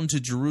them bound to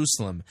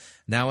Jerusalem.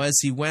 Now as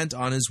he went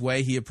on his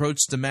way, he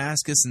approached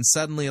Damascus, and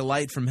suddenly a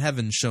light from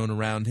heaven shone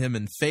around him,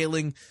 and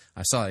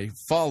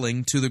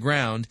falling to the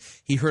ground,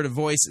 he heard a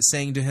voice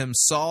saying to him,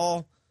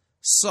 Saul,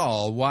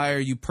 Saul, why are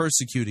you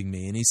persecuting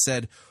me? And he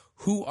said,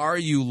 Who are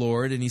you,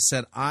 Lord? And he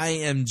said, I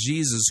am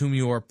Jesus, whom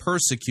you are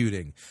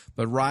persecuting.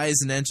 But rise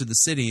and enter the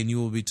city, and you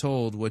will be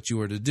told what you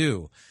are to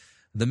do.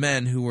 The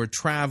men who were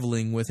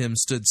traveling with him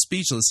stood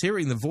speechless,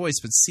 hearing the voice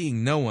but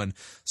seeing no one.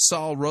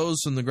 Saul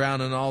rose from the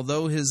ground, and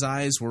although his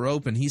eyes were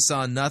open, he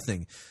saw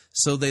nothing.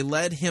 So they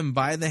led him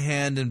by the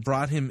hand and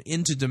brought him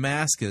into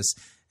Damascus,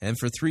 and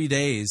for 3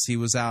 days he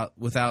was out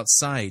without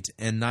sight,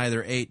 and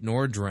neither ate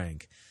nor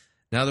drank.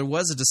 Now there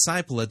was a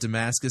disciple at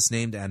Damascus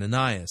named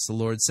Ananias. The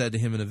Lord said to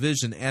him in a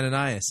vision,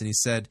 Ananias, and he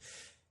said,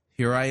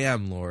 Here I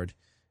am, Lord.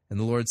 And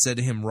the Lord said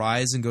to him,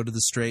 Rise and go to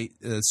the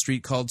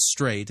street called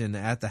Straight, and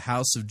at the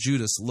house of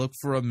Judas look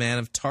for a man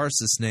of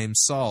Tarsus named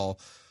Saul.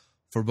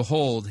 For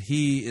behold,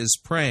 he is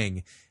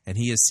praying, and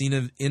he has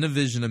seen in a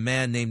vision a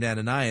man named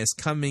Ananias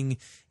coming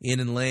in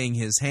and laying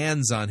his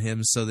hands on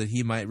him so that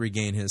he might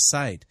regain his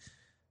sight.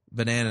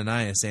 But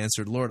Ananias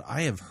answered, Lord,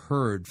 I have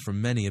heard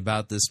from many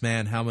about this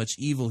man, how much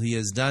evil he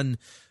has done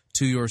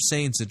to your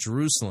saints at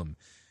Jerusalem.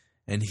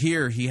 And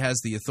here he has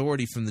the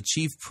authority from the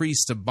chief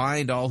priest to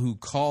bind all who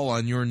call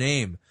on your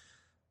name.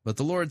 But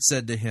the Lord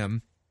said to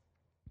him,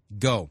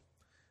 Go,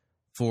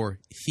 for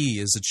he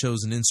is a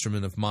chosen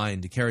instrument of mine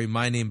to carry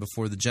my name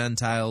before the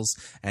Gentiles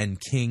and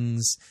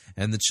kings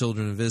and the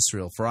children of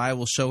Israel. For I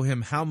will show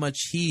him how much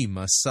he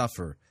must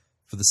suffer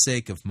for the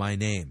sake of my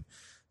name.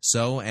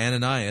 So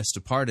Ananias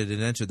departed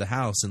and entered the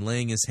house, and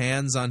laying his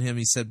hands on him,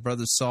 he said,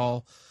 Brother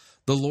Saul,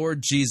 the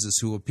Lord Jesus,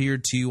 who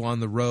appeared to you on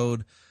the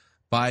road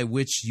by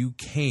which you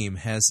came,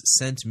 has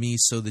sent me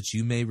so that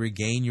you may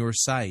regain your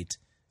sight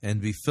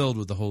and be filled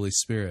with the Holy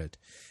Spirit.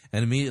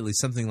 And immediately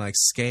something like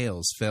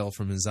scales fell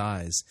from his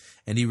eyes,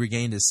 and he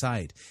regained his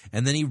sight.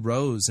 And then he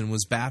rose and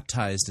was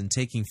baptized, and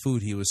taking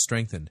food he was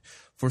strengthened.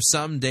 For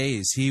some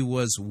days he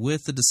was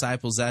with the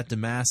disciples at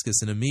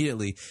Damascus, and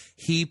immediately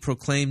he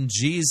proclaimed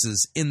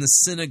Jesus in the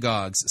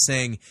synagogues,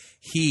 saying,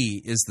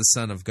 He is the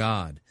Son of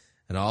God.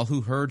 And all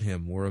who heard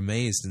him were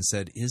amazed and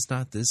said, Is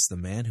not this the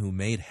man who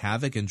made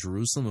havoc in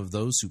Jerusalem of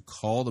those who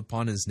called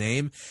upon his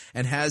name?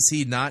 And has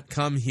he not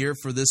come here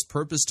for this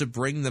purpose, to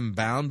bring them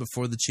bound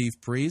before the chief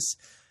priests?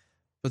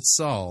 But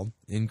Saul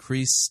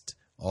increased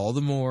all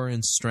the more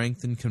in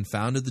strength and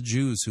confounded the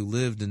Jews who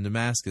lived in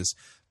Damascus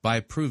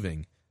by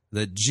proving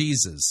that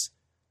Jesus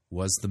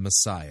was the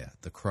Messiah,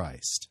 the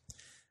Christ.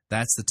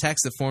 That's the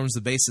text that forms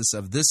the basis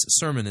of this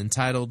sermon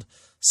entitled,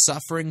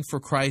 Suffering for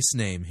Christ's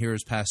Name. Here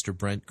is Pastor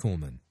Brent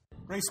Kuhlman.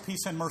 Grace,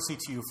 peace, and mercy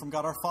to you from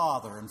God our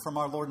Father and from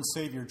our Lord and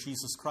Savior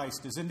Jesus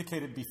Christ. As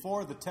indicated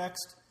before, the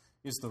text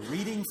is the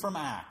reading from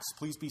Acts.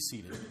 Please be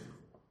seated.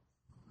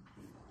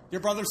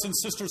 Dear brothers and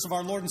sisters of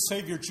our Lord and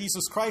Savior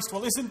Jesus Christ,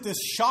 well, isn't this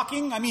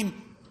shocking? I mean,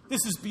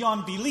 this is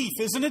beyond belief,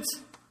 isn't it?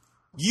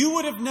 You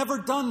would have never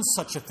done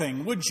such a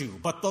thing, would you?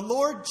 But the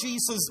Lord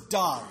Jesus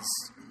does.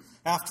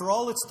 After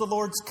all, it's the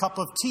Lord's cup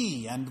of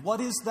tea. And what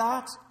is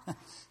that?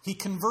 He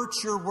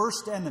converts your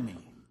worst enemy.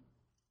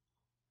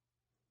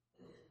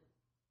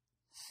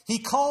 He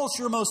calls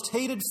your most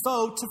hated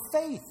foe to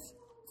faith.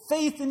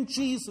 Faith in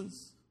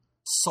Jesus.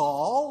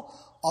 Saul,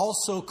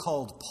 also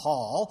called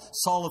Paul.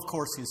 Saul, of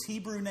course, his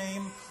Hebrew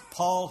name.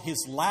 Paul,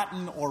 his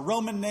Latin or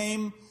Roman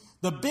name.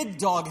 The big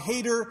dog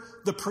hater,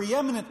 the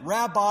preeminent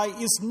rabbi,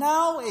 is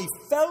now a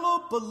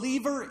fellow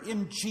believer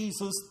in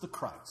Jesus the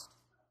Christ.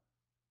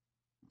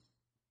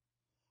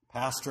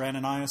 Pastor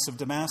Ananias of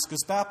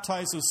Damascus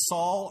baptizes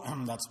Saul,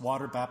 that's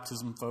water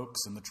baptism, folks,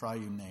 in the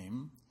triune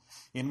name,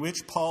 in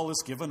which Paul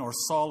is given, or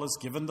Saul is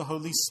given, the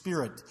Holy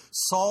Spirit.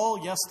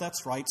 Saul, yes,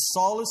 that's right,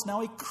 Saul is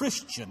now a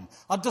Christian,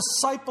 a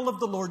disciple of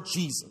the Lord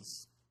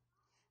Jesus.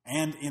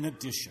 And in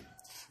addition,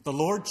 the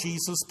Lord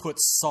Jesus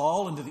puts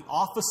Saul into the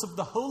office of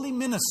the holy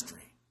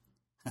ministry.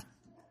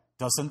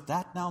 Doesn't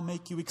that now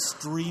make you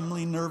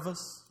extremely nervous?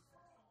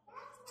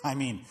 I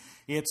mean,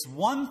 it's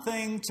one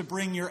thing to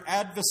bring your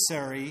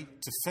adversary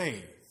to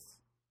faith,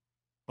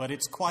 but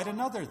it's quite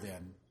another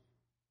then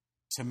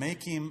to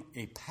make him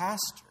a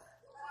pastor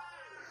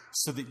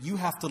so that you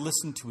have to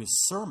listen to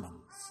his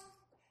sermons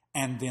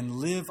and then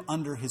live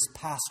under his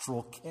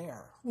pastoral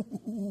care.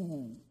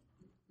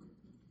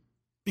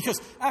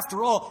 Because,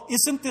 after all,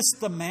 isn't this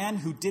the man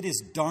who did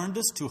his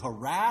darndest to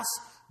harass,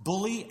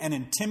 bully, and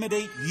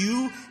intimidate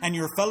you and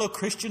your fellow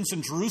Christians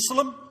in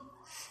Jerusalem?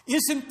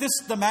 Isn't this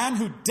the man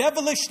who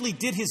devilishly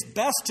did his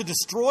best to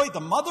destroy the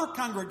mother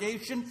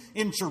congregation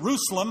in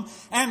Jerusalem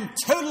and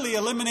totally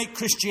eliminate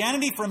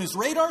Christianity from his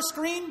radar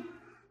screen?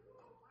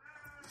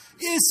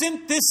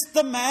 Isn't this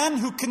the man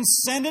who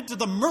consented to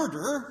the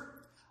murder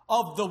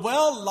of the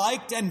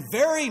well-liked and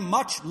very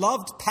much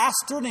loved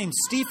pastor named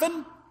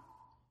Stephen?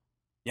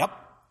 Yep.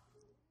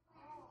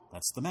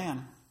 That's the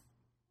man.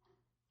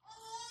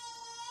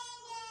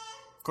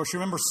 Of course, you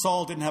remember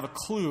Saul didn't have a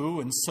clue,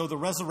 and so the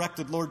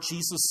resurrected Lord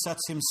Jesus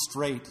sets him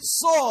straight.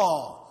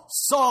 Saul,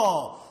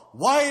 Saul,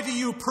 why do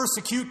you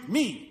persecute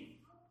me?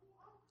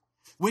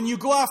 When you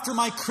go after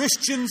my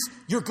Christians,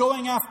 you're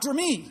going after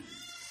me.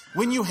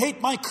 When you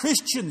hate my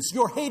Christians,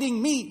 you're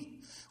hating me.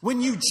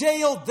 When you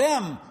jail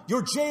them,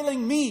 you're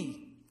jailing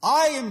me.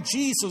 I am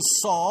Jesus,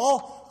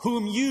 Saul,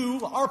 whom you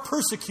are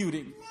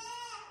persecuting.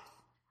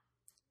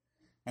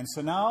 And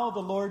so now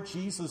the Lord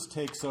Jesus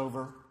takes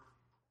over,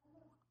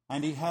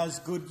 and he has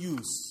good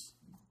use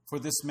for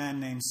this man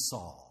named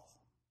Saul.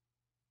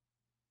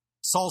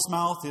 Saul's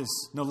mouth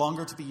is no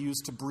longer to be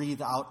used to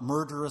breathe out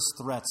murderous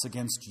threats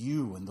against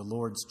you and the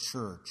Lord's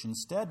church.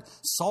 Instead,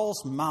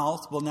 Saul's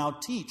mouth will now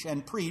teach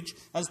and preach,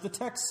 as the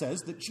text says,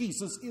 that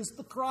Jesus is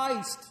the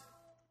Christ,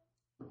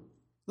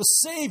 the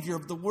Savior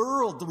of the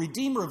world, the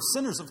Redeemer of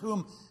sinners, of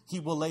whom he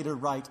will later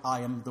write,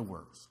 I am the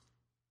worst.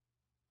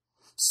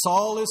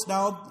 Saul is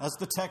now, as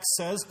the text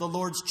says, the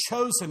Lord's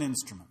chosen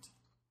instrument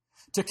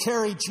to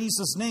carry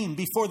Jesus' name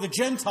before the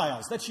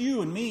Gentiles, that's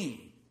you and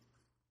me,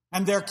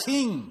 and their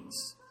kings,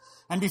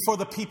 and before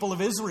the people of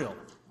Israel.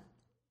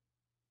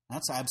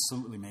 That's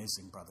absolutely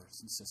amazing, brothers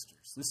and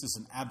sisters. This is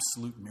an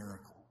absolute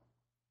miracle.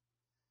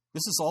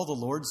 This is all the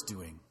Lord's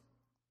doing.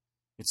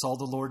 It's all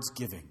the Lord's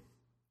giving.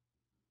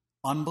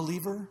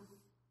 Unbeliever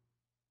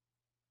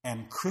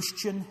and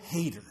Christian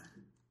hater,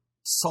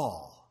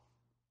 Saul,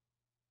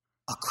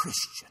 a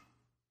Christian,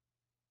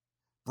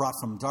 brought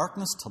from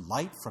darkness to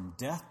light, from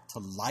death to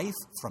life,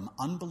 from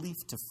unbelief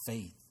to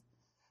faith.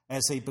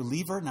 As a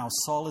believer, now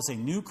Saul is a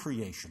new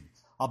creation,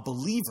 a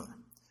believer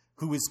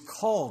who is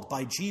called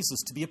by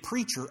Jesus to be a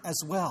preacher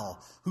as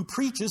well, who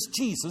preaches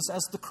Jesus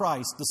as the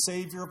Christ, the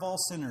Savior of all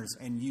sinners,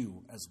 and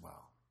you as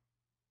well.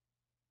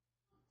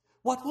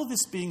 What will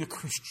this being a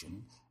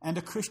Christian and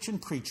a Christian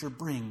preacher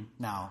bring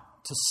now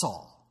to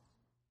Saul?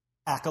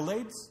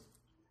 Accolades?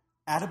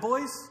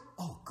 Attaboys?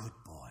 Oh, good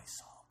boy,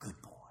 Saul, good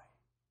boy.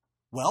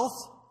 Wealth?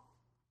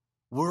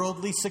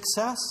 Worldly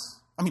success?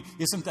 I mean,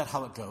 isn't that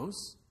how it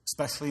goes?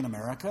 Especially in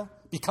America?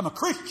 Become a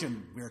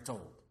Christian, we're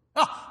told.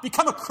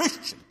 Become a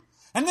Christian.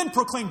 And then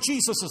proclaim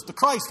Jesus as the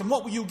Christ. And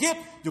what will you get?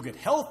 You'll get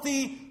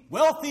healthy,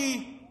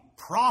 wealthy,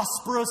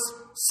 prosperous,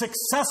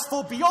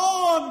 successful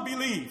beyond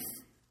belief.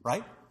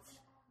 Right?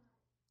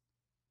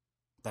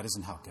 That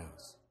isn't how it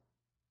goes.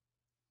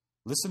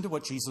 Listen to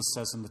what Jesus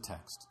says in the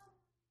text.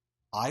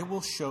 I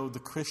will show the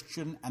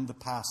Christian and the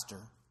pastor,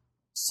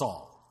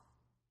 Saul,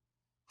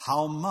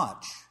 how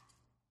much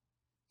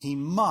he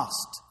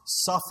must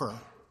suffer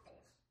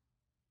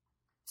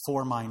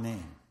for my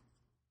name.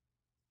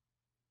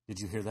 Did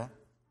you hear that?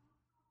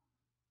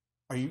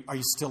 Are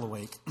you still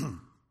awake?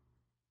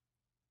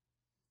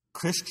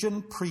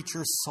 Christian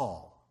preacher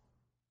Saul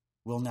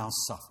will now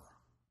suffer.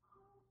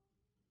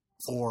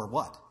 For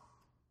what?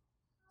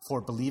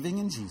 For believing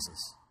in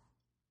Jesus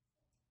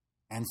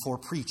and for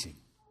preaching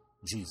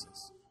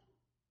Jesus.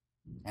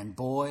 And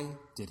boy,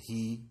 did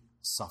he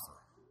suffer.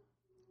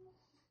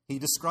 He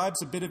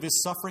describes a bit of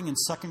his suffering in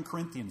 2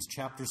 Corinthians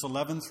chapters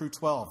 11 through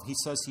 12. He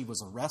says he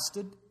was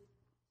arrested,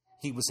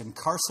 he was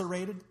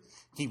incarcerated,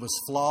 he was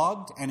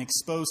flogged and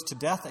exposed to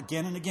death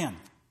again and again.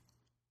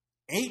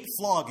 8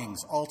 floggings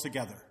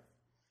altogether.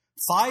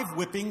 5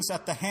 whippings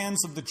at the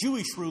hands of the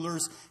Jewish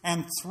rulers,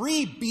 and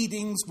 3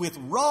 beatings with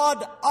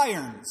rod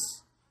irons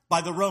by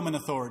the Roman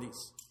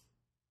authorities.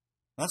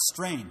 That's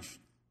strange.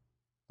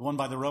 The one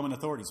by the Roman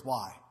authorities.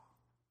 Why?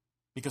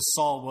 Because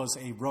Saul was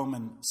a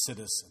Roman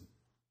citizen.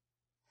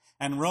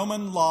 And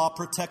Roman law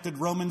protected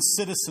Roman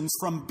citizens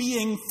from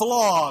being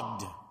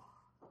flogged.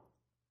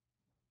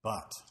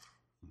 But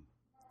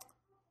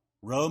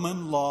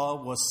Roman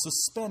law was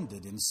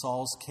suspended in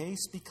Saul's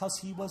case because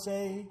he was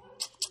a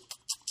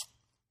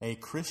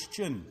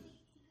Christian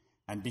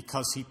and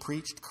because he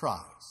preached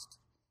Christ.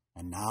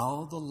 And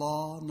now the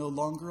law no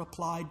longer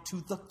applied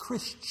to the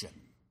Christian.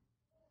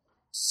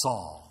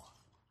 Saul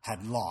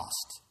had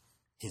lost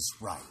his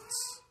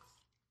rights.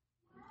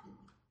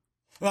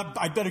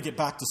 I better get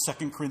back to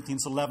 2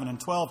 Corinthians 11 and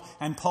 12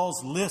 and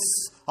Paul's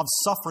lists of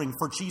suffering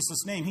for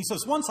Jesus' name. He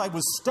says, once I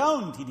was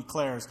stoned, he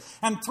declares,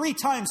 and 3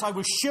 times I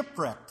was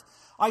shipwrecked.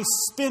 I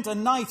spent a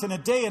night and a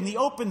day in the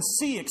open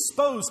sea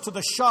exposed to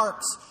the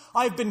sharks.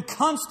 I've been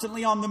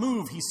constantly on the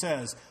move, he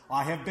says.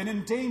 I have been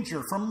in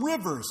danger from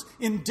rivers,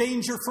 in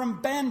danger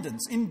from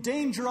bandits, in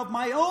danger of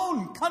my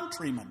own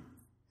countrymen,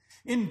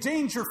 in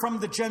danger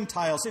from the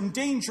Gentiles, in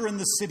danger in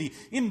the city,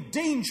 in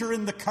danger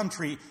in the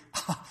country,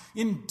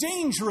 in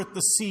danger at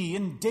the sea,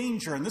 in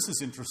danger, and this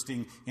is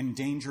interesting, in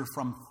danger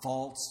from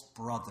false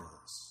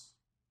brothers.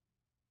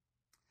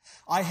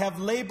 I have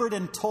labored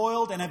and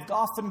toiled and have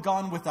often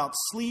gone without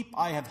sleep.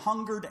 I have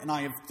hungered and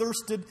I have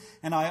thirsted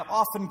and I have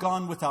often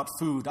gone without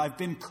food. I've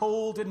been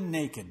cold and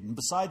naked. And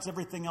besides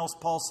everything else,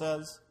 Paul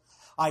says,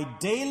 I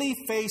daily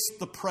faced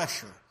the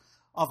pressure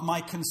of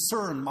my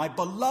concern, my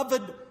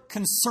beloved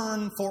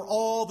concern for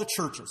all the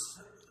churches.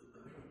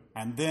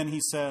 And then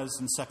he says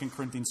in 2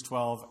 Corinthians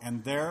 12,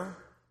 and there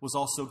was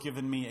also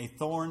given me a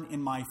thorn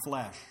in my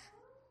flesh,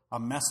 a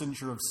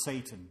messenger of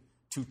Satan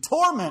to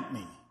torment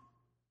me.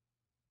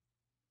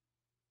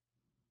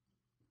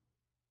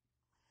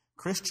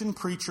 Christian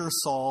preacher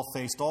Saul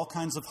faced all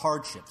kinds of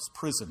hardships,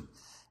 prison,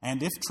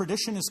 and if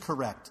tradition is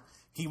correct,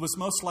 he was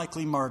most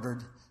likely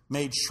martyred,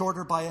 made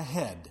shorter by a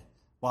head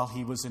while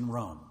he was in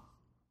Rome.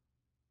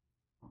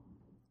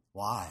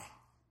 Why?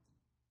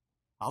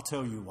 I'll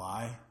tell you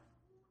why.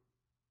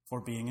 For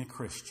being a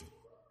Christian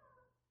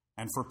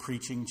and for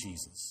preaching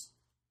Jesus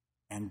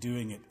and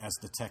doing it, as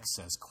the text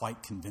says,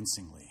 quite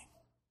convincingly.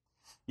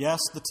 Yes,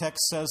 the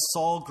text says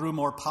Saul grew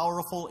more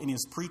powerful in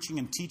his preaching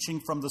and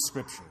teaching from the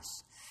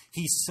Scriptures.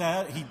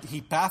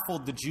 He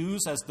baffled the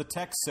Jews, as the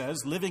text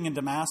says, living in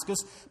Damascus,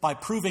 by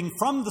proving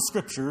from the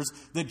Scriptures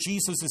that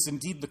Jesus is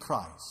indeed the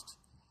Christ.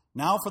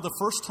 Now, for the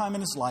first time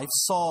in his life,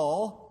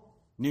 Saul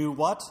knew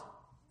what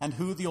and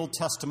who the Old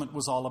Testament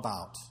was all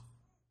about.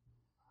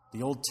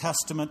 The Old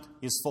Testament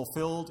is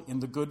fulfilled in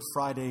the Good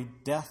Friday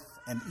death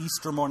and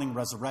Easter morning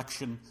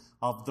resurrection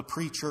of the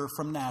preacher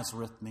from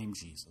Nazareth named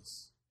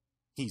Jesus.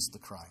 He's the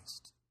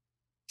Christ.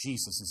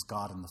 Jesus is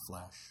God in the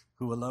flesh,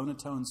 who alone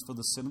atones for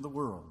the sin of the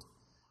world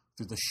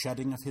through the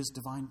shedding of his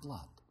divine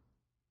blood.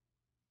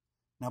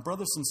 Now,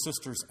 brothers and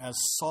sisters, as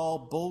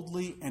Saul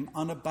boldly and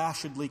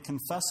unabashedly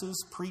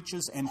confesses,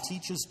 preaches, and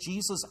teaches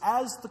Jesus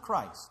as the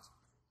Christ,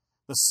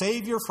 the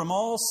Savior from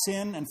all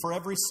sin and for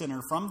every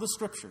sinner from the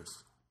Scriptures,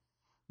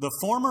 the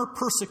former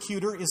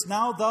persecutor is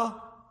now the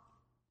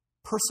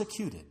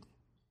persecuted.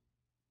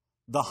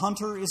 The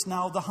hunter is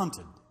now the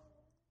hunted.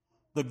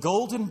 The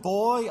golden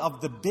boy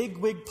of the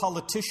bigwig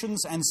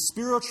politicians and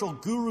spiritual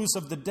gurus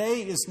of the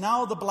day is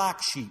now the black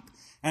sheep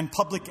and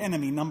public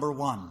enemy number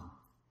one.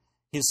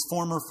 His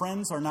former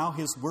friends are now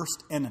his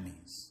worst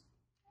enemies.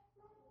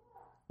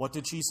 What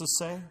did Jesus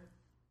say?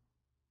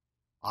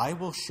 I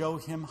will show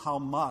him how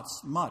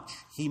much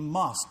he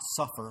must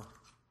suffer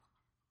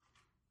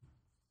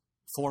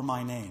for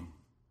my name.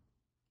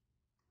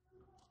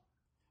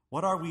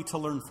 What are we to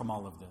learn from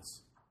all of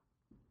this?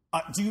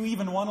 Do you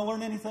even want to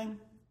learn anything?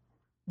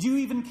 Do you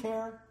even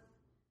care?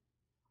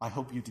 I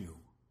hope you do.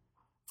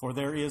 For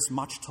there is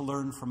much to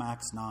learn from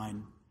Acts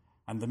 9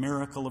 and the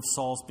miracle of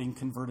Saul's being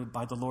converted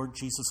by the Lord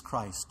Jesus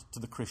Christ to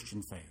the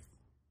Christian faith.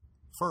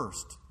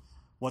 First,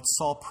 what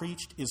Saul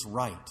preached is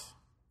right.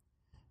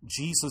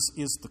 Jesus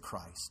is the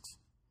Christ.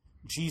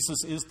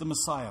 Jesus is the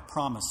Messiah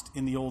promised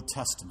in the Old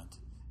Testament.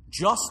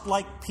 Just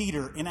like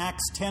Peter in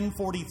Acts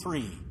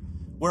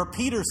 10:43, where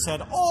Peter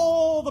said,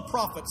 all the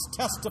prophets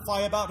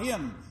testify about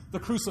him, the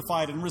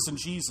crucified and risen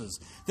Jesus,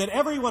 that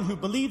everyone who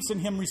believes in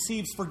him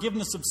receives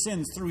forgiveness of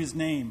sins through his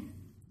name.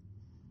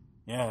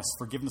 Yes,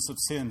 forgiveness of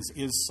sins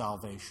is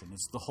salvation.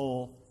 It's the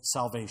whole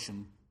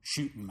salvation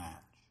shooting match.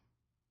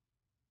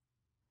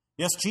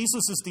 Yes,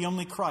 Jesus is the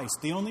only Christ,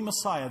 the only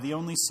Messiah, the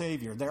only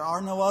Savior. There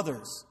are no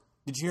others.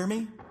 Did you hear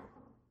me?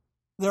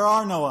 There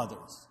are no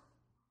others.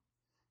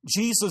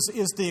 Jesus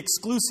is the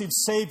exclusive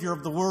Savior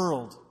of the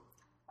world.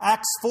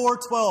 Acts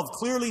 4:12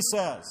 clearly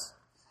says,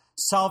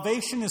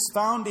 salvation is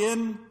found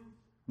in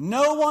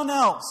no one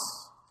else,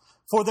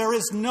 for there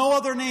is no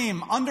other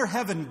name under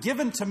heaven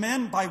given to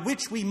men by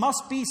which we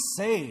must be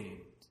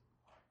saved.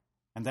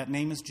 And that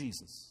name is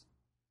Jesus.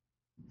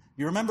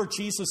 You remember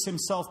Jesus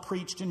himself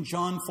preached in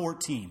John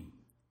 14,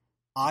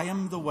 I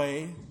am the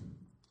way,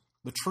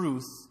 the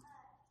truth,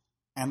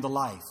 and the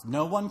life.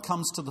 No one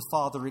comes to the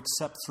Father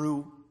except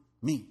through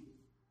me.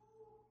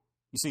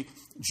 You see,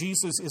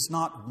 Jesus is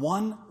not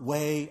one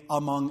way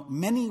among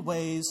many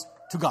ways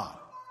to God.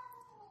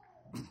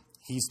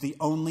 He's the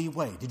only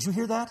way. Did you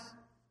hear that?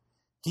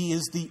 He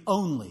is the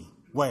only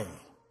way.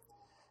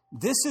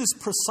 This is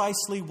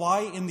precisely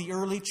why in the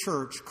early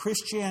church,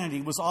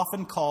 Christianity was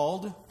often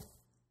called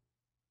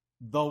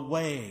the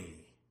way.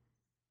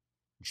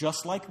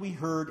 Just like we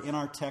heard in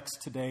our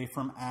text today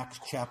from Acts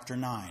chapter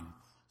 9.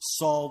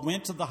 Saul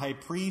went to the high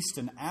priest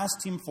and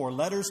asked him for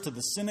letters to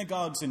the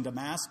synagogues in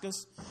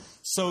Damascus,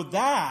 so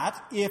that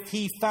if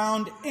he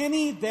found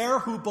any there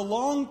who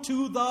belonged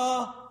to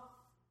the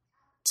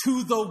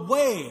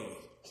way,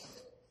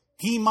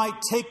 he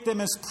might take them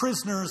as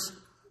prisoners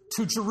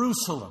to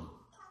Jerusalem.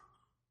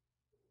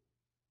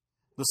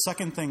 The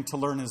second thing to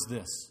learn is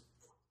this: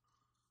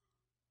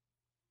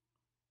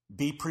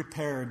 be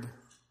prepared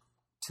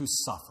to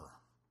suffer,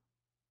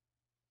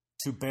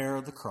 to bear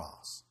the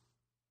cross.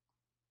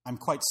 I'm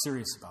quite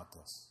serious about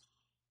this.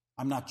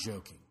 I'm not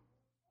joking.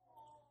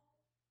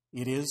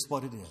 It is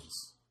what it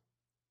is.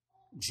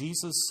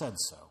 Jesus said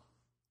so.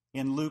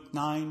 In Luke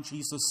 9,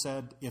 Jesus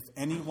said, if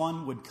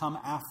anyone would come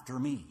after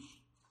me,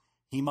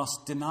 he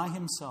must deny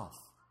himself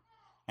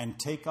and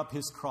take up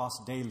his cross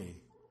daily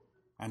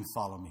and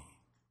follow me.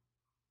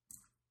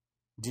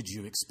 Did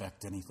you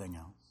expect anything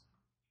else?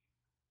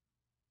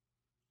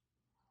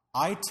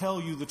 I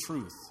tell you the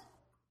truth.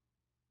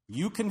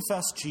 You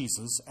confess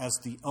Jesus as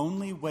the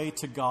only way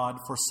to God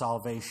for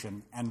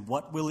salvation, and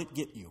what will it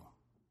get you?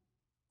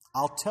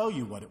 I'll tell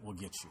you what it will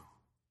get you.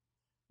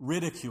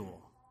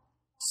 Ridicule,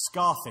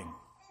 scoffing.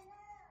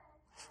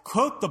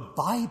 Quote the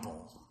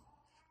Bible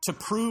to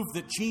prove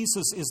that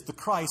Jesus is the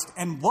Christ,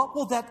 and what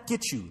will that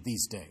get you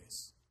these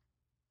days?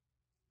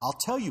 I'll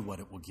tell you what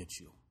it will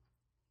get you.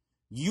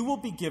 You will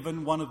be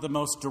given one of the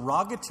most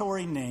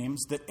derogatory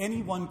names that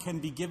anyone can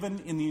be given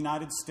in the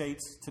United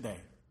States today.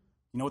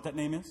 You know what that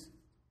name is?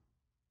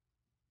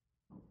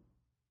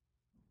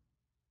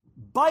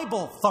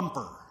 Bible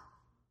thumper.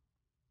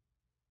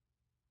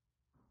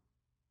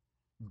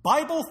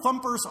 Bible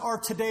thumpers are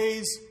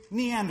today's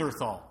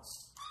Neanderthals,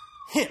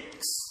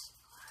 hicks,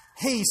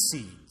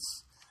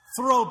 hayseeds,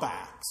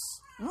 throwbacks,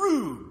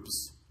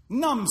 rubes,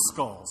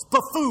 numbskulls,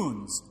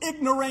 buffoons,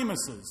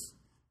 ignoramuses,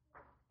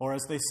 or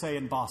as they say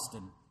in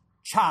Boston,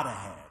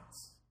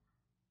 chowderheads.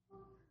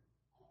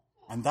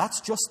 And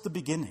that's just the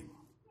beginning.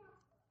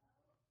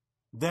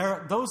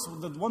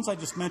 The ones I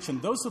just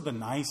mentioned, those are the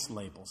nice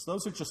labels.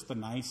 Those are just the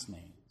nice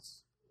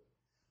names.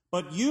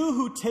 But you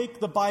who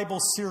take the Bible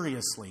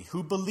seriously,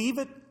 who believe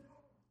it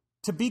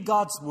to be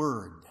God's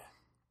Word,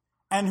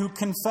 and who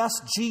confess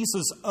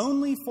Jesus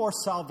only for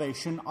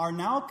salvation, are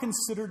now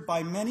considered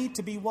by many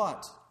to be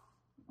what?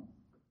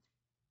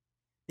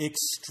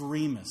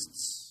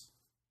 Extremists.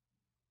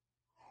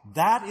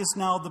 That is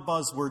now the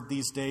buzzword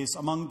these days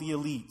among the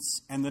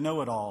elites and the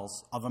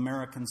know-it-alls of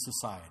American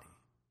society.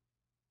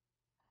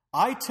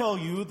 I tell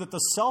you that the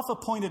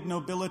self-appointed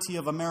nobility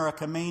of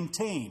America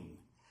maintain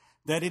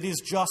that it is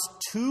just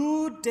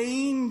too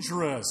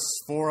dangerous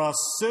for a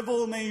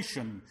civil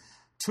nation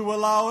to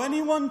allow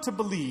anyone to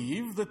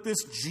believe that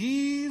this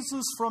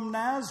Jesus from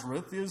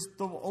Nazareth is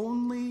the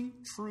only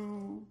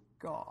true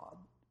God.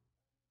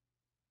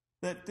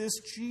 That this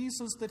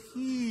Jesus, that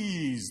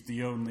he's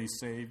the only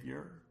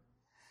Savior.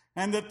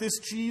 And that this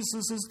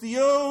Jesus is the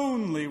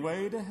only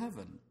way to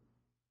heaven.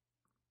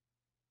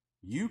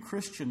 You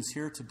Christians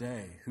here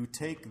today who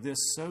take this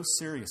so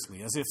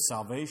seriously, as if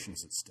salvation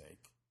is at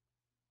stake,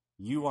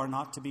 you are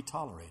not to be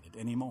tolerated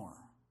anymore.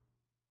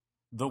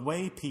 The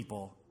way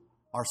people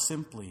are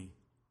simply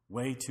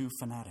way too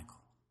fanatical.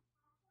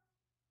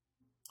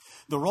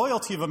 The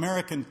royalty of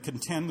America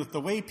contend that the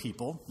way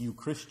people, you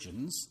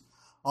Christians,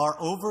 are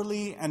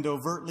overly and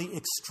overtly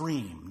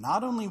extreme,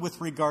 not only with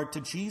regard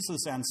to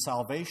Jesus and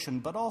salvation,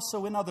 but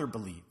also in other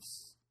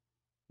beliefs.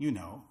 You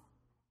know,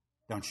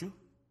 don't you?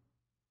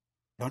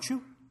 Don't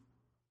you?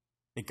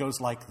 It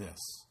goes like this.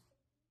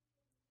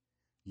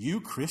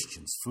 You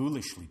Christians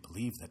foolishly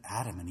believe that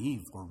Adam and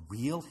Eve were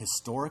real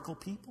historical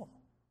people.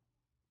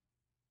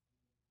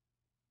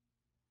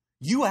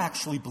 You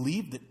actually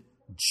believe that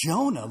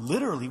Jonah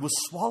literally was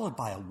swallowed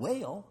by a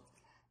whale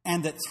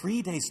and that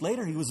 3 days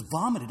later he was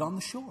vomited on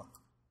the shore.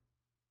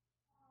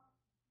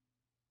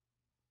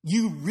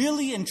 You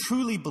really and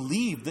truly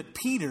believe that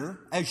Peter,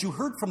 as you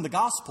heard from the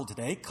gospel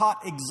today,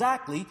 caught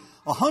exactly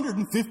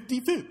 150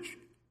 fish.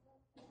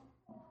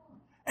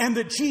 And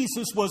that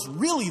Jesus was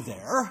really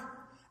there,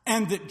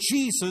 and that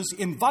Jesus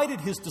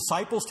invited his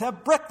disciples to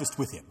have breakfast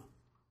with him.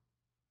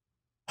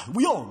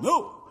 We all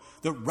know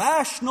that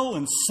rational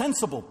and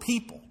sensible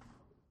people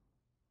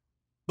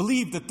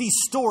believe that these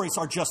stories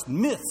are just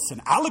myths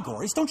and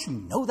allegories. Don't you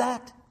know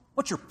that?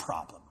 What's your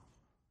problem?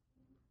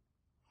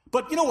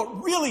 But you know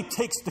what really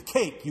takes the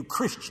cake, you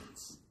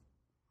Christians?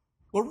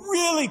 What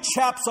really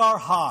chaps our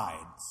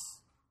hides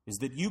is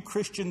that you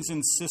Christians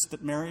insist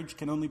that marriage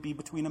can only be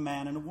between a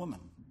man and a woman.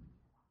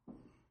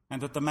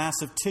 And that the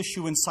massive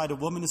tissue inside a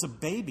woman is a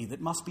baby that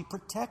must be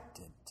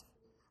protected.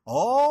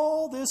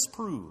 All this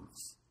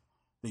proves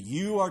that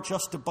you are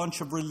just a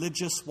bunch of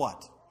religious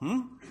what?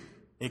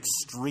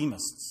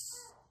 Extremists.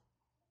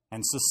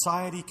 And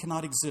society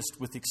cannot exist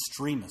with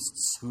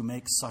extremists who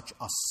make such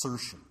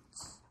assertions.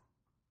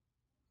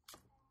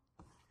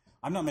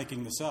 I'm not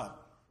making this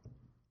up.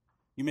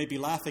 You may be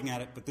laughing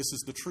at it, but this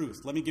is the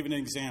truth. Let me give you an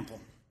example.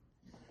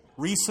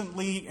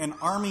 Recently, an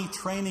Army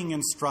training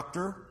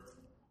instructor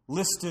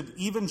listed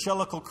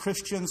evangelical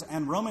Christians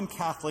and Roman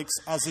Catholics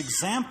as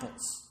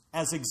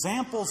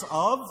examples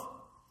of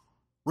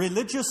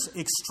religious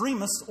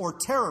extremists or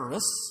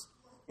terrorists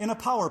in a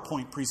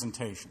PowerPoint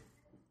presentation.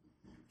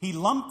 He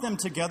lumped them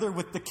together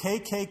with the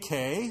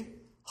KKK,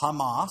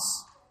 Hamas,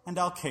 and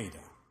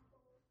Al-Qaeda.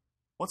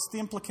 What's the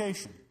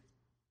implication?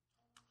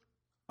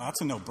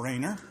 That's a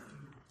no-brainer.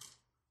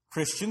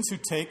 Christians who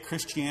take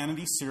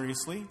Christianity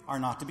seriously are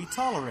not to be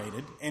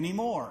tolerated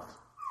anymore.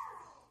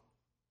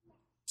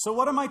 So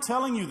what am I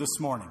telling you this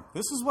morning?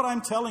 This is what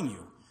I'm telling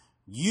you.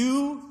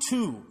 You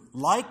too,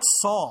 like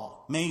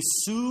Saul, may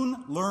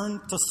soon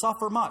learn to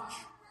suffer much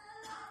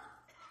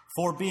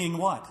for being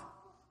what?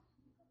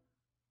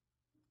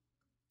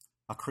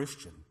 A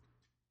Christian.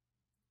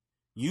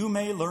 You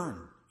may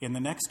learn in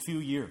the next few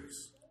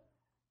years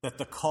that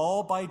the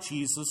call by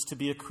Jesus to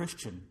be a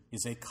Christian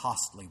is a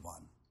costly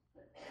one.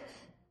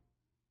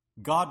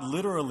 God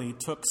literally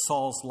took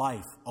Saul's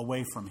life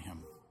away from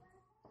him.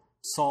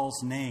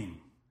 Saul's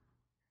name,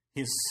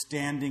 his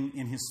standing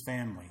in his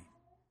family,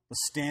 the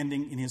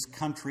standing in his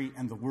country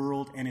and the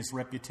world and his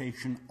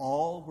reputation,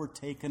 all were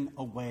taken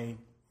away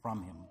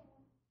from him.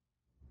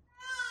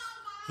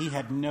 He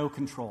had no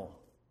control.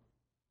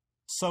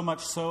 So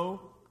much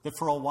so that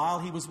for a while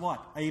he was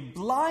what? A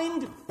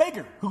blind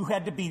beggar who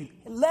had to be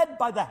led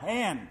by the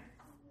hand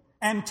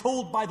and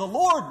told by the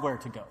Lord where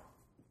to go.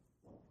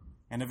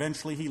 And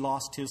eventually he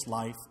lost his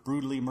life,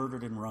 brutally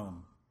murdered in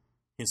Rome,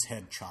 his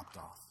head chopped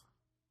off.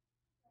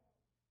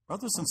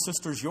 Brothers and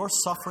sisters, your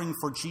suffering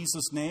for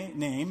Jesus'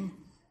 name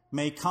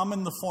may come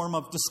in the form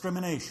of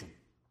discrimination.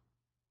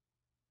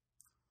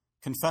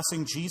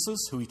 Confessing Jesus,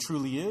 who he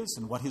truly is,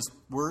 and what his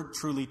word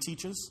truly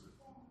teaches,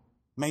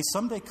 may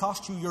someday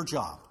cost you your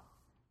job.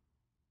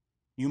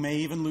 You may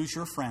even lose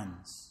your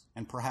friends,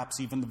 and perhaps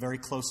even the very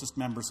closest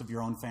members of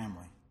your own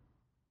family.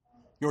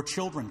 Your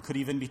children could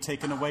even be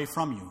taken away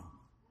from you.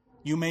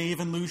 You may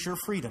even lose your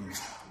freedom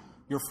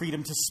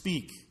to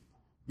speak,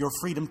 your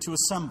freedom to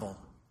assemble,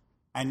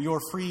 and your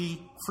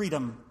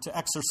freedom to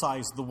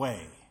exercise the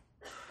way.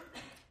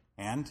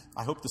 And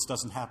I hope this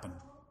doesn't happen.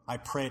 I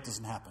pray it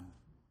doesn't happen.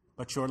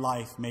 But your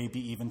life may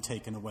be even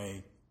taken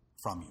away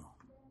from you.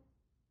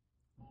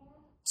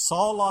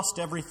 Saul lost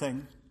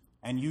everything,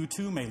 and you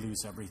too may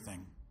lose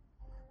everything.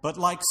 But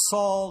like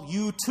Saul,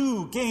 you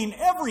too gain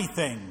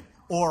everything,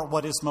 or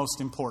what is most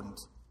important.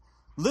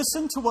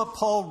 Listen to what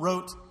Paul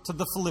wrote to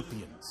the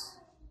Philippians.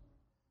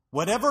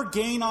 Whatever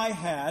gain I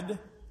had,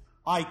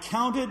 I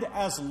counted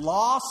as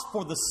loss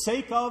for the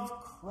sake of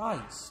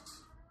Christ.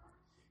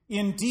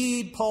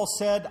 Indeed, Paul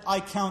said, I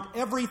count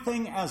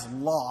everything as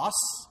loss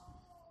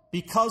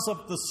because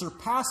of the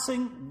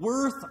surpassing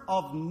worth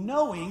of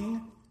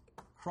knowing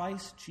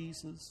Christ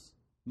Jesus,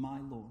 my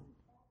Lord.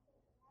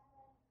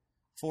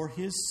 For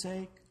his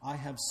sake, I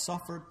have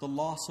suffered the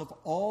loss of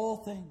all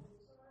things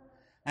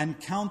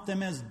and count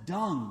them as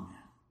dung,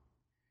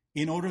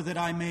 in order that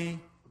I may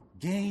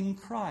gain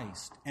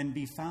Christ and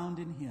be found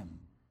in him,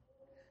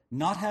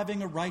 not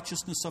having a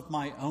righteousness of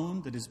my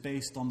own that is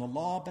based on the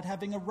law, but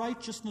having a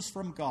righteousness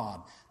from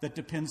God that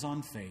depends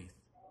on faith.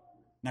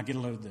 Now get a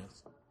load of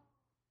this.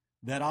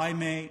 That I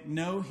may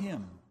know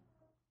him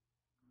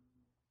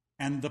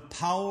and the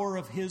power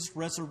of his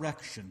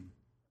resurrection,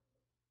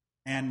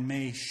 and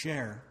may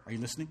share, are you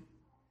listening?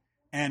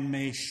 And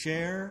may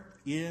share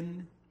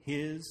in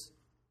his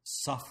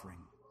suffering,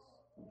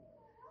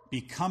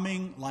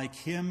 becoming like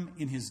him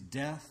in his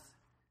death,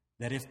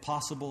 that if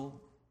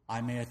possible,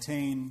 I may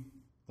attain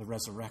the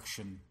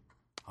resurrection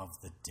of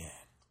the dead.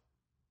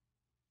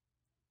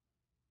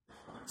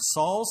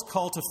 Saul's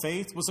call to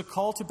faith was a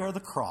call to bear the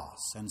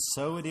cross, and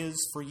so it is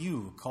for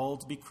you,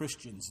 called to be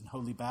Christians in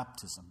holy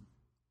baptism.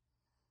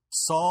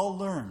 Saul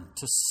learned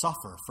to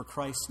suffer for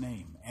Christ's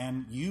name,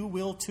 and you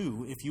will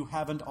too if you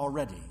haven't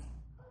already.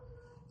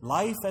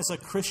 Life as a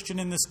Christian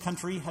in this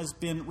country has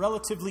been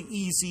relatively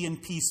easy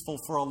and peaceful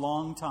for a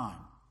long time,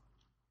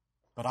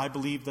 but I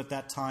believe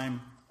that time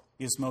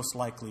is most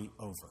likely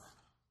over.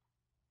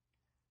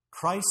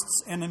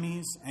 Christ's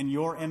enemies and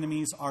your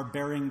enemies are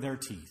baring their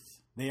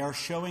teeth. They are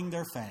showing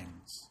their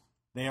fangs.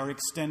 They are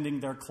extending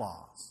their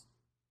claws.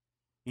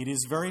 It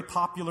is very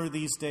popular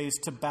these days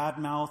to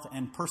badmouth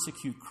and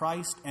persecute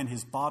Christ and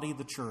his body,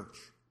 the church.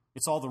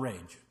 It's all the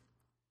rage.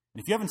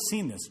 And if you haven't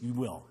seen this, you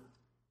will.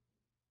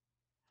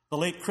 The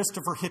late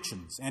Christopher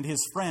Hitchens and his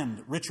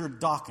friend Richard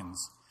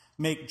Dawkins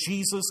make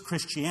Jesus,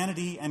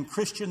 Christianity, and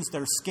Christians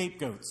their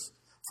scapegoats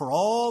for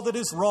all that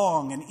is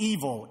wrong and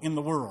evil in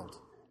the world.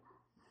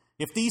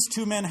 If these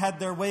two men had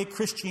their way,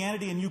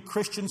 Christianity and you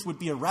Christians would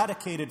be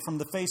eradicated from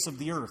the face of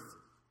the earth.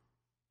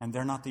 And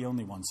they're not the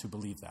only ones who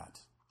believe that.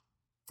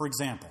 For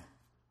example,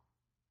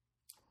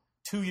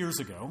 2 years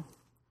ago,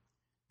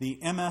 the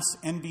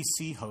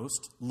MSNBC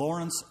host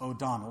Lawrence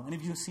O'Donnell, any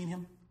of you have seen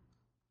him?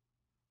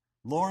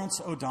 Lawrence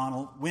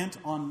O'Donnell went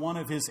on one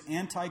of his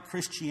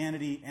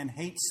anti-Christianity and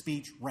hate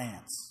speech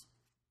rants.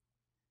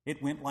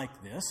 It went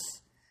like this,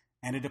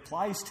 and it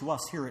applies to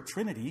us here at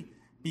Trinity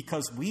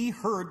because we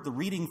heard the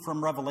reading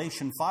from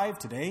Revelation 5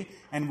 today,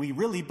 and we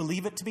really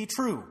believe it to be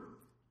true.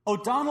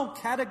 O'Donnell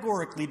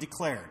categorically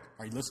declared,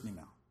 are you listening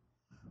now?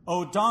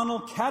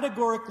 O'Donnell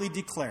categorically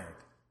declared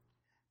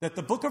that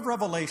the book of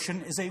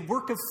Revelation is a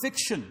work of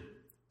fiction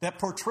that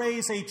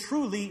portrays a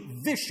truly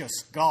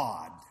vicious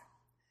God.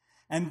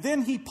 And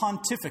then he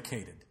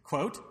pontificated,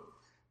 quote,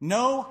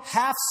 no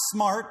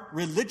half-smart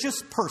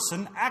religious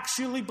person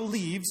actually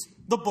believes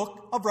the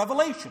book of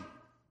Revelation,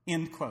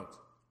 end quote.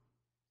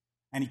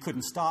 And he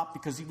couldn't stop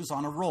because he was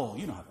on a roll.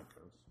 You know how that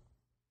goes.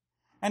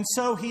 And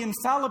so he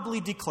infallibly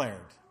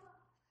declared,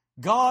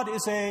 God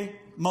is a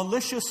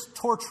malicious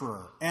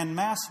torturer and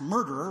mass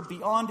murderer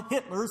beyond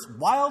Hitler's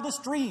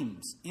wildest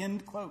dreams,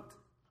 end quote.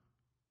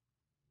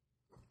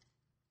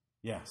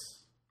 Yes,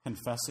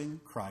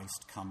 confessing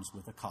Christ comes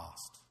with a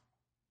cost.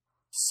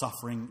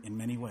 Suffering in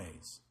many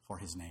ways for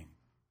his name.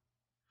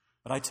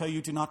 But I tell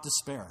you, do not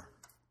despair.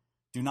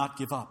 Do not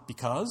give up,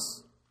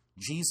 because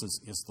Jesus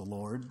is the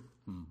Lord.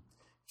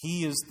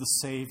 He is the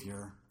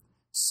Savior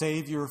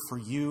for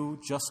you,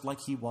 just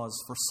like he was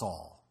for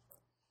Saul.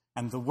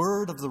 And the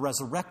word of the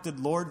resurrected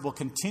Lord will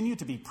continue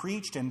to be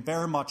preached and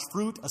bear much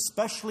fruit,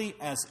 especially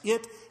as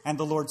it and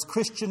the Lord's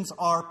Christians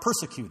are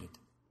persecuted.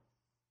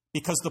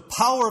 Because the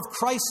power of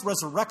Christ's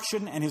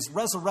resurrection and his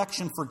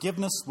resurrection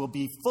forgiveness will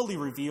be fully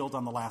revealed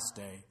on the last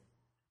day,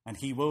 and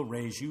he will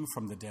raise you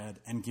from the dead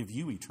and give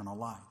you eternal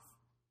life.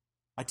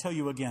 I tell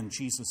you again,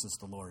 Jesus is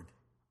the Lord.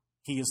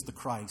 He is the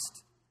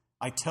Christ.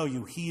 I tell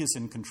you, he is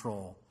in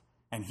control,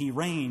 and he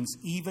reigns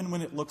even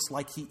when it looks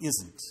like he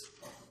isn't.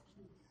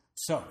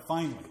 So,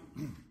 finally,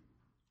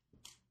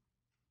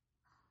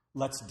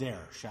 let's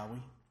dare, shall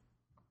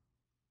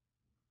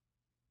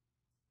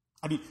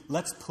we?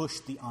 Let's push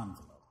the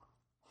envelope.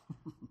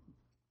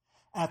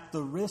 At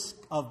the risk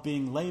of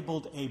being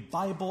labeled a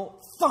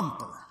Bible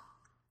thumper,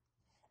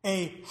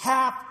 a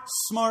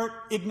half-smart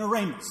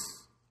ignoramus,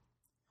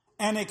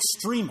 an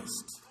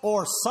extremist,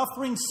 or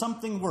suffering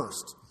something worse,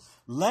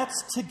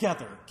 let's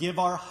together give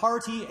our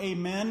hearty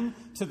amen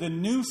to the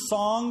new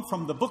song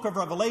from the book of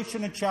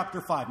Revelation in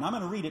chapter 5. Now I'm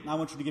going to read it, and I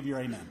want you to give your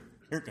amen.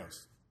 Here it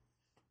goes.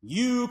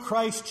 You,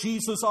 Christ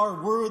Jesus,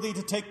 are worthy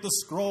to take the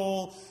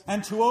scroll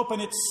and to open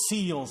its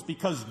seals,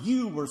 because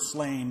you were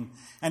slain,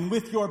 and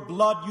with your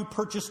blood you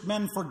purchased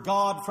men for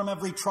God from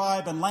every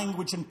tribe and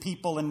language and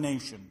people and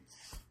nation.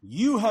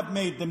 You have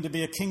made them to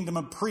be a kingdom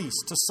of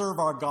priests to serve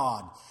our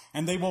God,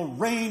 and they will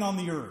reign on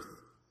the earth.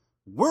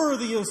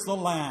 Worthy is the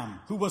Lamb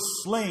who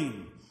was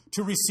slain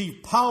to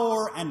receive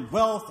power and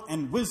wealth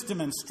and wisdom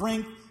and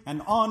strength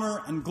and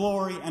honor and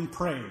glory and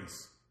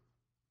praise.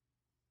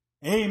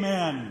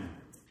 Amen.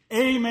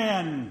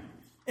 Amen.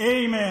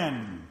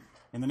 Amen.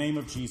 In the name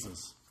of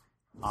Jesus.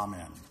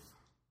 Amen.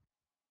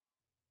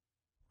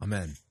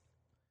 Amen.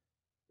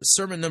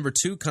 Sermon number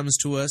 2 comes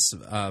to us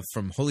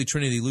from Holy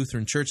Trinity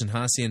Lutheran Church in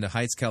Hacienda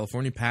Heights,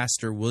 California,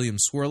 Pastor William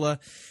Cwirla,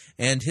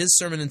 and his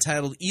sermon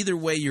entitled, Either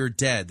Way You're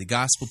Dead. The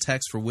gospel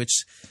text for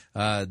which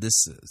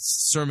this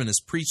sermon is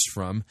preached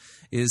from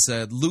is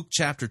Luke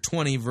chapter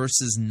 20,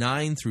 verses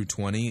 9 through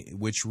 20,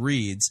 which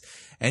reads,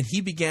 And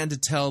he began to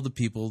tell the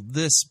people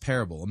this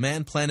parable. A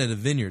man planted a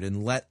vineyard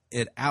and let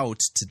it out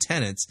to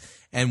tenants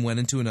and went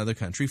into another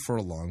country for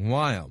a long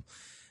while.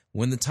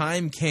 When the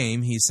time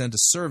came, he sent a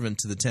servant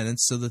to the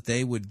tenants so that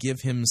they would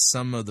give him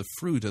some of the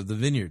fruit of the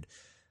vineyard.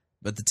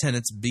 But the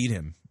tenants beat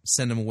him,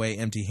 sent him away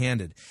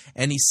empty-handed.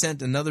 And he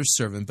sent another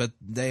servant, but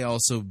they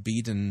also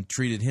beat and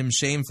treated him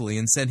shamefully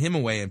and sent him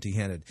away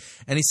empty-handed.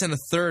 And he sent a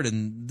third,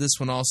 and this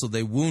one also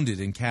they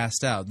wounded and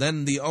cast out.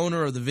 Then the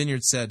owner of the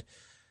vineyard said,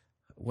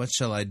 What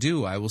shall I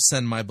do? I will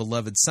send my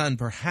beloved son.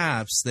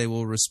 Perhaps they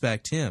will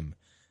respect him.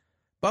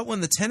 But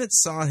when the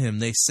tenants saw him,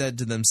 they said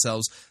to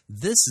themselves,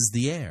 This is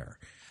the heir.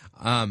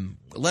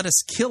 Let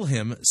us kill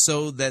him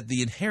so that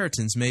the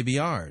inheritance may be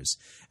ours.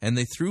 And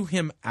they threw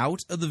him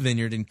out of the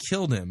vineyard and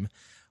killed him.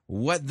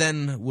 What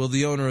then will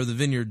the owner of the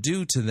vineyard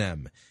do to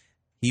them?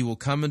 He will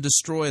come and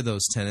destroy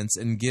those tenants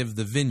and give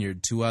the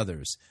vineyard to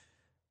others.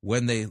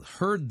 When they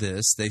heard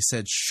this, they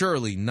said,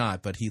 Surely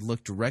not. But he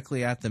looked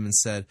directly at them and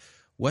said,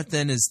 What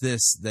then is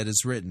this that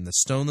is written? The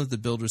stone that the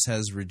builders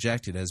has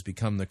rejected has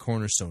become the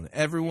cornerstone.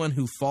 Everyone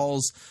who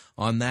falls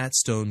on that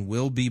stone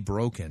will be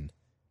broken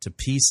to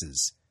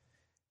pieces.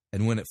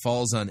 And when it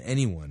falls on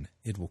anyone,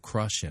 it will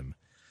crush him.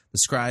 The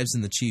scribes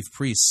and the chief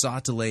priests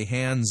sought to lay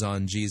hands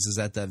on Jesus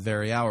at that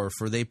very hour,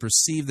 for they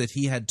perceived that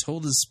he had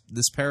told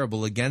this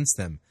parable against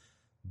them.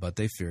 But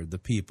they feared the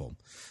people.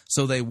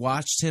 So they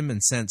watched him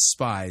and sent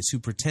spies who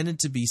pretended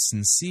to be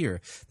sincere,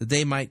 that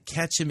they might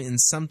catch him in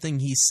something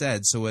he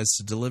said, so as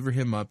to deliver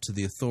him up to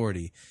the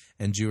authority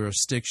and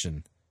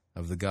jurisdiction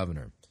of the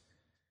governor.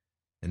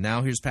 And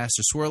now here's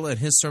Pastor Cwirla and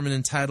his sermon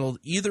entitled,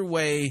 Either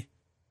Way,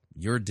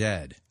 You're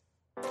Dead.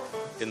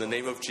 In the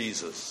name of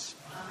Jesus.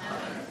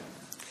 Amen.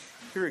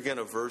 Here again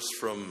a verse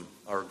from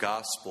our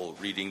gospel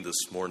reading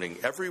this morning.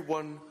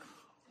 Everyone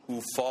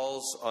who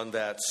falls on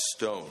that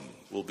stone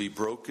will be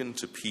broken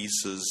to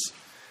pieces,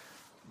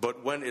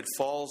 but when it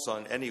falls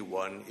on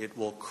anyone, it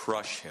will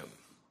crush him.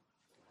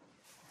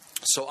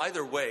 So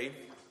either way,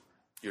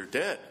 you're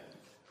dead.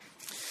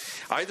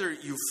 Either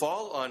you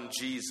fall on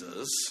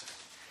Jesus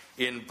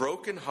in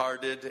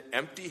broken-hearted,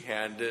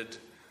 empty-handed,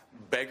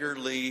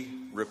 beggarly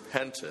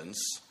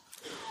repentance,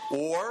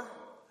 or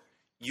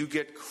you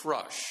get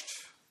crushed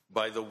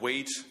by the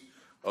weight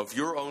of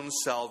your own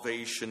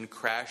salvation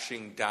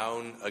crashing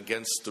down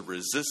against the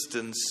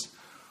resistance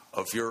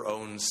of your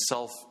own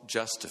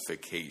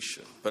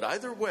self-justification. But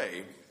either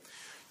way,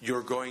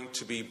 you're going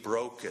to be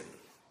broken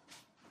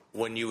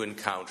when you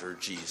encounter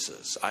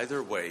Jesus.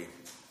 Either way,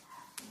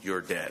 you're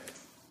dead.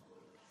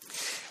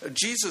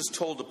 Jesus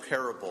told a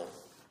parable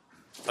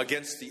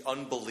against the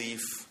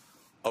unbelief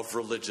of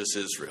religious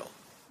Israel.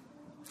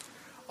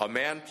 A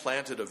man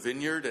planted a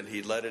vineyard and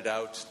he let it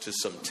out to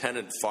some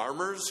tenant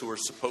farmers who were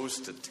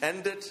supposed to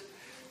tend it,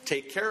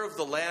 take care of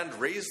the land,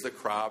 raise the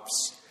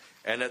crops,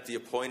 and at the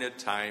appointed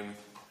time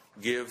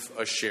give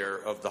a share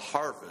of the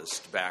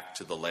harvest back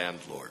to the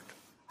landlord.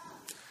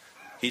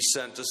 He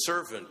sent a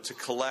servant to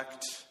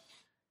collect,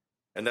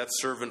 and that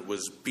servant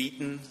was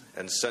beaten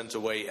and sent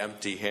away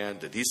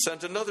empty-handed. He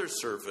sent another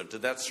servant,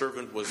 and that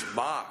servant was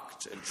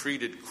mocked and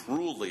treated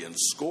cruelly and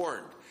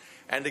scorned,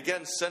 and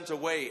again sent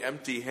away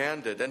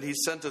empty-handed. And he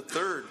sent a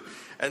third,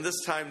 and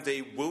this time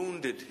they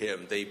wounded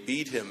him, they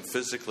beat him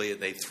physically, and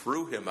they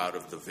threw him out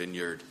of the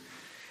vineyard.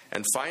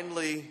 And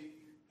finally,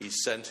 he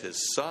sent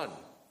his son,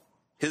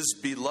 his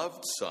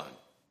beloved son.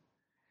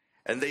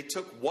 And they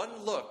took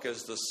one look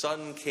as the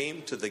son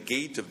came to the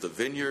gate of the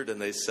vineyard,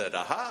 and they said,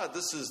 Aha,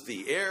 this is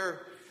the heir,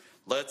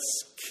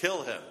 let's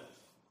kill him,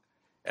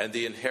 and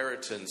the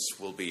inheritance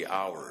will be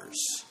ours.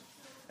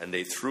 And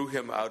they threw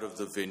him out of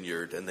the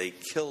vineyard, and they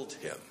killed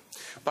him.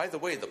 By the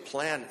way, the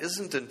plan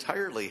isn't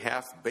entirely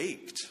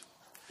half-baked.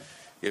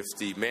 If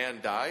the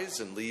man dies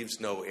and leaves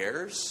no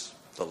heirs,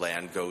 the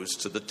land goes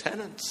to the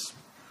tenants.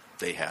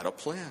 They had a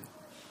plan.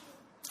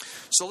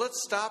 So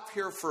let's stop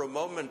here for a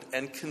moment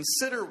and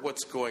consider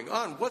what's going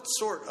on. What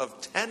sort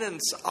of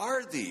tenants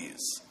are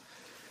these?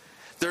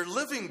 They're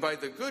living by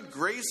the good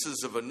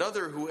graces of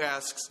another who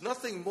asks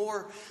nothing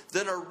more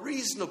than a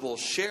reasonable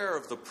share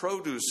of the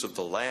produce of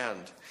the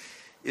land.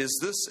 Is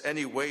this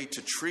any way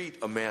to treat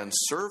a man's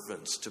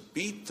servants, to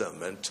beat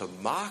them and to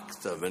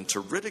mock them and to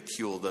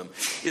ridicule them?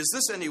 Is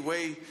this any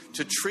way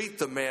to treat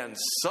the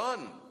man's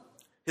son,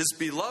 his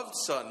beloved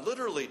son,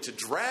 literally to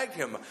drag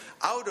him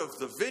out of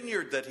the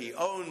vineyard that he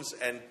owns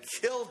and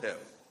kill him?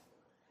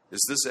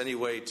 Is this any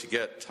way to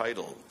get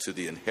title to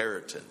the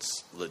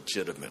inheritance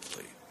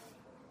legitimately?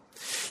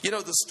 You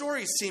know, the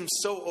story seems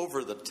so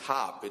over the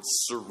top.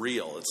 It's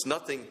surreal. It's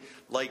nothing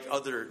like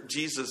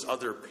Jesus'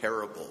 other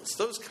parables.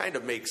 Those kind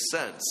of make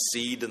sense.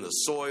 Seed in the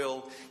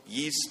soil,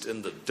 yeast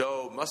in the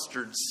dough,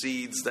 mustard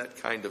seeds, that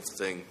kind of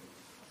thing.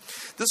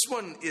 This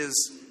one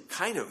is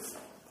kind of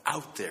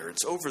out there.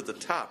 It's over the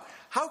top.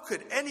 How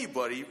could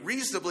anybody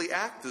reasonably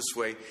act this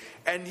way?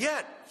 And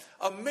yet,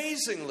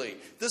 amazingly,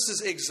 this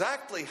is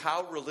exactly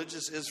how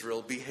religious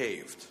Israel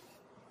behaved.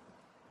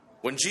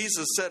 When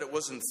Jesus said it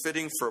wasn't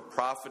fitting for a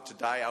prophet to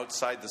die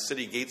outside the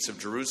city gates of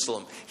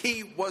Jerusalem,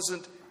 he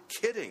wasn't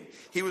kidding.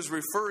 He was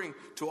referring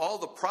to all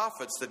the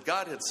prophets that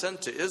God had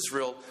sent to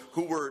Israel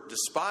who were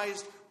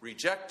despised,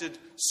 rejected,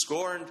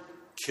 scorned,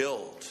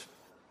 killed.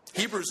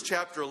 Hebrews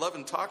chapter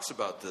 11 talks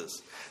about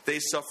this. They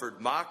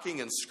suffered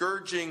mocking and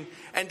scourging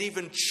and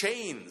even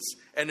chains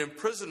and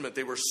imprisonment.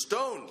 They were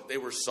stoned. They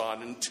were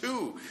sawn in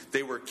two.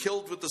 They were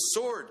killed with the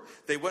sword.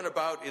 They went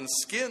about in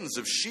skins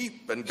of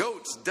sheep and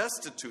goats,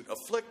 destitute,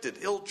 afflicted,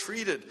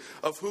 ill-treated,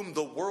 of whom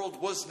the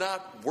world was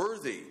not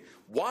worthy,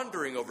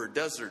 wandering over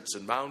deserts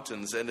and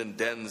mountains and in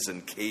dens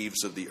and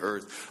caves of the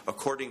earth.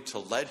 According to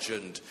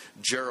legend,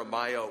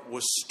 Jeremiah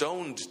was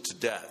stoned to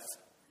death.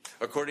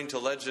 According to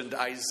legend,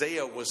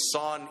 Isaiah was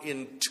sawn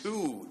in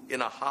two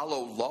in a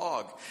hollow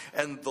log.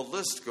 And the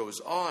list goes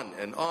on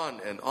and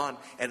on and on.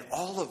 And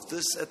all of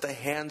this at the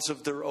hands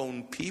of their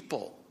own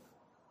people.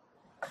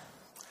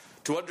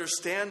 To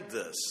understand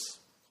this,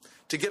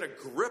 to get a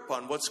grip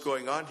on what's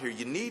going on here,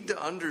 you need to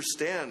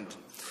understand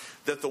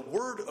that the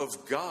Word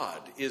of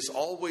God is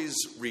always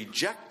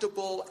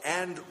rejectable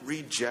and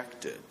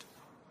rejected.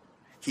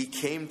 He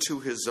came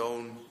to his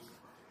own,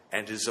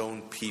 and his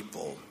own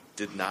people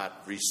did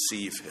not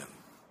receive him.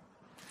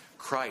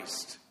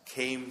 Christ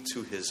came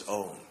to his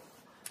own,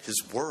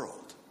 his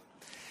world,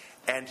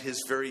 and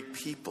his very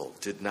people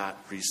did not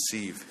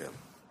receive him.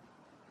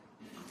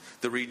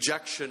 The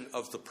rejection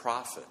of the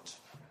prophet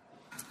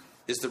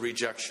is the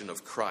rejection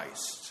of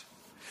Christ.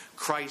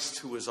 Christ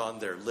who was on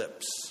their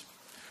lips.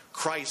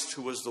 Christ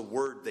who was the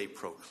word they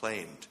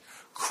proclaimed.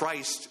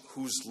 Christ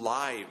whose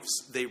lives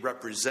they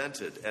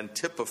represented and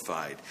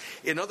typified.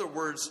 In other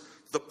words,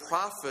 the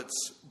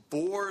prophets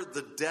bore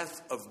the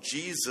death of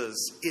Jesus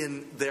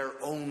in their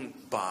own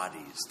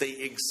bodies. They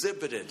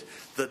exhibited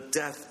the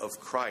death of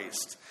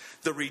Christ.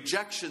 The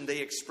rejection they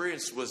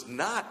experienced was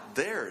not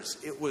theirs,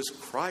 it was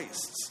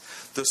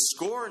Christ's. The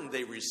scorn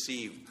they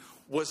received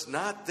was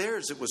not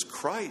theirs, it was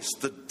Christ.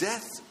 The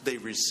death they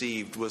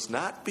received was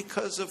not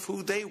because of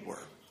who they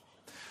were,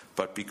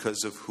 but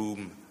because of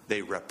whom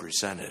they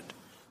represented.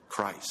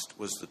 Christ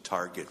was the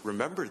target.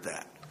 Remember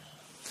that.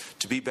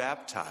 To be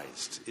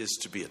baptized is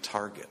to be a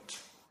target,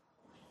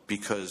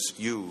 because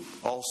you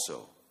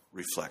also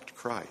reflect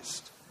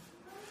Christ.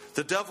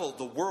 The devil,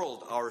 the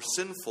world, our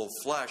sinful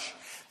flesh,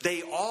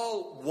 they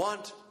all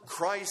want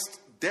Christ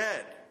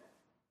dead.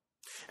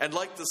 And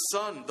like the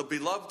son, the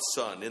beloved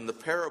son in the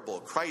parable,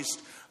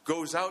 Christ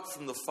goes out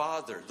from the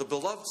Father, the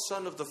beloved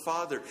Son of the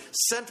Father,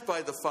 sent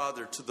by the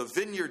Father to the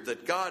vineyard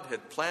that God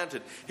had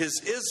planted,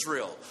 his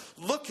Israel,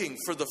 looking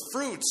for the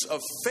fruits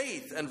of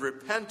faith and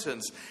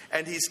repentance,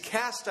 and he's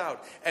cast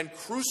out and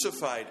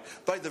crucified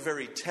by the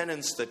very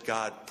tenets that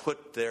God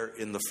put there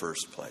in the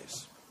first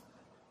place.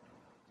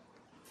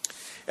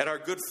 At our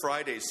Good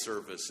Friday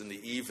service in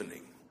the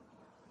evening,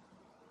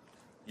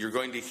 you're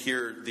going to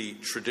hear the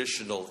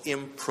traditional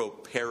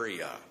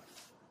improperia,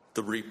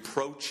 the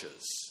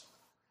reproaches,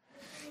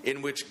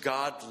 in which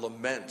God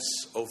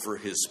laments over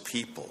his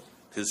people,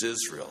 his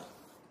Israel.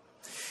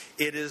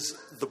 It is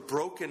the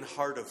broken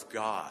heart of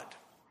God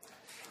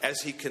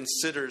as he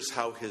considers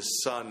how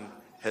his son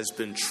has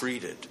been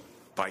treated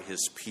by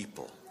his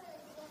people.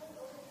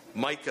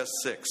 Micah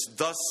 6,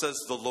 thus says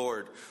the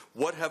Lord,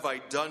 what have I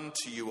done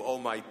to you, O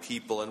my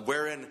people, and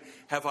wherein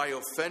have I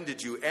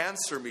offended you?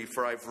 Answer me,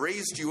 for I've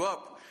raised you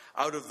up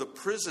out of the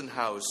prison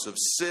house of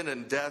sin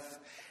and death,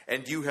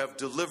 and you have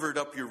delivered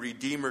up your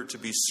Redeemer to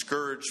be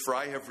scourged, for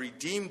I have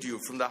redeemed you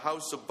from the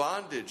house of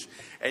bondage,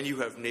 and you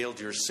have nailed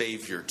your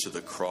Savior to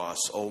the cross,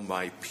 O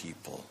my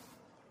people.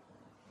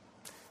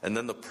 And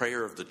then the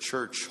prayer of the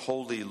church,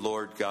 Holy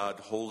Lord God,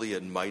 holy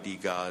and mighty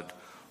God,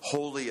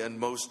 holy and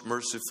most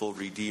merciful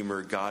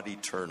Redeemer, God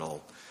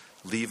eternal,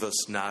 leave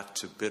us not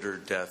to bitter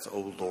death,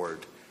 O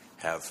Lord,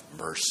 have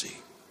mercy.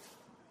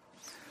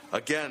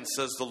 Again,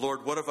 says the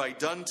Lord, what have I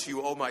done to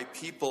you, O my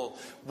people?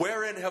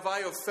 Wherein have I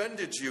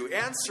offended you?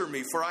 Answer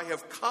me, for I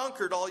have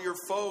conquered all your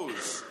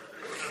foes.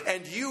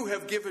 And you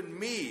have given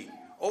me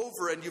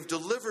over, and you've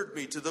delivered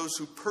me to those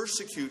who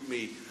persecute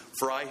me.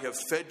 For I have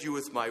fed you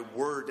with my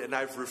word, and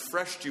I've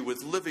refreshed you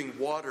with living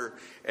water,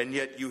 and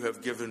yet you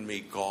have given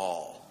me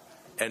gall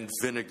and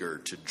vinegar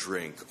to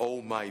drink,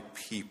 O my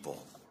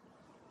people.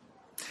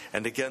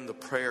 And again the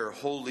prayer,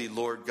 Holy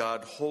Lord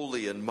God,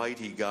 holy and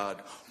mighty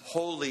God,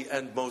 holy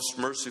and most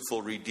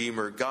merciful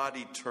Redeemer, God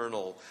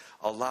eternal,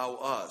 allow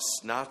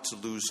us not to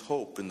lose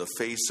hope in the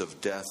face of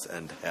death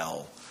and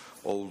hell.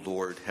 O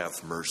Lord,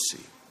 have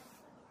mercy.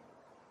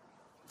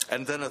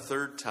 And then a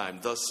third time,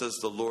 thus says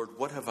the Lord,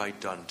 what have I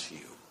done to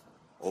you,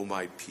 O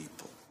my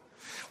people?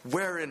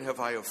 Wherein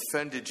have I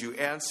offended you?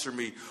 Answer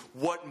me.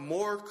 What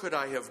more could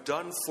I have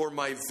done for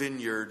my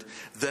vineyard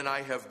than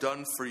I have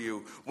done for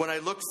you? When I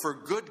looked for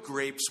good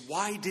grapes,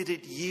 why did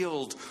it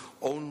yield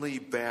only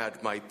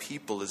bad? My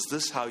people, is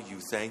this how you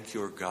thank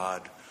your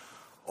God,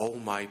 O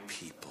my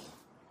people?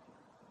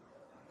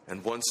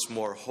 And once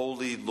more,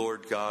 holy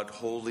Lord God,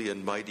 holy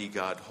and mighty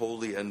God,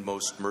 holy and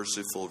most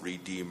merciful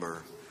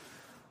Redeemer,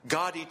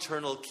 God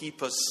eternal,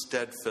 keep us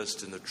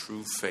steadfast in the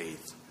true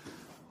faith.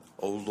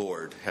 O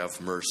Lord,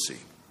 have mercy.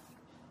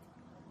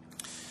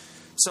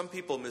 Some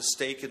people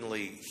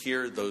mistakenly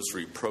hear those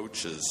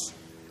reproaches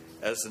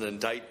as an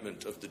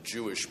indictment of the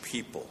Jewish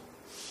people.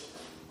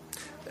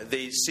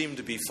 They seem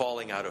to be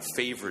falling out of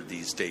favor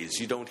these days.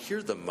 You don't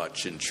hear them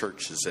much in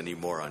churches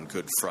anymore on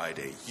Good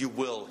Friday. You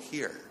will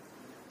hear.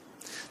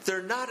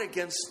 They're not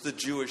against the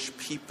Jewish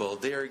people.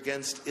 They are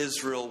against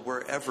Israel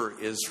wherever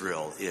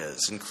Israel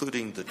is,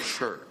 including the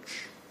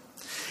church.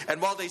 And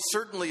while they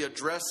certainly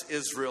address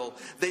Israel,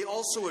 they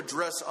also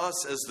address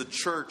us as the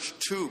church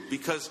too,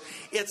 because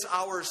it's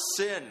our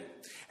sin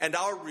and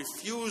our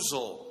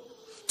refusal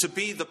to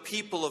be the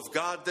people of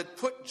God that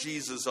put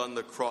Jesus on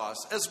the cross,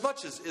 as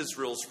much as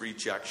Israel's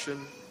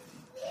rejection.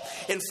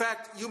 In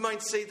fact, you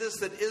might say this,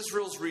 that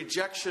Israel's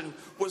rejection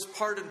was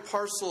part and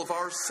parcel of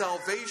our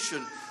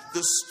salvation.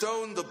 The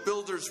stone the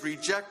builders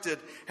rejected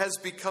has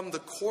become the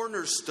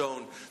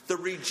cornerstone. The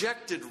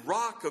rejected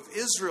rock of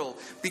Israel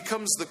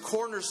becomes the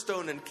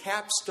cornerstone and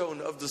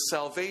capstone of the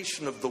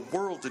salvation of the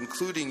world,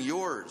 including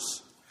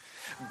yours.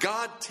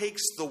 God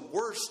takes the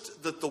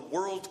worst that the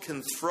world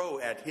can throw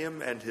at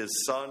him and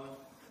his son,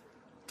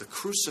 the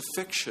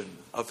crucifixion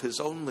of his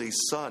only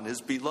son,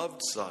 his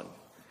beloved son,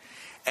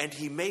 and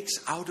he makes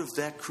out of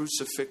that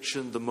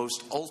crucifixion the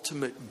most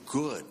ultimate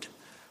good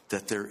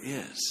that there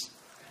is.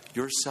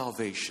 Your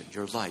salvation,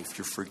 your life,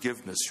 your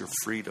forgiveness, your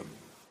freedom.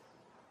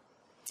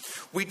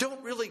 We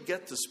don't really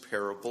get this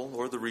parable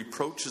or the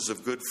reproaches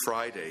of Good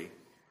Friday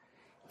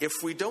if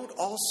we don't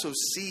also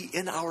see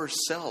in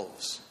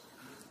ourselves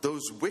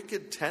those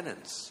wicked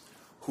tenants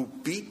who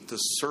beat the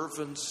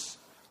servants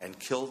and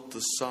killed the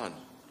son.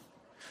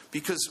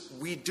 Because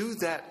we do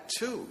that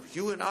too.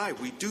 You and I,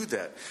 we do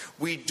that.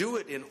 We do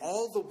it in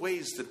all the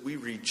ways that we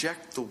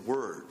reject the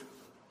word,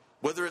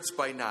 whether it's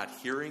by not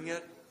hearing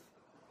it,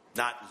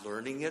 not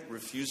learning it,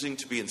 refusing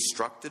to be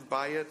instructed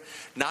by it,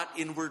 not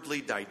inwardly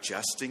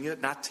digesting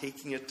it, not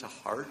taking it to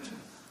heart.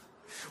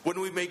 When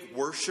we make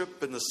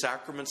worship and the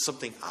sacraments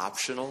something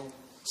optional,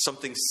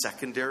 something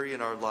secondary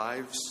in our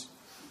lives.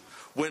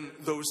 When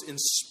those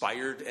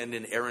inspired and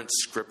inerrant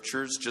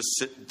scriptures just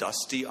sit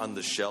dusty on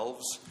the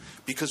shelves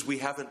because we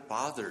haven't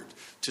bothered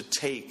to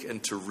take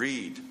and to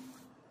read.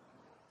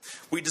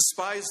 We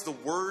despise the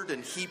word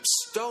and heap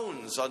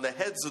stones on the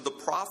heads of the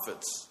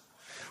prophets.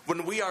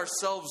 When we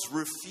ourselves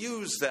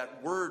refuse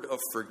that word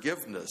of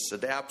forgiveness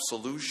and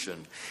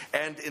absolution,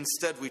 and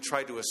instead we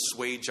try to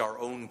assuage our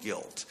own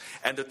guilt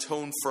and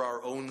atone for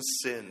our own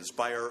sins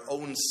by our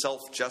own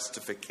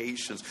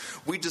self-justifications,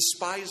 we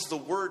despise the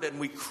word and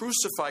we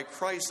crucify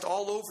Christ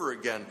all over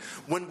again.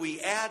 When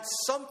we add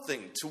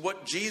something to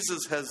what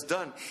Jesus has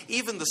done,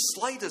 even the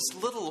slightest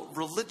little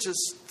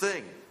religious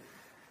thing,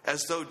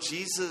 as though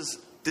Jesus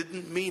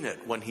didn't mean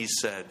it when he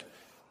said,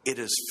 "It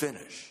is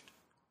finished."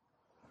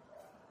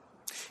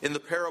 In the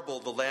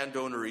parable, the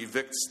landowner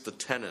evicts the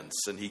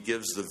tenants and he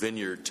gives the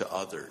vineyard to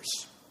others.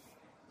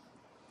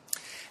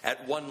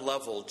 At one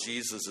level,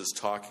 Jesus is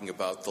talking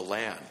about the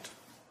land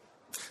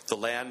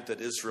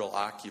that Israel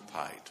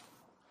occupied,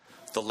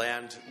 the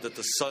land that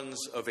the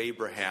sons of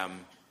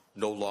Abraham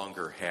no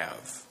longer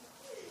have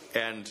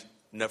and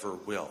never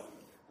will.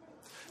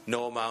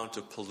 No amount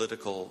of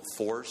political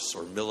force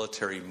or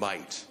military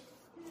might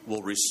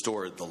will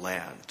restore the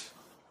land.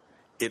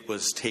 It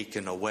was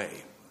taken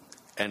away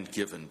and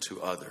given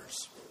to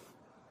others.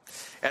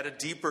 At a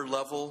deeper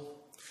level,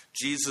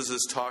 Jesus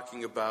is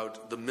talking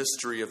about the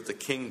mystery of the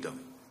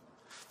kingdom,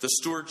 the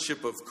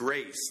stewardship of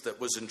grace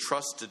that was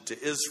entrusted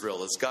to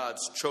Israel as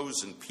God's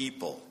chosen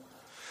people,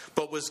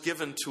 but was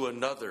given to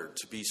another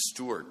to be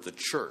steward, the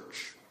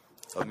church,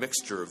 a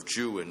mixture of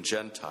Jew and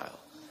Gentile,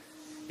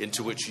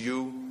 into which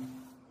you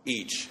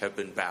each have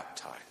been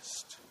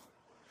baptized.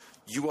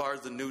 You are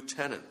the new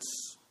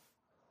tenants,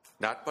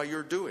 not by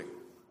your doing,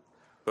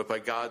 but by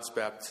God's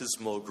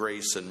baptismal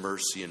grace and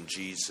mercy in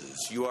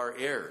Jesus. You are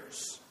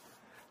heirs,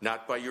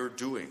 not by your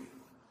doing,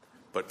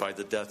 but by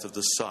the death of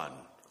the Son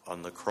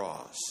on the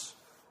cross.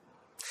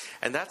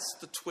 And that's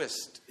the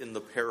twist in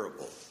the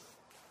parable.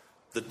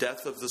 The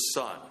death of the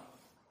Son,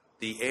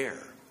 the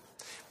heir,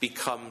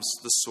 becomes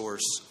the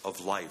source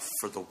of life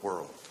for the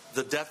world.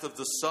 The death of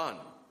the Son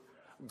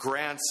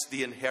grants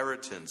the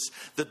inheritance.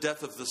 The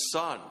death of the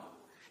Son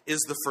is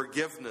the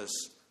forgiveness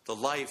the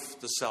life,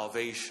 the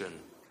salvation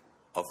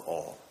of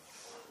all.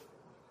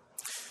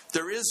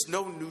 There is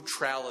no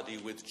neutrality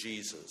with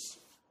Jesus.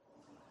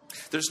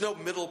 There's no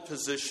middle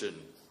position,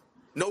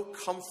 no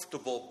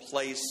comfortable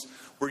place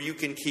where you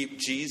can keep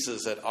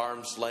Jesus at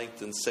arm's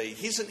length and say,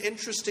 he's an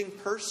interesting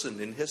person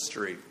in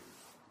history.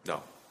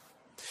 No.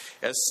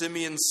 As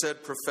Simeon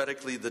said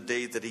prophetically the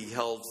day that he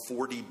held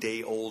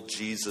 40-day-old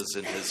Jesus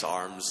in his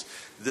arms,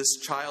 this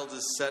child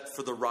is set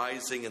for the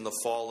rising and the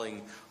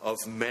falling of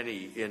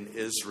many in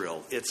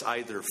Israel. It's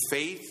either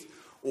faith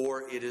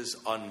or it is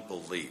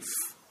unbelief.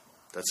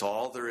 That's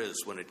all there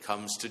is when it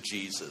comes to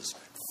Jesus.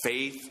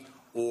 Faith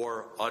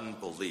or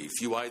unbelief.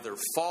 You either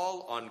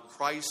fall on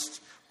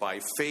Christ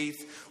by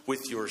faith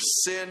with your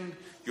sin,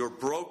 your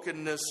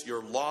brokenness,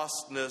 your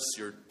lostness,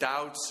 your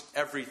doubts,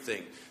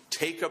 everything.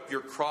 Take up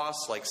your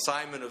cross like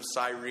Simon of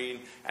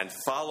Cyrene and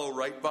follow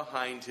right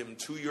behind him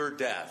to your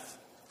death.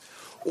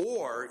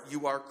 Or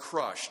you are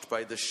crushed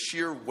by the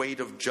sheer weight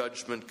of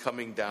judgment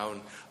coming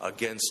down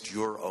against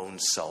your own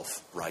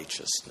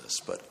self-righteousness.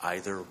 But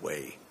either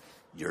way,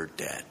 you're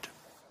dead.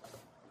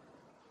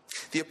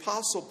 The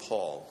Apostle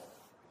Paul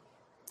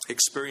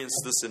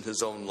experienced this in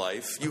his own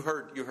life. You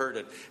heard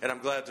it, and I'm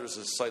glad there was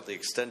a slightly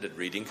extended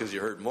reading because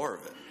you heard more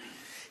of it.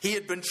 He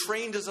had been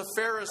trained as a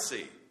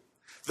Pharisee,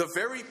 the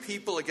very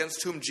people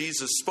against whom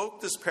Jesus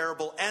spoke this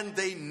parable, and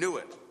they knew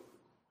it.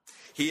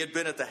 He had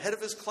been at the head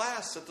of his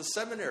class at the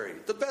seminary,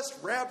 the best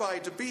rabbi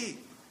to be.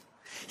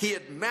 He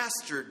had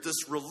mastered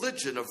this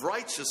religion of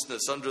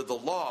righteousness under the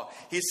law.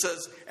 He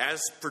says,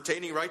 as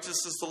pertaining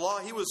righteousness to the law,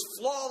 he was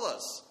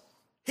flawless.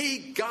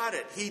 He got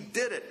it. He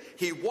did it.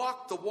 He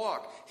walked the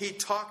walk. He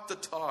talked the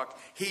talk.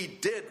 He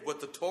did what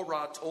the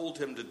Torah told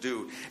him to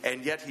do.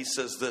 And yet he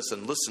says this,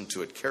 and listen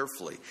to it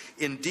carefully.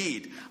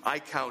 Indeed, I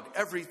count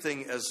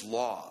everything as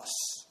loss.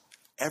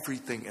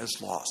 Everything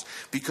as loss.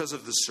 Because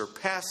of the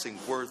surpassing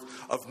worth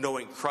of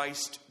knowing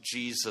Christ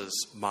Jesus,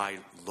 my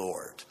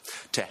Lord.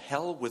 To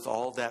hell with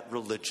all that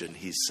religion,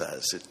 he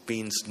says. It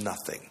means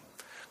nothing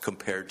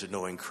compared to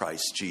knowing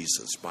Christ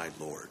Jesus, my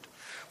Lord.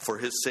 For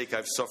his sake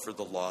I've suffered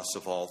the loss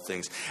of all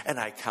things, and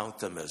I count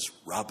them as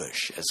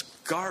rubbish, as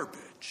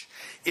garbage,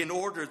 in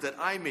order that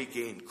I may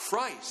gain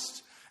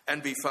Christ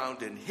and be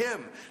found in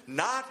him,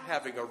 not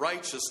having a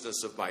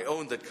righteousness of my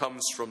own that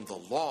comes from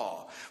the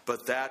law,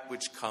 but that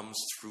which comes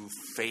through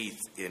faith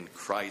in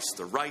Christ,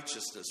 the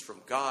righteousness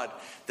from God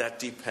that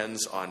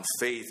depends on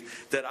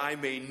faith, that I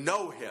may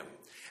know him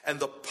and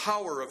the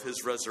power of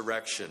his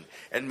resurrection,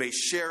 and may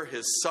share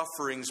his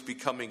sufferings,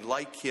 becoming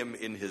like him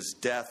in his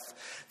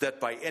death,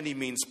 that by any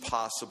means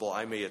possible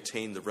I may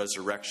attain the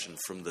resurrection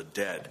from the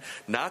dead.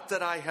 Not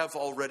that I have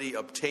already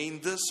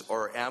obtained this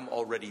or am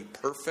already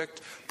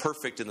perfect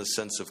in the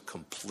sense of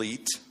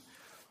complete,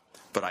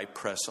 but I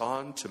press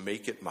on to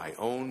make it my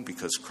own,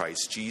 because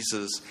Christ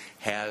Jesus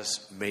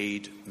has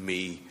made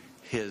me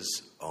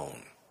his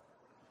own.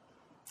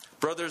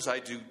 Brothers, I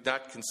do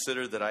not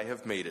consider that I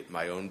have made it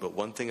my own, but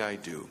one thing I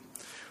do,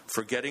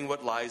 forgetting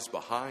what lies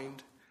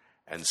behind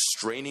and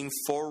straining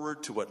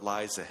forward to what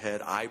lies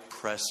ahead, I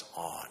press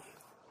on.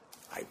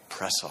 I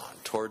press on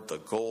toward the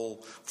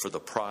goal for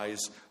the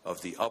prize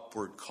of the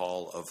upward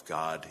call of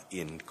God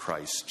in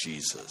Christ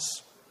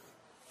Jesus.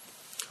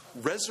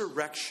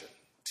 Resurrection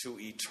to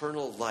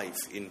eternal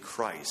life in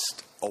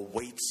Christ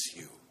awaits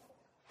you.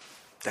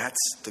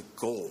 That's the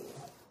goal.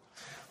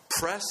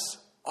 Press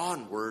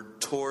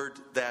onward toward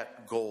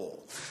that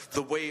goal.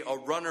 The way a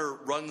runner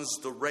runs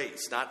the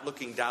race, not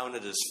looking down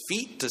at his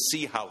feet to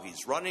see how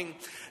he's running,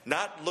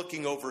 not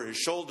looking over his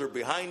shoulder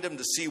behind him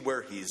to see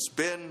where he's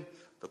been.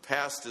 The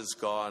past is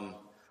gone,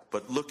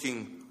 but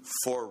looking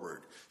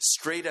forward,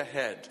 straight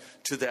ahead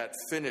to that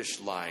finish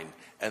line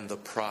and the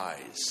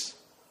prize,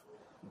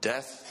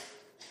 death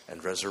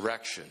and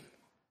resurrection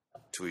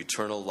to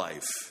eternal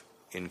life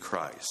in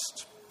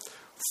Christ.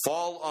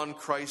 Fall on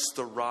Christ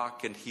the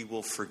rock and he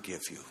will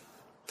forgive you.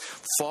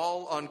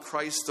 Fall on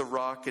Christ the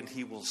rock and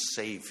he will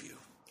save you.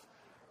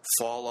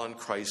 Fall on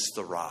Christ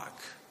the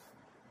rock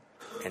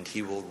and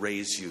he will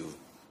raise you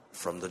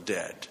from the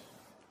dead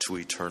to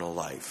eternal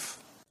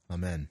life.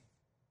 Amen.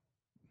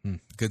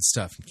 Good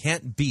stuff.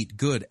 Can't beat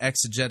good,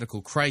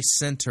 exegetical,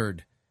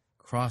 Christ-centered,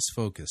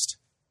 cross-focused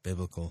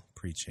biblical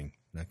preaching.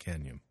 Now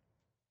can you?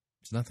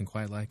 There's nothing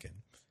quite like it.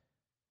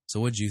 So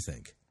what'd you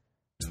think?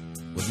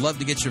 Would love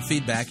to get your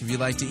feedback. If you'd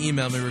like to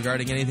email me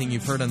regarding anything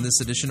you've heard on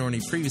this edition or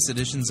any previous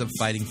editions of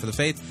Fighting for the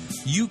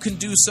Faith, you can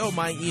do so.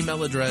 My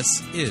email address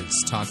is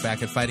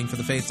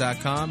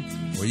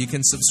talkback@fightingforthefaith.com, or you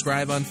can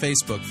subscribe on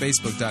Facebook,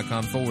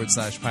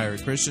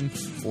 facebook.com/Pirate Christian,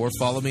 or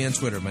follow me on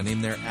Twitter. My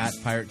name there,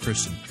 @Pirate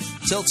Christian.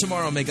 Till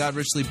tomorrow, may God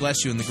richly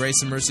bless you in the grace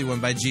and mercy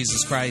won by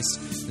Jesus Christ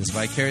and his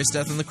vicarious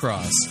death on the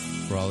cross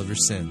for all of your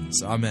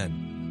sins.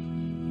 Amen.